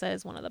that Lisa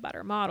is one of the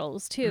better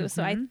models too,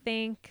 so I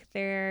think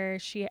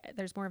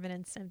there's more of an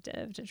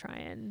incentive to try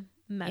and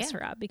mess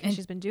her up because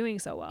she's been doing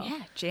so well.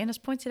 Yeah, Janice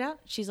points it out.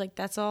 She's like,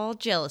 "That's all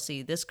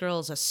jealousy. This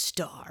girl's a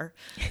star."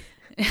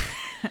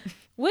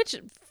 Which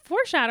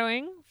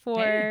foreshadowing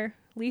for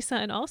Lisa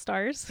and All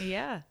Stars.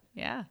 Yeah.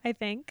 I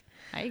think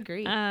I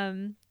agree.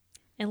 And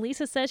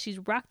Lisa says she's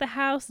rocked the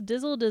house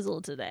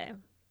dizzle today.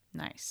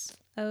 Nice.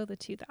 Oh, the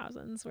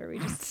 2000s where we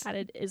just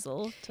added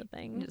izzle to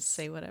things. Just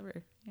say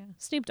whatever. Yeah.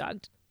 Snoop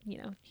Dogg,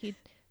 he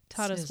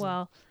taught us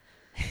well.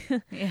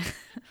 Yeah.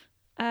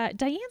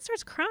 Diane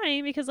starts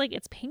crying because like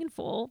it's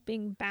painful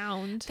being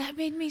bound. That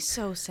made me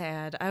so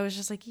sad. I was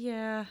just like,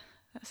 yeah,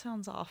 that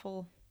sounds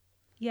awful.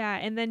 Yeah,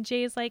 and then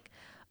Jay's like,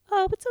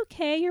 "Oh, it's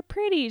okay. You're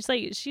pretty." She's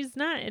like, she's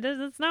not.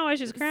 That's not why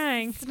she's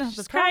crying.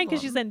 She's crying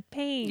because she's in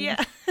pain.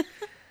 Yeah.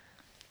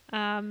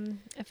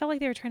 I felt like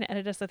they were trying to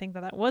edit us to think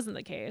that wasn't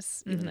the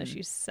case, even though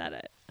she said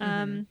it.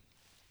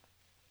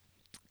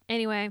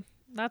 Anyway,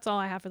 that's all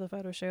I have for the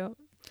photo shoot.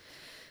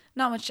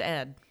 Not much to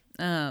add.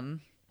 Yeah.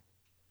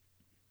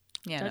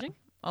 Judging? No.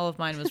 All of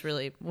mine was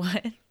really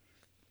what?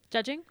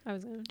 Judging?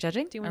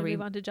 Judging? Do you want to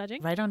move on to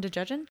judging? Right on to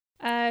judging?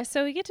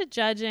 So we get to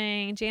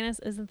judging. Janice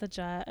isn't a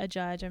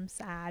judge. I'm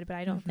sad, but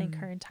I don't think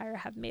her and Tyra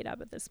have made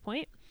up at this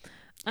point.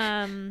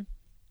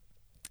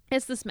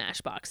 It's the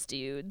Smashbox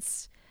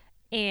dudes.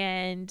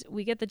 And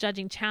we get the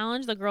judging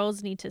challenge. The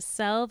girls need to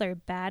sell their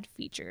bad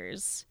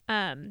features.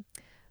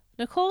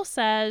 Nicole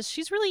says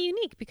she's really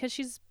unique because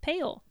she's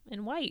pale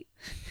and white.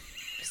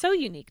 So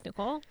unique,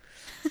 Nicole.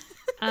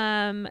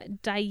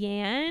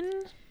 Diane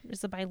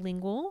is a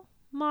bilingual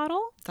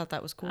model. Thought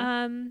that was cool.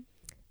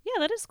 Yeah,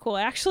 that is cool.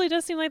 It actually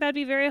does seem like that'd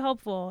be very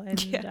helpful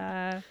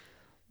and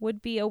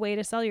would be a way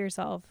to sell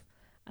yourself.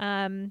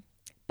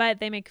 But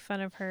they make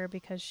fun of her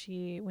because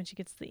when she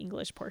gets the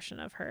English portion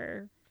of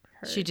her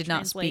she did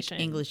not speak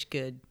English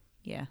good.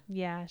 Yeah.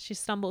 Yeah, she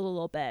stumbled a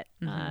little bit.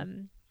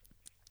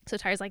 So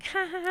Tyra's like,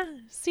 ha ha ha,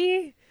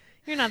 see?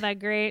 You're not that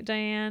great,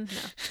 Diane.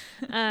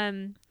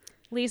 No.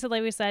 Lisa,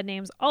 like we said,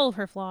 names all of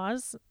her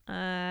flaws.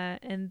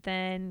 And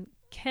then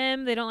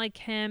Kim, they don't like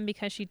Kim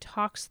because she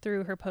talks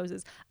through her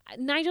poses.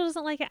 Nigel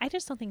doesn't like it. I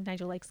just don't think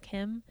Nigel likes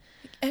Kim.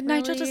 And really.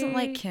 Nigel doesn't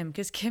like Kim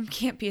because Kim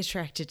can't be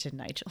attracted to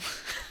Nigel.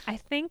 I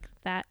think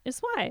that is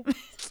why.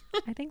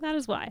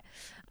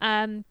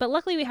 But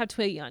luckily we have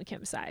Twiggy on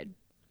Kim's side.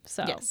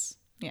 So yes.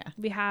 Yeah.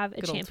 We have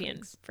a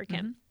champion for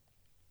Kim.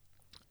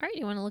 All right,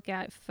 you want to look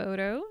at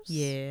photos?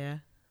 Yeah.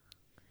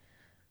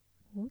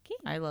 Okay.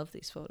 I love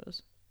these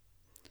photos.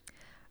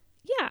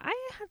 Yeah, I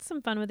had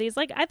some fun with these.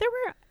 Like I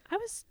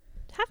was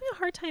having a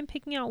hard time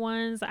picking out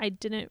ones that I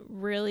didn't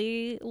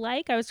really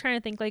like. I was trying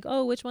to think like,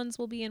 oh, which ones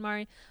will be in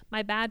my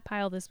bad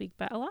pile this week,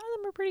 but a lot of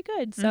them are pretty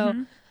good.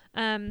 So,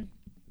 and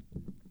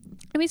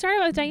we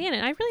started with Diane,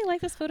 and I really like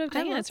this photo of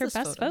Diane. It's her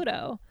best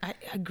photo. I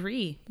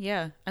agree.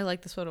 Yeah, I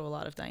like this photo a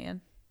lot of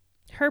Diane.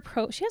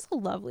 She has a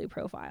lovely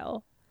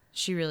profile.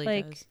 She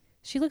really does.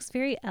 She looks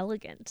very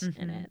elegant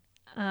in it.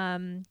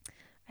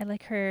 I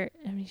like her.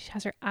 I mean, she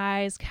has her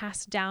eyes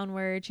cast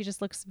downward. She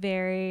just looks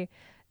very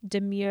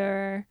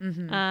demure.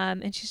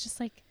 And she's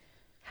just like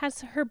has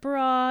her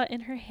bra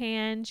in her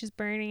hand. She's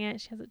burning it.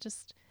 She has it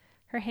just.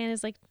 Her hand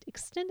is like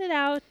extended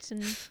out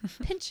and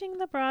pinching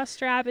the bra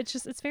strap.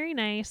 It's very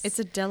nice. It's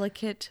a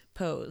delicate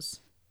pose.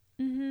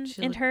 And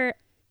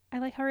I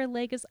like how her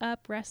leg is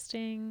up,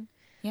 resting.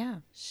 Yeah.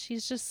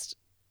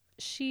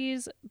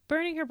 She's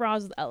burning her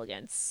bras with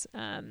elegance.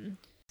 I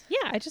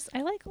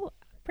like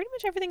pretty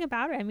much everything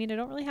about her. I mean, I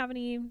don't really have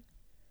any.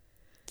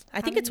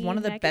 I think it's one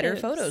of the better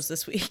photos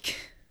this week.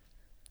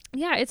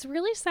 Yeah, it's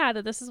really sad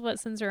that this is what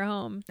sends her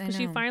home because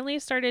she finally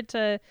started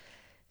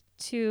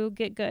to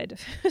get good.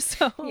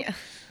 So yeah,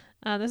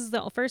 this is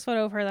the first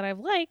photo of her that I've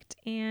liked,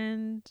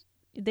 and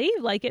they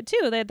like it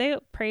too. They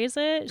praise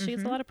it. She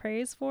gets a lot of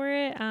praise for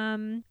it.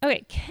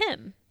 Okay,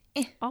 Kim.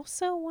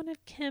 Also one of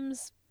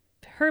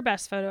her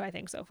best photo, I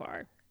think, so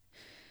far.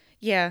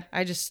 Yeah,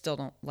 I just still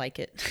don't like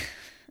it.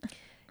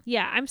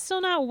 Yeah, I'm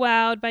still not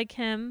wowed by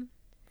Kim,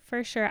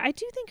 for sure. I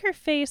do think her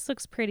face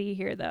looks pretty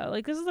here, though.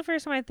 Like, this is the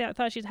first time I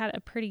thought she'd had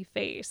a pretty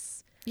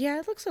face. Yeah,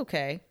 it looks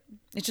okay.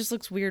 It just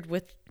looks weird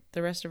with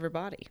the rest of her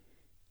body.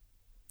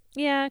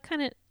 Yeah,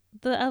 kind of.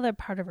 The other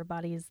part of her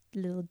body is a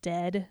little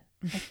dead,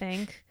 I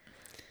think.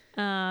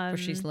 Where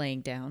she's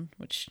laying down,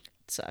 which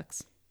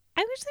sucks.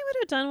 I wish they would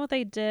have done what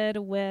they did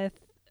with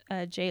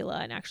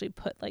Jayla and actually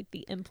put like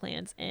the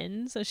implants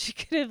in so she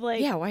could have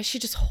like. Yeah, why is she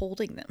just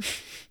holding them?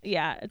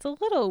 Yeah, it's a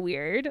little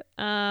weird.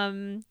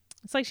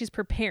 It's like she's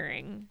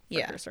preparing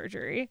for her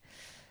surgery.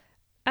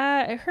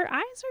 Her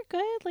eyes are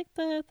good, like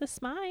the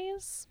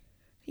smiles.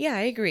 Yeah,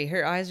 I agree.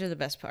 Her eyes are the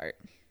best part.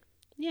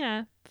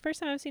 Yeah, first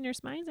time I've seen her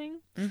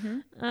smizing.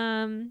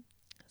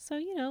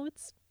 So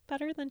it's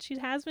better than she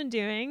has been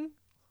doing.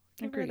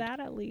 Give her that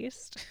at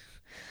least.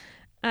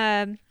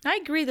 I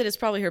agree that it's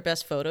probably her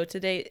best photo to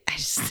date. I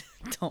just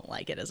don't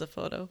like it as a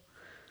photo.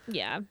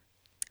 Yeah.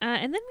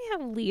 And then we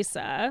have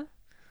Lisa.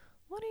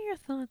 What are your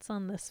thoughts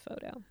on this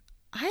photo?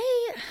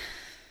 I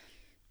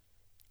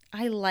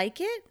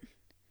like it.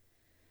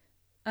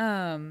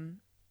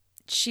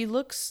 She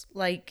looks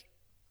like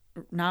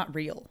not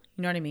real.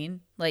 You know what I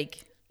mean?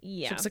 Like,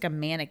 she looks like a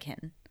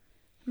mannequin.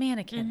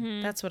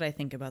 That's what I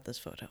think about this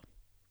photo.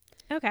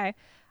 Okay.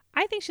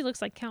 I think she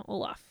looks like Count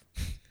Olaf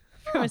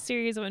from a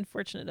series of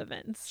unfortunate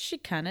events. She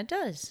kind of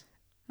does.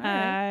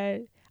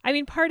 I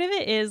mean, part of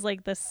it is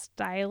like the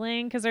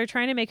styling because they're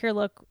trying to make her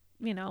look,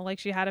 like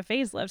she had a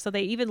facelift. So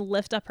they even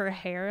lift up her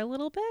hair a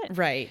little bit.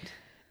 Right.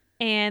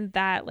 And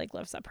that like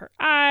lifts up her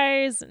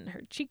eyes and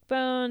her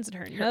cheekbones and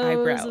her nose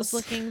eyebrows. is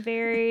looking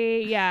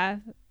very,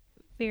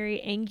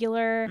 very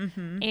angular.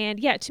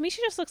 And to me,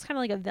 she just looks kind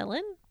of like a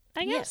villain,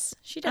 I guess. Yes,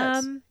 she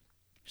does.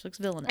 She looks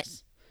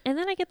villainous. And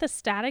then I get the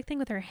static thing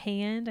with her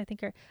hand. I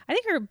think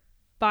her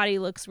body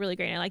looks really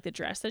great. I like the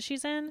dress that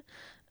she's in.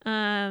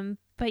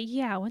 But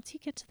yeah, once you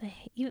get to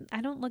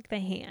I don't like the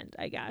hand,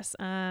 I guess.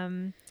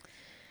 It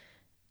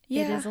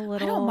is a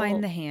little. I don't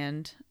mind the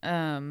hand,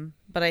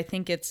 but I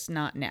think it's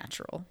not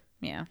natural.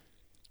 Yeah.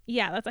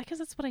 Yeah,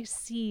 that's what I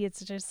see.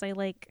 It's just I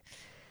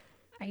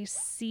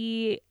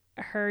see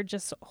her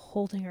just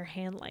holding her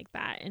hand like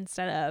that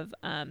instead of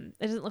it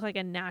doesn't look like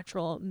a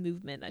natural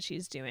movement that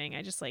she's doing.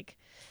 I just like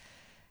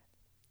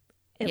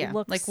it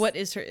looks like, what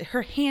is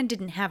her hand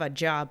didn't have a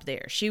job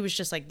there. She was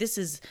just like, this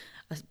is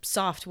a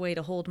soft way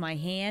to hold my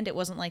hand. It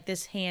wasn't like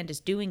this hand is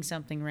doing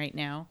something right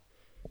now.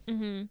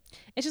 Mm-hmm.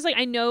 It's just like,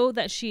 I know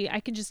that I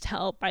can just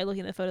tell by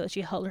looking at the photo that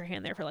she held her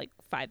hand there for like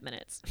 5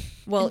 minutes.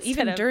 Well,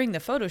 even during the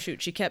photo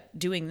shoot, she kept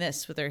doing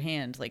this with her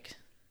hand, like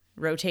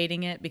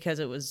rotating it because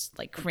it was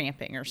like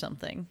cramping or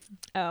something.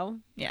 Oh,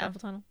 yeah.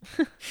 Carpal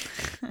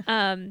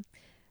tunnel.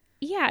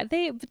 Yeah,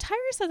 Tyra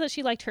said that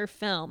she liked her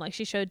film. Like,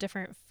 she showed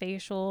different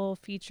facial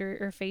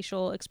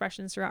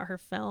expressions throughout her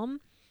film.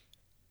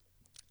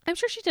 I'm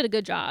sure she did a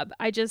good job.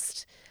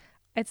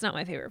 It's not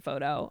my favorite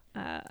photo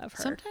of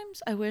her.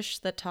 Sometimes I wish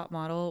that Top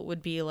Model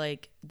would be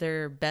like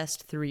their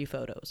best 3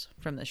 photos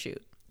from the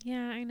shoot.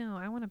 Yeah, I know.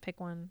 I want to pick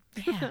one.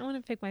 Yeah. I want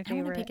to pick my favorite.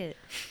 I want to pick it.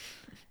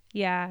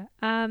 Yeah.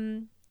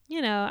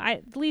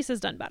 Lisa's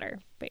done better,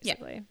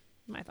 basically. Yeah.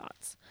 My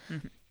thoughts.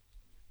 Mm-hmm.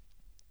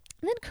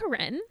 And then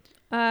Corinne.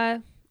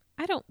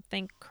 I don't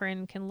think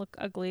Corinne can look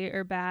ugly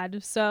or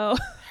bad. So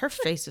her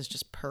face is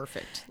just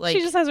perfect. Like,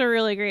 she just has a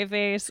really great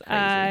face.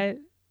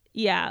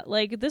 Yeah,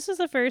 like this was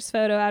the first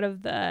photo out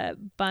of the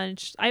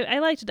bunch. I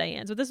liked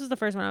Diane's, but this was the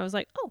first one I was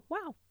like, oh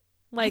wow.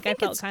 Like, I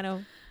felt kind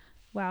of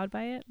wowed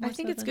by it. I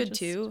think it's good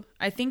too.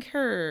 I think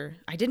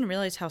I didn't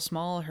realize how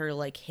small her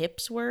like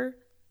hips were.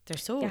 They're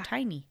so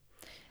tiny.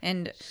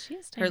 And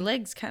her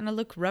legs kind of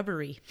look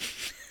rubbery.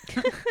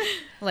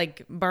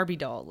 Like Barbie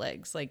doll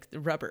legs, like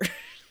rubber.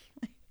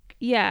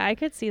 Yeah, I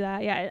could see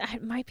that. Yeah,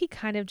 it might be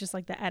kind of just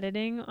like the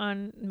editing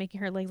on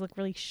making her legs look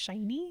really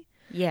shiny.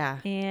 Yeah,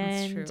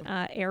 and that's true.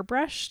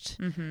 Airbrushed.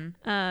 Mm-hmm.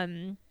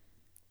 Kind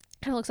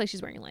of looks like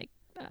she's wearing like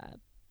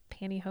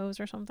pantyhose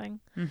or something.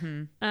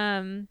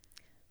 Mm-hmm.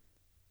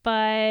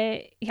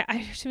 But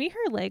yeah, to me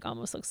her leg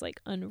almost looks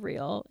like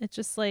unreal. It's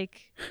just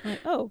like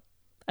oh,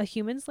 a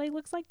human's leg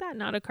looks like that,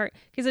 not a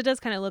because it does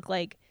kind of look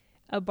like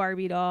a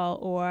Barbie doll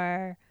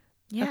or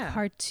a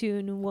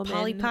cartoon woman.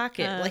 Polly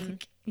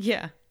Pocket,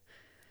 yeah.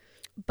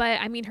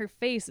 But I mean, her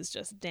face is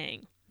just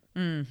dang.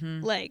 Mm-hmm.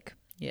 Like,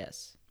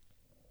 yes.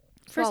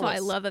 First of all, I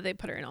love that they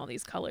put her in all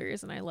these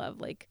colors, and I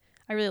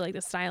really like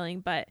the styling,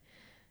 but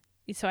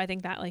so I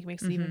think that like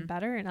makes it even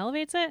better and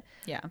elevates it.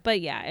 Yeah.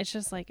 But yeah, it's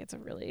just like, it's a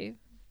really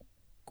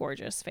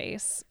gorgeous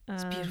face.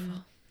 It's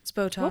beautiful. It's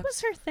Botox. What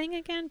was her thing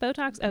again?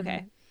 Botox? Mm-hmm.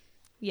 Okay.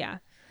 Yeah.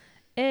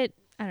 I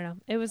don't know.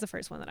 It was the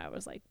first one that I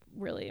was like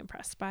really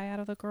impressed by out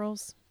of the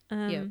girls.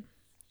 Yep.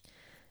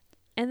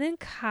 And then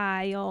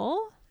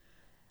Kyle.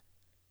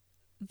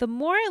 The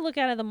more I look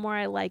at it, the more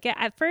I like it.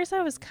 At first,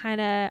 I was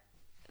kind of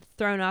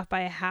thrown off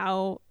by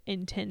how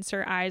intense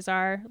her eyes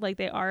are. Like,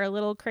 they are a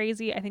little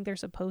crazy. I think they're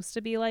supposed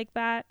to be like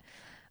that.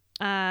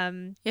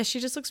 Yeah, she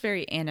just looks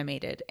very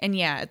animated. And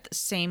yeah,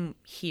 same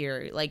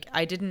here. Like,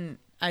 I didn't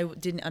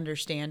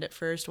understand at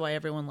first why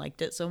everyone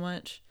liked it so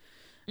much.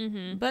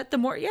 Mm-hmm. But the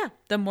more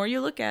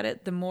you look at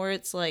it, the more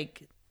it's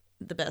like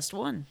the best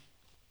one.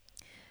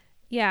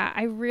 Yeah,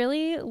 I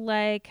really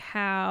like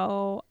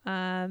how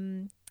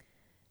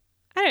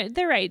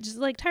they're right. Just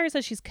like Tyra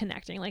says, she's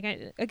connecting. Like,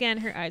 again,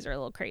 her eyes are a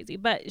little crazy,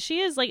 but she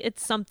is like,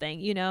 it's something,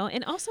 you know?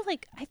 And also,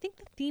 like, I think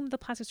the theme of the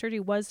plastic surgery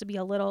was to be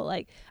a little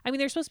like, I mean,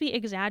 they're supposed to be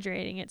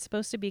exaggerating. It's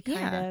supposed to be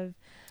kind of.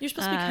 You're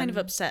supposed to be kind of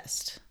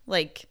obsessed.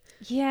 Like.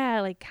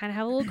 Yeah, like kind of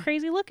have a little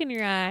crazy look in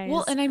your eyes.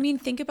 Well, and I mean,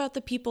 think about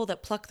the people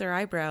that pluck their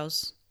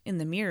eyebrows in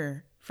the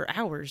mirror for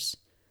hours.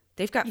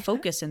 They've got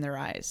focus in their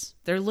eyes.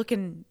 They're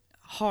looking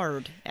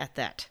hard at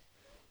that.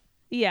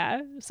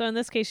 Yeah. So in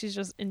this case, she's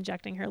just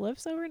injecting her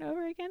lips over and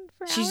over again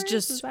for hours. She's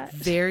just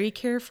very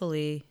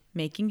carefully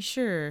making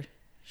sure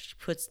she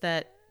puts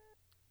that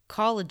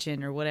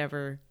collagen or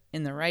whatever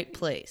in the right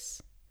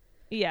place.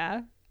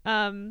 Yeah.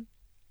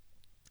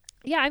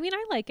 Yeah, I mean,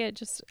 I like it.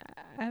 Just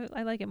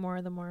I like it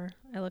more the more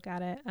I look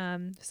at it.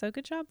 So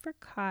good job for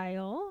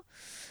Kyle.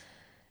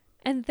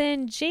 And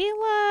then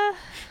Jayla,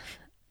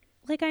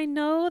 like, I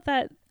know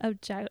that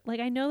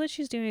I know that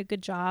she's doing a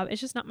good job.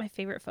 It's just not my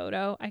favorite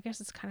photo. I guess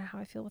it's kind of how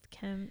I feel with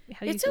Kim.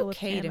 How do you feel with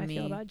Kim? I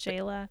feel about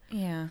Jayla.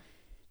 Yeah.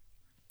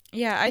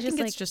 Yeah, I think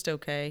it's just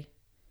okay.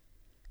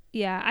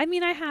 Yeah, I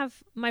mean,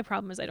 my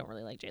problem is I don't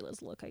really like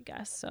Jayla's look, I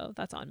guess. So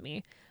that's on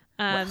me.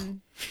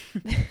 I'm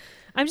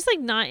just like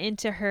not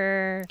into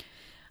her.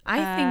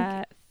 I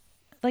think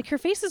like her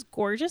face is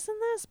gorgeous in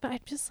this, but I'm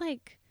just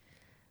like,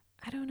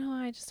 I don't know.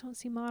 I just don't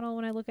see model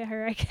when I look at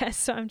her, I guess.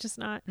 So I'm just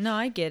not. No,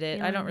 I get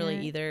it. I don't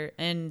really either.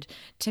 And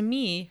to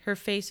me, her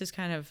face is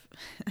kind of,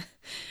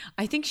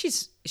 I think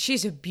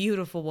she's a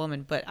beautiful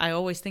woman, but I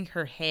always think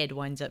her head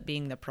winds up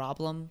being the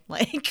problem,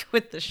 like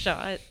with the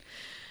shot.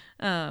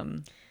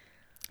 And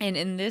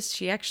in this,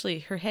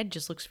 her head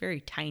just looks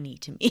very tiny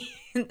to me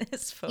in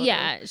this photo.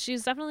 Yeah,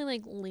 she's definitely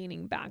like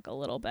leaning back a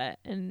little bit.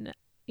 And,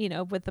 you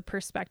know, with the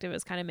perspective,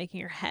 is kind of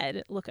making her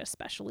head look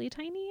especially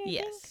tiny, I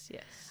think.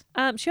 Yes.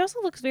 She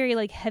also looks very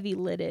like heavy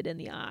lidded in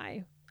the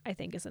eye, I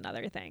think is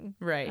another thing.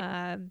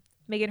 Right.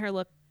 Making her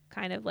look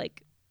kind of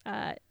like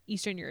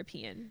Eastern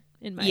European,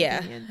 in my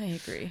opinion. Yeah, I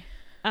agree.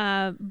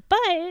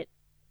 But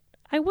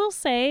I will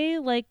say,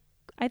 like,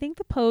 I think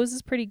the pose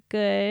is pretty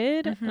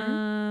good.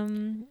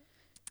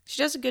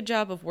 She does a good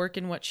job of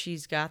working what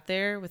she's got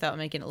there without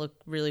making it look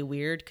really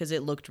weird, because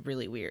it looked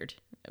really weird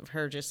of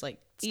her just like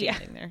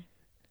standing there.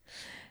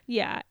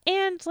 Yeah.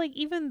 And like,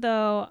 even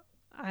though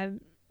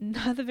I'm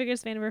not the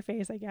biggest fan of her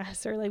face, I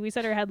guess, or like we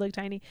said her head looked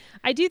tiny,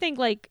 I do think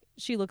like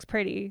she looks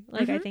pretty.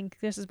 Like I think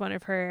this is one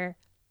of her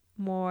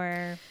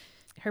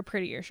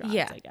prettier shots, I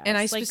guess. And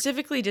I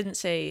specifically didn't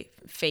say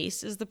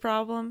face is the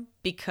problem,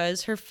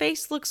 because her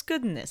face looks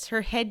good in this.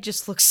 Her head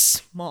just looks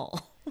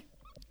small.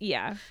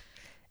 Yeah.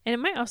 And it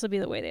might also be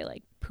the way they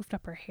like poofed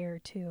up her hair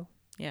too.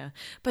 Yeah.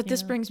 But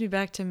this brings me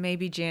back to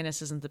maybe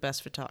Janice isn't the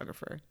best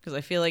photographer, because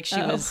I feel like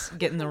she was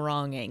getting the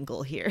wrong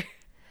angle here.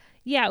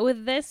 Yeah,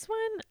 with this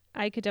one,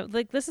 I could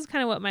like, this is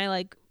kind of what my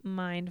like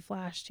mind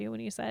flashed to when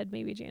you said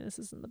maybe Janice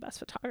isn't the best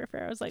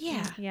photographer. I was like,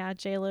 yeah,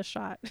 Jayla's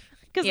shot.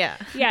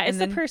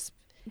 It's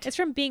it's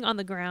from being on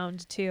the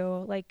ground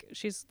too. Like,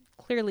 she's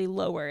clearly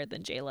lower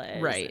than Jayla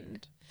is. Right.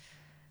 And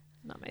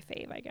not my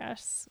fave, I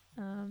guess.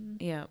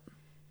 Yeah.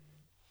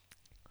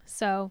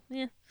 So,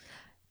 yeah.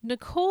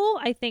 Nicole,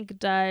 I think,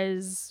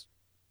 does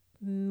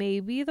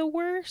maybe the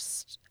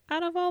worst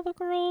out of all the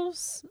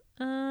girls.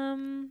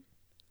 I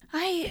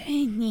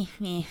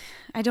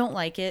don't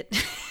like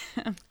it.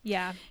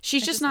 Yeah.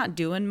 She's just not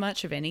doing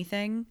much of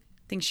anything.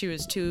 I think she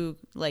was too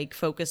like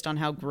focused on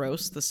how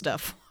gross the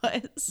stuff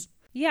was.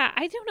 Yeah,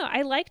 I don't know.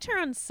 I liked her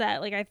on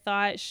set. Like, I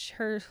thought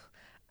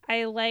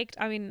I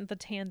mean, the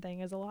tan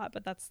thing is a lot,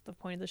 but that's the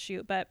point of the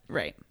shoot. But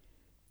right.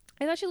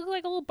 I thought she looked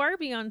like a little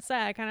Barbie on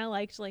set. I kind of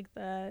liked like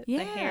the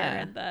hair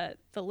and the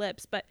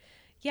lips. But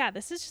yeah,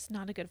 this is just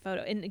not a good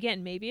photo. And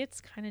again, maybe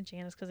it's kind of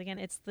Janice, because again,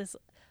 it's this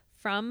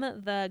from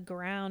the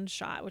ground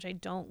shot, which I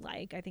don't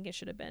like. I think it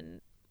should have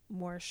been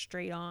more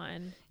straight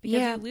on,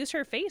 because you lose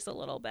her face a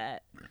little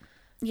bit.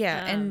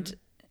 Yeah, and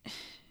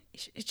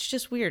it's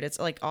just weird. It's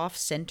like off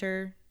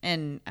center,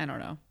 and I don't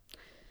know.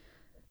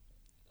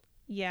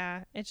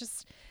 Yeah, it's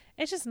just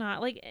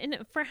not like,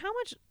 and for how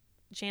much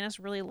Janice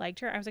really liked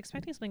her, I was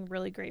expecting something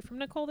really great from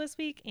Nicole this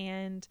week,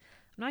 and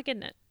I'm not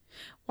getting it.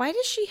 Why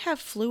does she have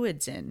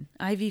fluids in?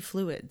 IV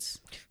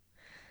fluids.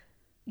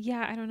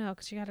 Yeah, I don't know,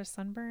 because she got a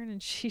sunburn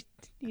and she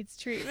needs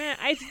treatment.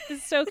 I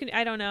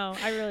don't know.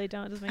 I really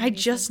don't. I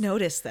just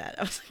noticed that.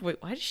 I was like,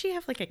 wait, why does she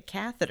have like a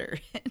catheter?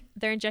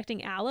 They're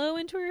injecting aloe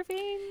into her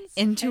veins?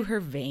 Into her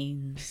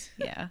veins.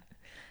 Yeah.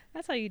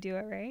 That's how you do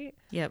it, right?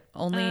 Yep.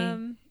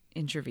 Only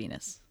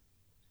intravenous.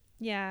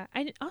 Yeah.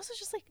 I also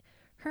just like,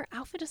 her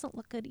outfit doesn't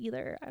look good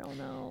either. I don't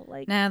know.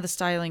 Like, nah, the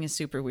styling is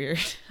super weird.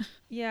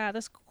 Yeah,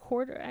 this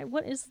quarter.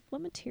 What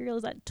material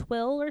is that?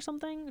 Twill or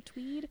something?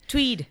 Tweed?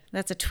 Tweed.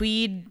 That's a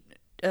tweed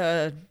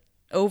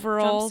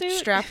overall,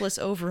 jumpsuit? strapless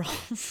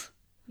overalls.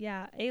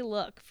 Yeah, a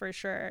look for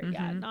sure. Mm-hmm.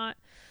 Yeah,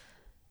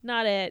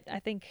 not it. I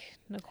think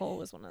Nicole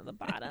was one of the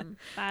bottom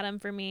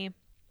for me.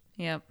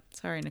 Yep.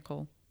 Sorry,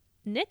 Nicole.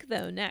 Nick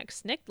though,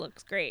 next. Nick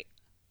looks great.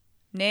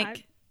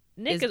 Nick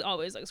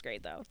always looks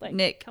great though. Like,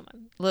 Nick, come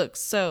on,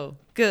 looks so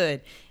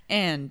good,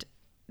 and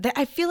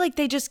I feel like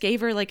they just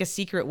gave her like a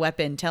secret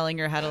weapon, telling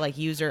her how to like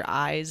use her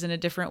eyes in a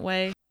different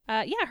way.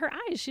 Yeah, her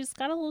eyes. She's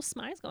got a little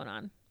smize going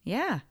on.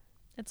 Yeah,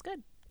 it's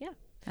good. Yeah,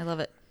 I love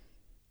it.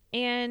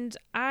 And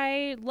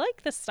I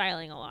like the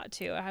styling a lot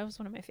too. I was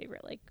one of my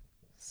favorite like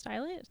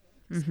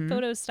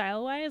photos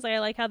style wise. I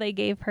like how they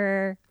gave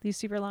her these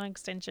super long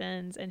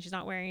extensions and she's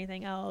not wearing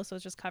anything else, so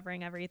it's just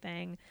covering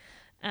everything.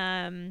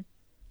 I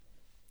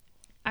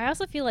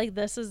also feel like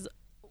this is,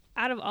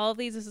 out of all of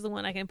these, this is the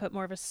one I can put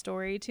more of a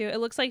story to.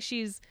 It looks like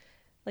she's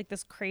like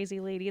this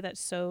crazy lady that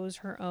sews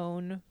her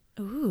own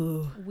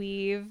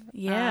weave.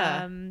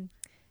 Yeah. And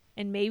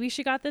maybe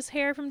she got this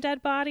hair from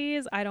dead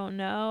bodies. I don't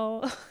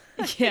know.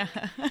 Yeah.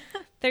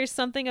 There's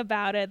something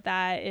about it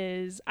that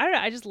is, I don't know,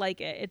 I just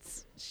like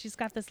it. She's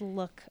got this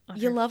look on her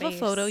face. You love a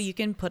photo you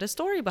can put a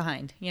story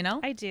behind, you know?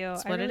 I do.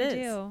 That's what I really it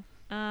is. do.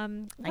 I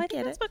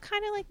think that's what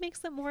kind of like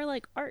makes it more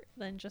like art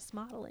than just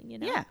modeling, you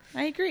know? Yeah,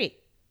 I agree.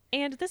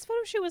 And this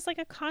photo shoot was like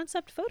a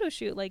concept photo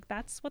shoot. Like,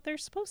 that's what they're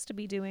supposed to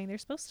be doing. They're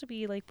supposed to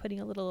be like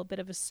putting a little bit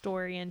of a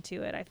story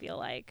into it, I feel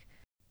like.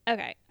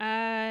 Okay.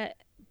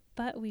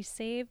 But we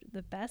saved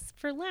the best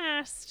for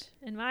last,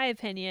 in my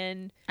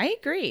opinion. I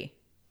agree.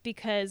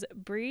 Because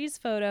Bree's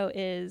photo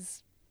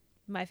is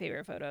my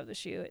favorite photo of the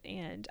shoot,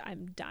 and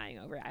I'm dying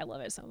over it. I love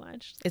it so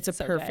much. It's a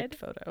perfect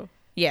photo.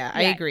 Yeah,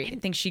 I agree. I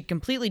think she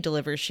completely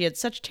delivers. She had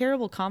such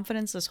terrible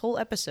confidence this whole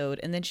episode,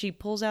 and then she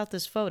pulls out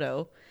this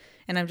photo,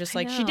 and I'm just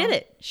like, she did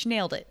it. She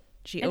nailed it.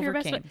 She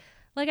overcame.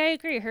 Like, I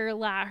agree.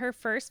 Her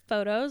first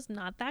photo's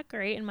not that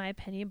great, in my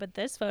opinion, but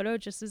this photo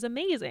just is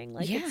amazing.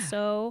 Like,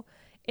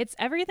 it's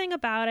everything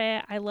about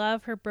it. I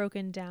love her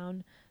broken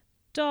down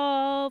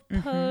doll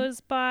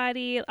pose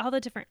body, all the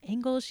different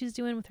angles she's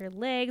doing with her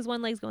legs.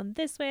 One leg's going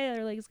this way, the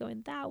other leg's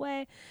going that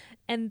way.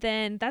 And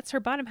then that's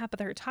her bottom half, but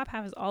her top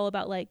half is all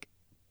about like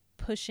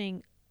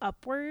pushing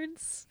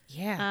upwards.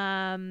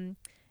 Yeah.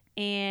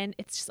 And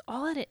it's just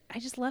all at it. I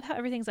just love how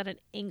everything's at an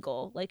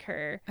angle. Like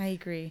I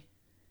agree.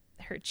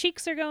 her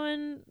cheeks are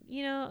going,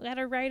 you know, at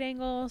a right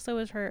angle. So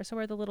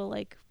are the little,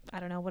 like, I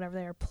don't know, whatever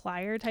they are,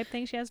 plier type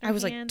thing she has in her I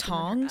was hand, like,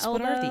 tongs?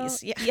 What are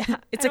these? Yeah.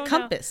 It's a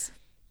compass. Know.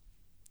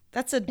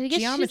 That's a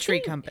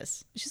geometry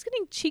compass. She's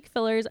getting cheek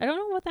fillers. I don't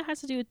know what that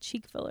has to do with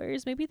cheek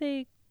fillers.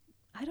 Maybe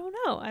I don't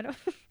know.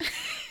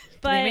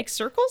 But do they make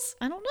circles?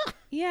 I don't know.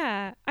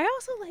 Yeah. I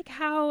also like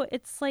how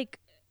it's like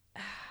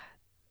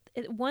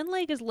one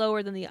leg is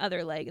lower than the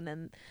other leg, and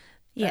then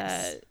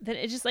then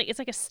it's just like it's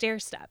like a stair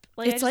step.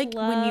 Like it's like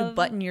when you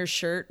button your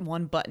shirt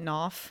one button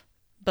off,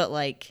 but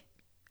like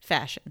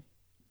fashion.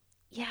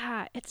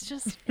 Yeah, it's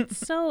just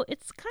it's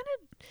kind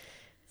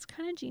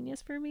of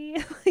genius for me.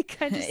 Like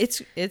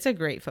it's a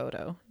great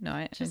photo.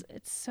 No,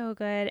 it's so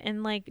good.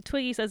 And like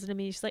Twiggy says it to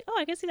me, she's like, "Oh,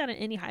 I can see that in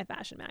any high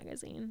fashion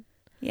magazine."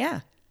 Yeah.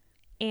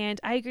 And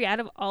I agree. Out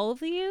of all of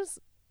these,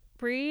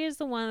 Brie is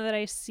the one that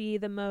I see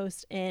the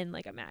most in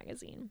like a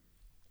magazine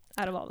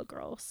out of all the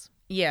girls.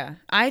 Yeah.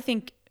 I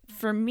think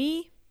for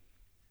me,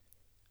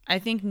 I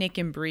think Nick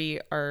and Brie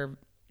are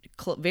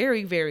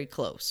very, very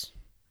close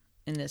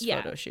in this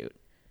photo shoot.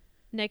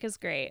 Nick is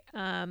great.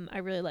 I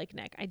really like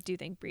Nick. I do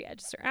think Brie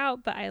edges her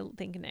out, but I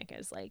think Nick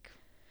is like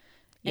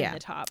in the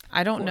top.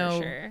 I don't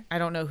know. Sure. I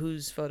don't know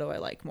whose photo I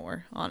like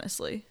more,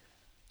 honestly.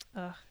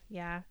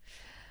 Yeah.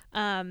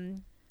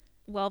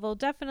 Well, they'll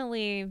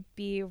definitely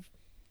be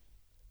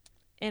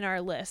in our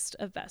list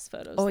of best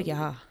photos. Oh,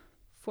 yeah.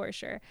 For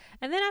sure.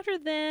 And then after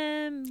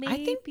them, maybe...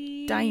 I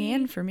think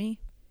Diane for me.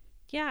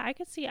 Yeah, I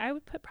could see. I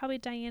would put probably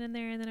Diane in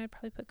there, and then I'd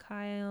probably put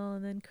Kyle,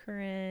 and then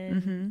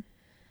Corinne.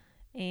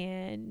 Mm-hmm.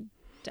 And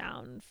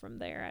down from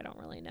there, I don't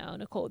really know.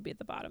 Nicole would be at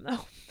the bottom,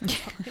 though.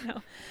 That's all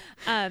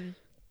I know.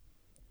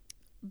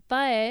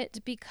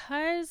 But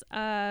because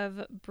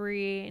of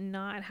Brie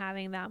not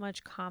having that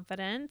much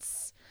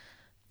confidence...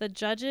 The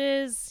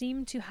judges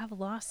seem to have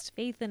lost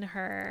faith in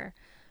her.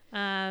 They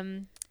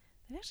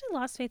actually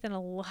lost faith in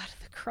a lot of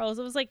the girls.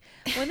 It was like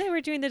when they were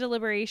doing the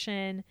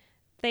deliberation,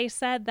 they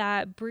said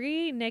that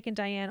Brie, Nick, and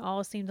Diane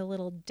all seemed a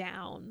little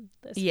down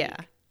this week.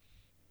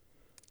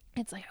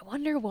 It's like, I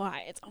wonder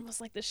why. It's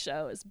almost like the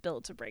show is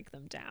built to break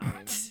them down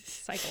and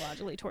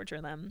psychologically torture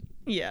them.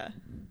 Yeah.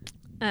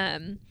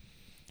 And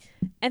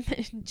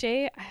then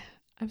Jay,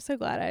 I'm so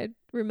glad I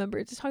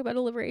remembered to talk about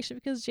deliberation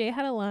because Jay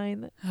had a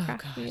line that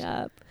cracked me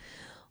up.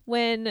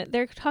 When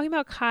they're talking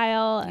about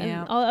Kyle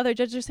and all the other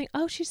judges are saying,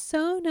 "Oh, she's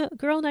so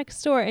girl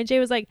next door," and Jay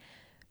was like,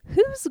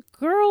 "Whose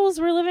girls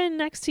were living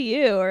next to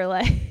you?" Or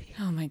like,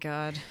 "Oh my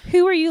God,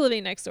 who are you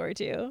living next door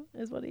to?"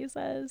 Is what he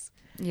says.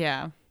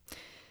 Yeah,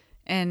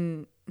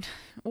 and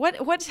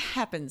what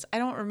happens? I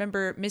don't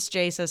remember. Miss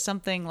J says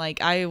something like,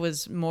 "I'm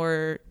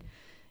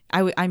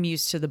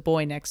used to the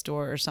boy next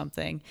door" or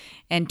something,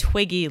 and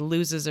Twiggy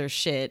loses her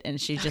shit,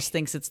 and she just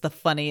thinks it's the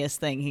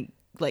funniest thing he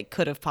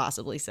could have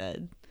possibly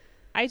said.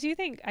 I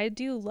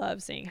do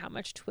love seeing how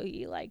much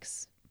Twiggy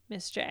likes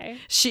Miss J.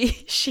 She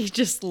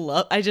just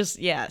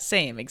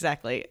same,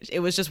 exactly. It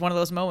was just one of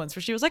those moments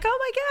where she was like, "Oh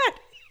my God,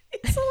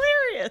 it's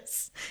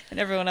hilarious." And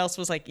everyone else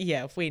was like,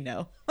 "Yeah, we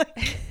know."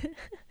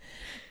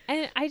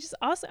 And I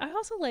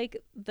also like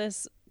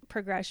this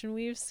progression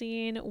we've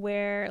seen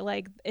where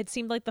like it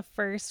seemed like the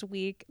first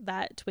week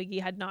that Twiggy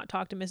had not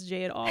talked to Miss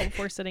J at all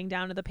before sitting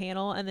down to the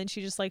panel, and then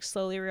she just like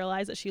slowly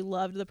realized that she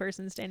loved the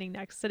person sitting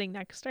next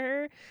to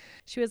her.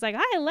 She was like,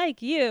 "I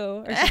like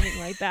you," or something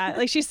like that.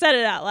 Like she said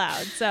it out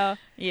loud. So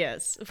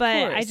yes, of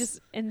but course.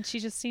 she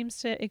just seems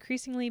to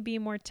increasingly be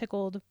more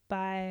tickled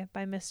by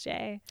Miss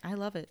J. I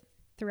love it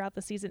throughout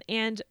the season,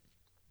 and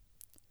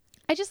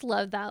I just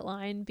love that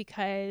line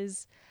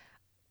because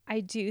I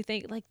do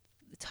think like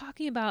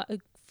talking about a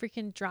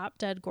freaking drop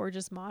dead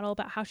gorgeous model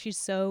about how she's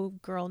so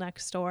girl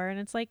next door, and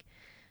it's like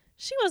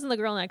she wasn't the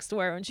girl next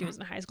door when she was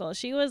in high school.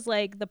 She was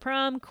like the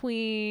prom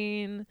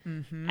queen.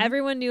 Mm-hmm.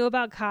 Everyone knew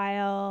about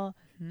Kyle.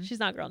 Mm-hmm. She's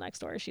not girl next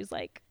door. She's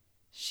the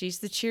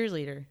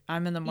cheerleader.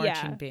 I'm in the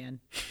marching band.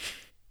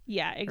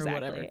 Yeah,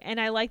 exactly. And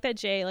I like that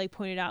Jay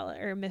pointed out,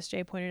 or Miss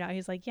J pointed out,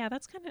 he's like, yeah,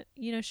 that's kind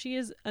of, she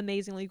is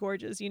amazingly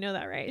gorgeous. You know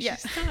that, right? Yeah.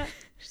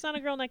 She's not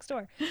a girl next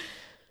door.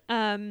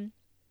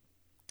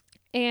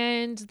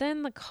 And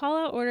then the call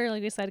out order,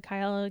 like we said,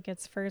 Kyle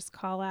gets first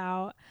call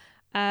out.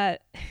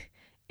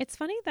 It's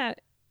funny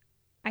that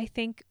I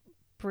think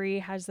Brie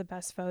has the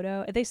best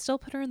photo. They still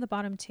put her in the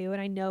bottom too,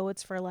 and I know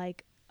it's for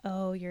like,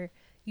 oh, you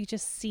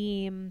just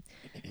seem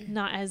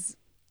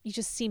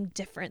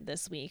different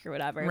this week or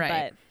whatever.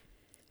 Right. But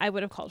I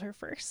would have called her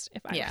first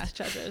if I were the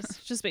judges,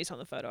 just based on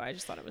the photo. I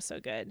just thought it was so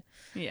good.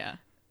 Yeah.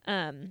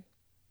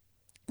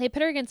 They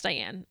put her against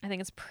Diane. I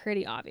think it's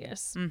pretty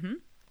obvious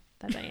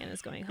that Diane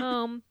is going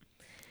home.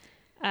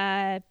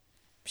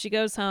 She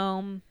goes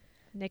home.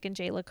 Nick and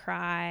Jayla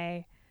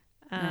cry.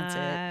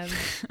 That's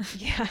it.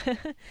 Yeah.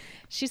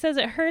 She says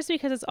it hurts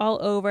because it's all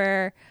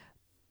over,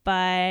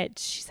 but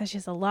she says she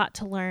has a lot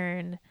to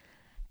learn.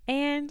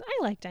 And I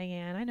like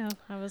Diane. I know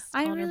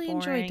I really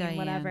enjoyed Diane,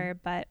 whatever,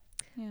 but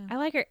I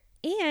like her.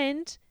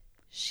 And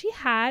she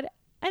had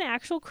an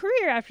actual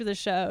career after the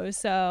show.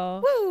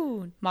 So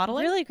woo,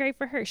 modeling. Really great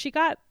for her. She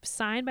got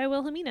signed by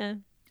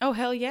Wilhelmina. Oh,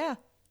 hell yeah.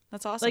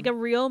 That's awesome. Like a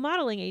real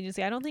modeling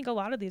agency. I don't think a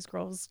lot of these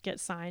girls get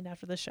signed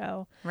after the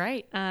show.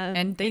 Right.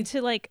 And they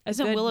into like a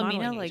good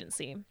modeling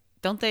agency.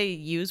 Don't they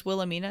use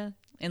Wilhelmina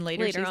in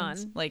later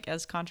seasons? On. Like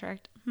as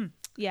contract?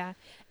 Yeah.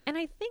 And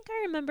I think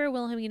I remember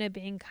Wilhelmina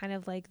being kind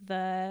of like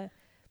the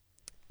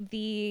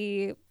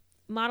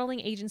modeling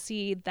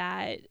agency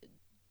that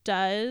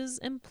does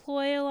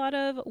employ a lot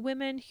of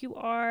women who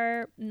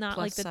are not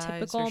plus like the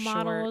typical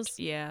models. Short.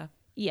 Yeah.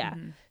 Yeah.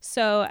 Mm-hmm.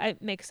 So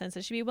it makes sense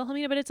it should be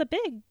Wilhelmina, but it's a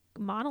big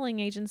modeling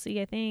agency,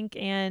 I think.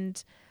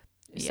 And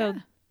so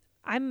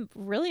I'm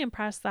really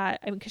impressed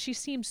that, because she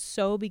seemed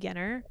so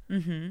beginner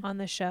on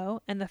the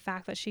show, and the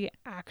fact that she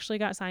actually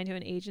got signed to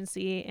an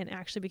agency and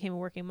actually became a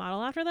working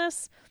model after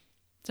this.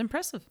 It's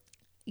impressive.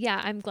 Yeah.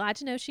 I'm glad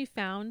to know she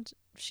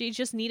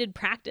just needed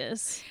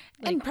practice.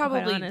 Like, and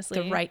probably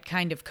the right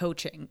kind of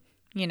coaching.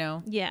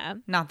 Yeah,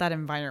 not that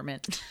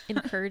environment.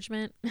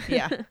 Encouragement.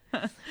 Yeah.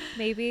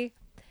 Maybe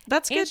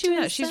that's good to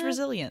know. She's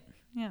resilient.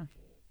 Yeah.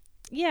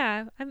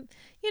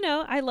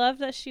 I love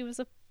that she was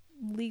a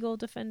legal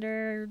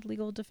defender,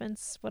 legal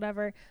defense,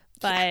 whatever,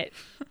 but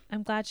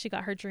I'm glad she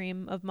got her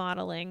dream of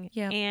modeling.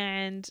 Yeah.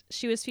 And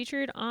she was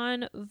featured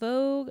on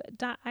Vogue.it.com.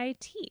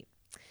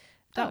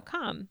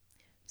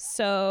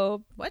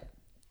 So what?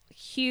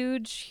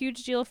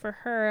 Huge deal for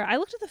her. I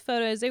looked at the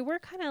photos. They were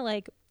kind of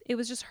like, it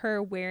was just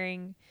her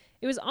wearing,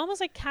 it was almost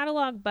like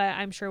catalog, but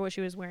I'm sure what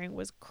she was wearing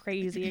was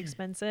crazy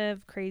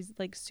expensive,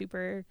 like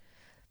super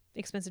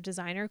expensive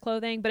designer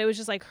clothing. But it was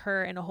just like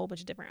her in a whole bunch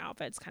of different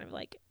outfits, kind of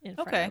like in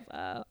front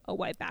of a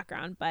white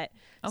background. But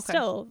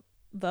still,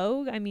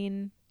 Vogue, I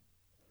mean.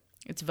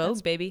 It's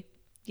Vogue, baby.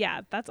 Yeah,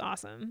 that's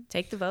awesome.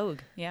 Take the Vogue.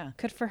 Yeah.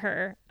 Good for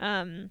her.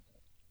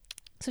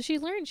 So she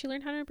learned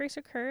how to embrace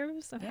her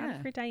curves. I'm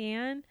happy for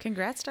Diane.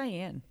 Congrats,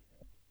 Diane.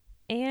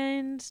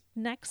 And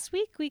next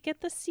week we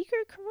get the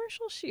secret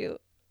commercial shoot.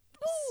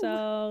 Ooh.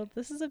 So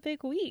this is a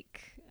big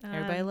week.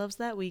 Everybody loves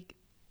that week.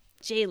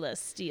 Jayla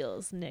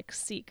steals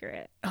Nick's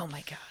secret. Oh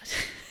my God.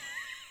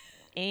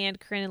 And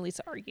Corinne and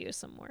Lisa argue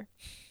some more.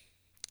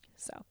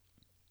 So.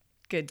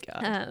 Good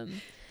God.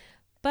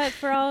 But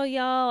for all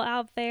y'all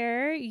out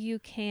there, you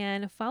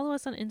can follow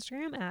us on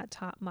Instagram at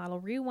Top Model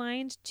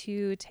Rewind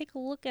to take a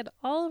look at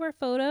all of our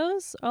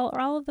photos,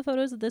 all of the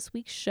photos of this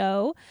week's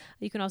show.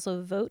 You can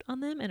also vote on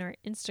them in our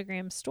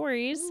Instagram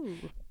stories. Ooh.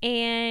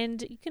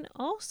 And you can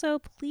also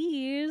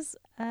please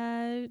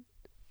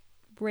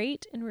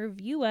rate and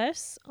review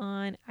us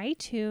on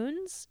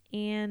iTunes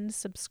and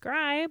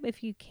subscribe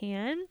if you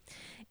can.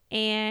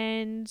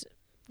 And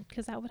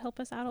because that would help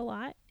us out a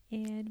lot.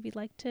 And we'd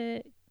like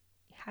to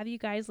have you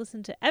guys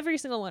listen to every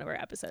single one of our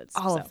episodes.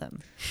 All of them.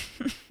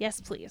 Yes,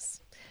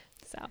 please.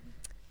 So,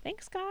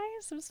 thanks,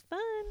 guys. It was fun.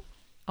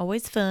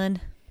 Always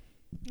fun.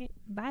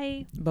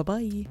 Bye.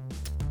 Bye-bye.